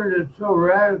considered it so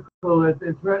radical that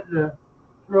they threatened to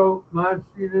throw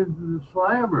Montstein into the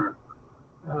slammer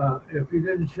if he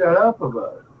didn't shut up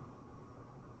about it.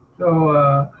 So,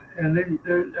 and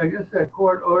I guess that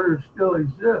court order still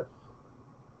exists.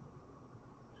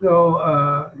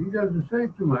 So he doesn't say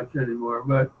too much anymore.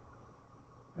 But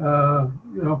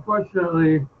you know,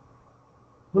 fortunately,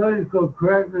 political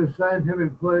correctness,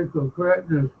 scientific political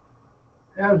correctness,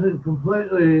 hasn't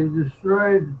completely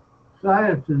destroyed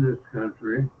science in this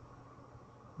country,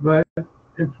 but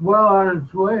it's well on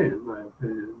its way, in my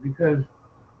opinion, because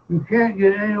you can't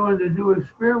get anyone to do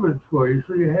experiments for you,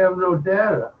 so you have no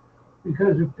data.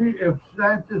 Because if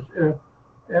scientists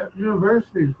at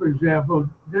universities, for example,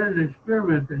 did an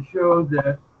experiment that showed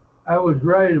that I was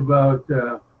right about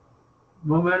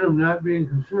momentum not being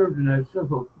conserved in that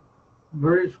simple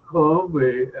Maurice Coulomb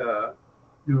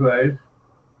device,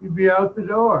 you'd be out the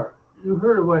door. You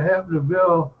heard of what happened to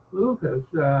Bill Lucas.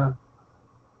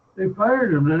 They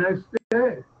fired him the next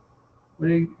day when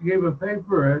he gave a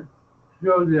paper that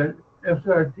showed that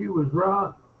SRT was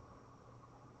wrong.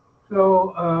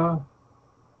 So,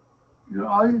 you know,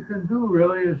 all you can do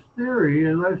really is theory,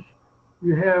 unless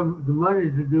you have the money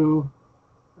to do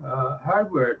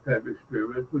hardware type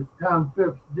experiments, which Tom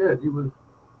Phipps did. He was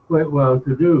quite well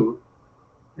to do.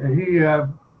 And he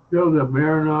built a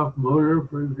Marinoff motor,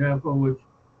 for example, which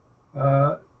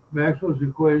Maxwell's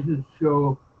equations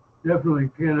show definitely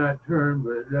cannot turn,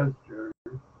 but it does turn,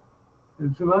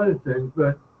 and some other things.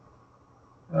 But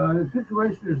the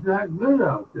situation is not good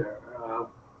out there.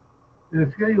 And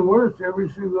it's getting worse every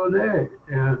single day.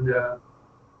 And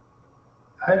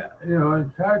you know,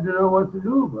 it's hard to know what to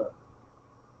do about it.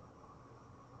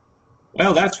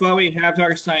 Well, that's why we have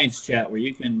our science chat, where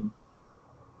we can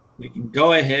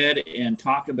go ahead and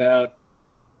talk about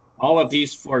all of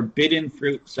these forbidden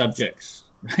fruit subjects,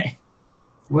 right?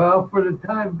 Well, for the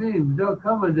time being, there'll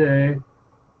come a day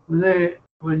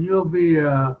when you'll be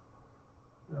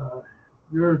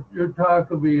your talk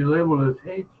will be labeled as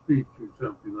hate speech or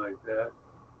something like that,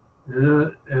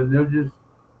 and they'll just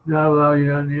not allow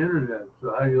you on the internet.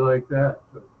 So how do you like that?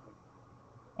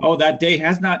 Oh, that day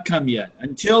has not come yet.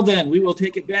 Until then, we will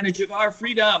take advantage of our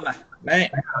freedom,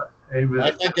 right? Yeah, amen. I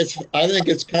think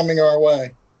it's coming our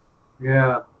way.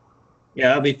 Yeah.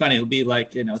 Yeah, it'll be funny. It'll be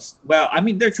like, you know, well, I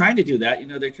mean, they're trying to do that. You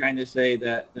know, they're trying to say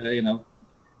that, you know,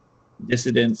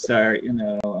 dissidents are, you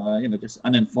know, just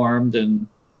uninformed and.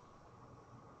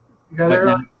 Yeah,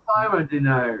 they're climate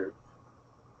deniers.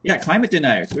 Yeah, climate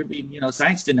deniers. We're being, you know,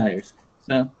 science deniers.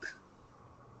 So,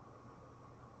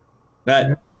 but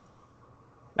Yeah.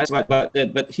 that's what.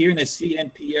 But here in the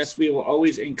CNPS, we will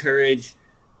always encourage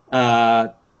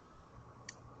open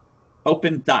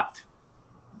thought.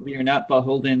 We are not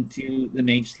beholden to the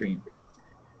mainstream.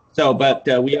 So, but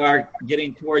we are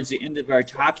getting towards the end of our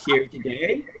talk here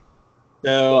today.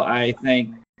 So I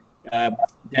thank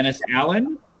Dennis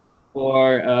Allen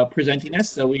for presenting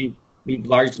us. So we've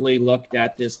largely looked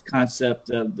at this concept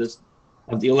of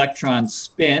the electron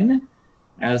spin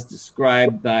as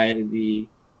described by the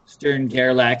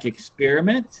Stern-Gerlach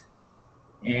experiment.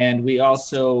 And we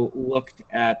also looked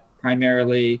at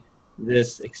primarily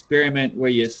this experiment where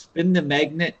you spin the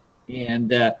magnet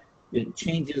and it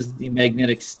changes the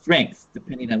magnetic strength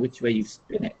depending on which way you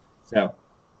spin it. So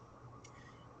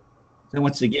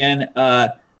once again,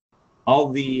 all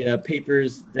the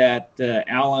papers that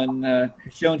Alan has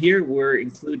shown here were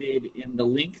included in the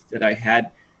link that I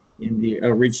had in the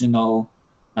original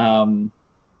announcement.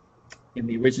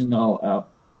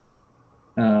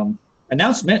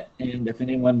 And if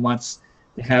anyone wants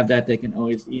to have that, they can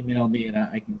always email me, and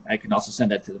I can also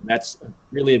send that to them. That's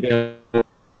really available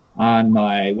on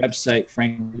my website,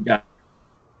 frank.com.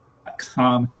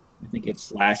 I think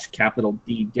it's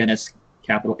 /D Dennis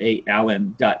A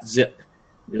Allen.zip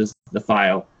is the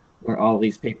file where all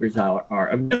these papers are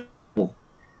available.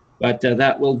 But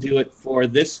that will do it for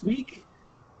this week.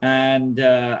 And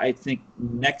I think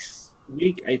next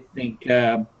week, I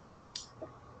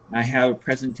have a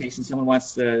presentation. Someone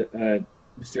wants to.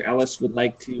 Mr. Ellis would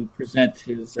like to present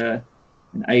his an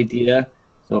idea,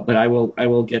 but I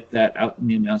will get that out in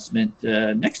the announcement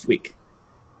next week.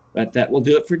 But that will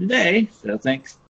do it for today. So thanks